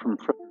drawn from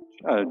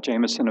Frederick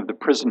Jameson of the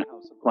prison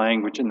house of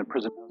language and the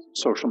prison house of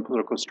social and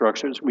political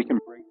structures. We can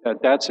break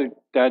that.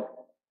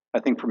 I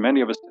think for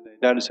many of us today,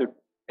 that is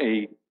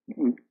a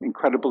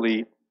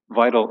incredibly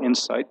vital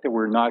insight that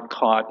we're not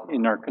caught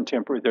in our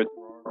contemporary. There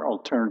are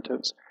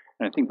alternatives.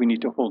 And I think we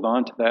need to hold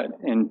on to that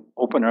and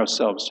open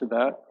ourselves to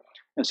that.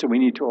 And so we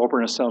need to open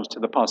ourselves to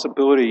the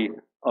possibility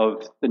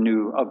of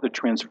the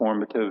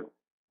transformative.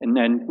 And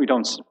then we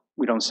don't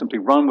simply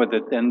run with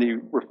it. Then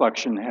the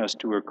reflection has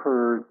to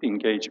occur, the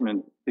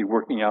engagement, the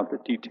working out the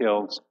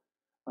details,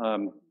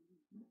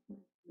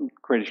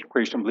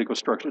 creation of legal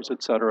structures,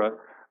 et cetera.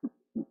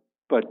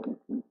 But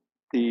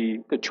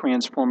the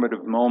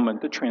transformative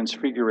moment, the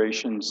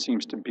transfiguration,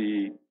 seems to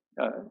be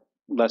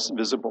less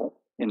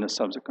visible in the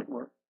subsequent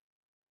work.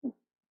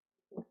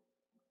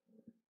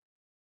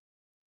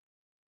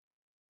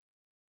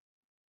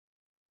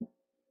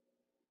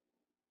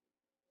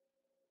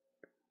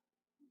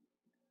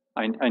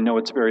 I know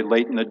it's very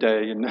late in the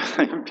day, and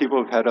people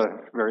have had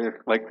a very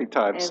lengthy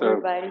time.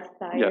 Everybody's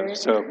tired. Yeah,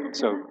 so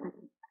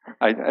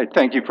I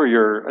thank you for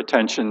your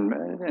attention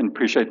and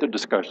appreciate the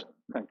discussion.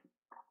 Thank you.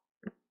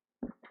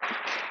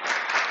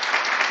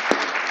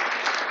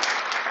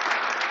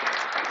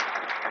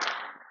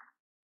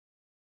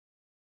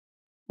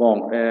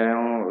 Bom,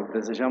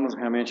 desejamos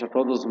realmente a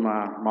todos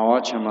uma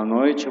ótima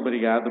noite.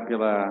 Obrigado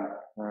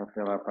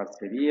pela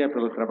parceria,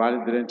 pelo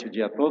trabalho durante o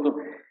dia todo.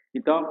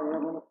 Então,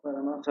 vamos para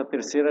a nossa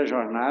terceira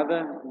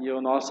jornada e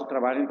o nosso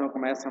trabalho então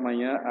começa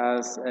amanhã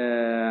às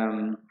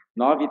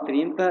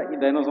 9h30 e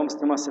daí nós vamos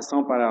ter uma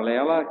sessão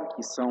paralela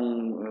que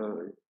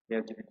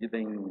é dividida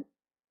em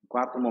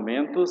 4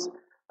 momentos,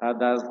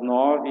 das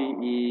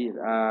 9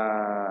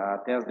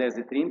 até as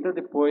 10h30,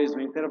 depois o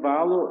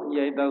intervalo, e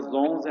aí das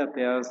 11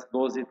 até as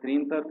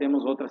 12h30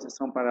 temos outra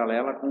sessão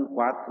paralela com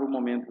 4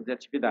 momentos de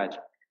atividade.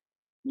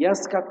 E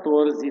às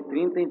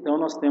 14h30, então,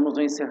 nós temos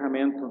o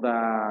encerramento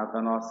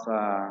do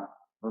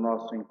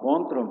nosso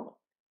encontro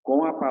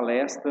com a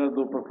palestra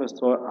do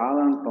professor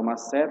Alan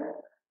Tomasset,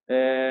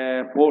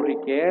 Paul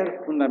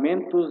Ricoeur,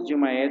 Fundamentos de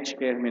uma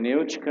Ética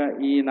Hermenêutica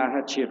e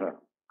Narrativa.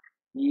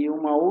 E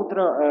uma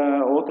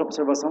outra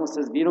observação,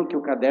 vocês viram que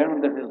o caderno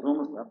de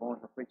resumos, tá bom,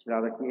 já foi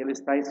tirado aqui, ele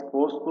está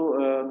exposto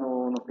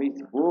no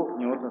Facebook,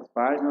 em outras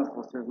páginas,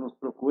 vocês nos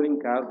procurem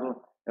caso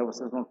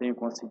vocês não tenham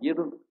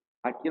conseguido.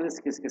 Aqueles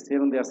que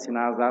esqueceram de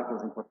assinar as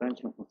atas,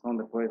 importante em função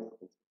depois das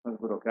questões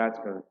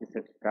burocráticas aqui,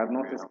 certificado,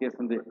 não se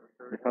esqueçam de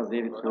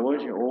fazer isso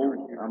hoje ou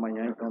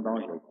amanhã, então dá um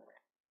jeito.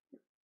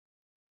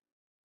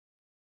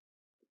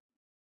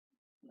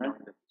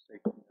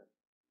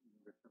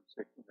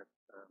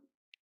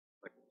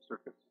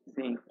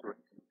 Sim.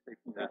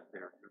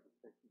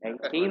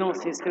 Quem não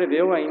se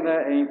inscreveu ainda,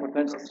 é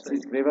importante que se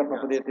inscreva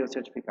para poder ter o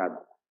certificado.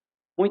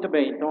 Muito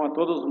bem, então a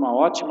todos uma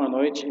ótima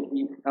noite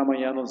e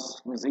amanhã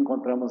nos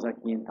encontramos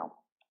aqui então.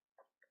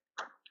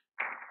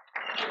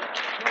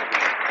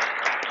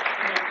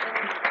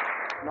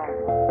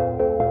 No.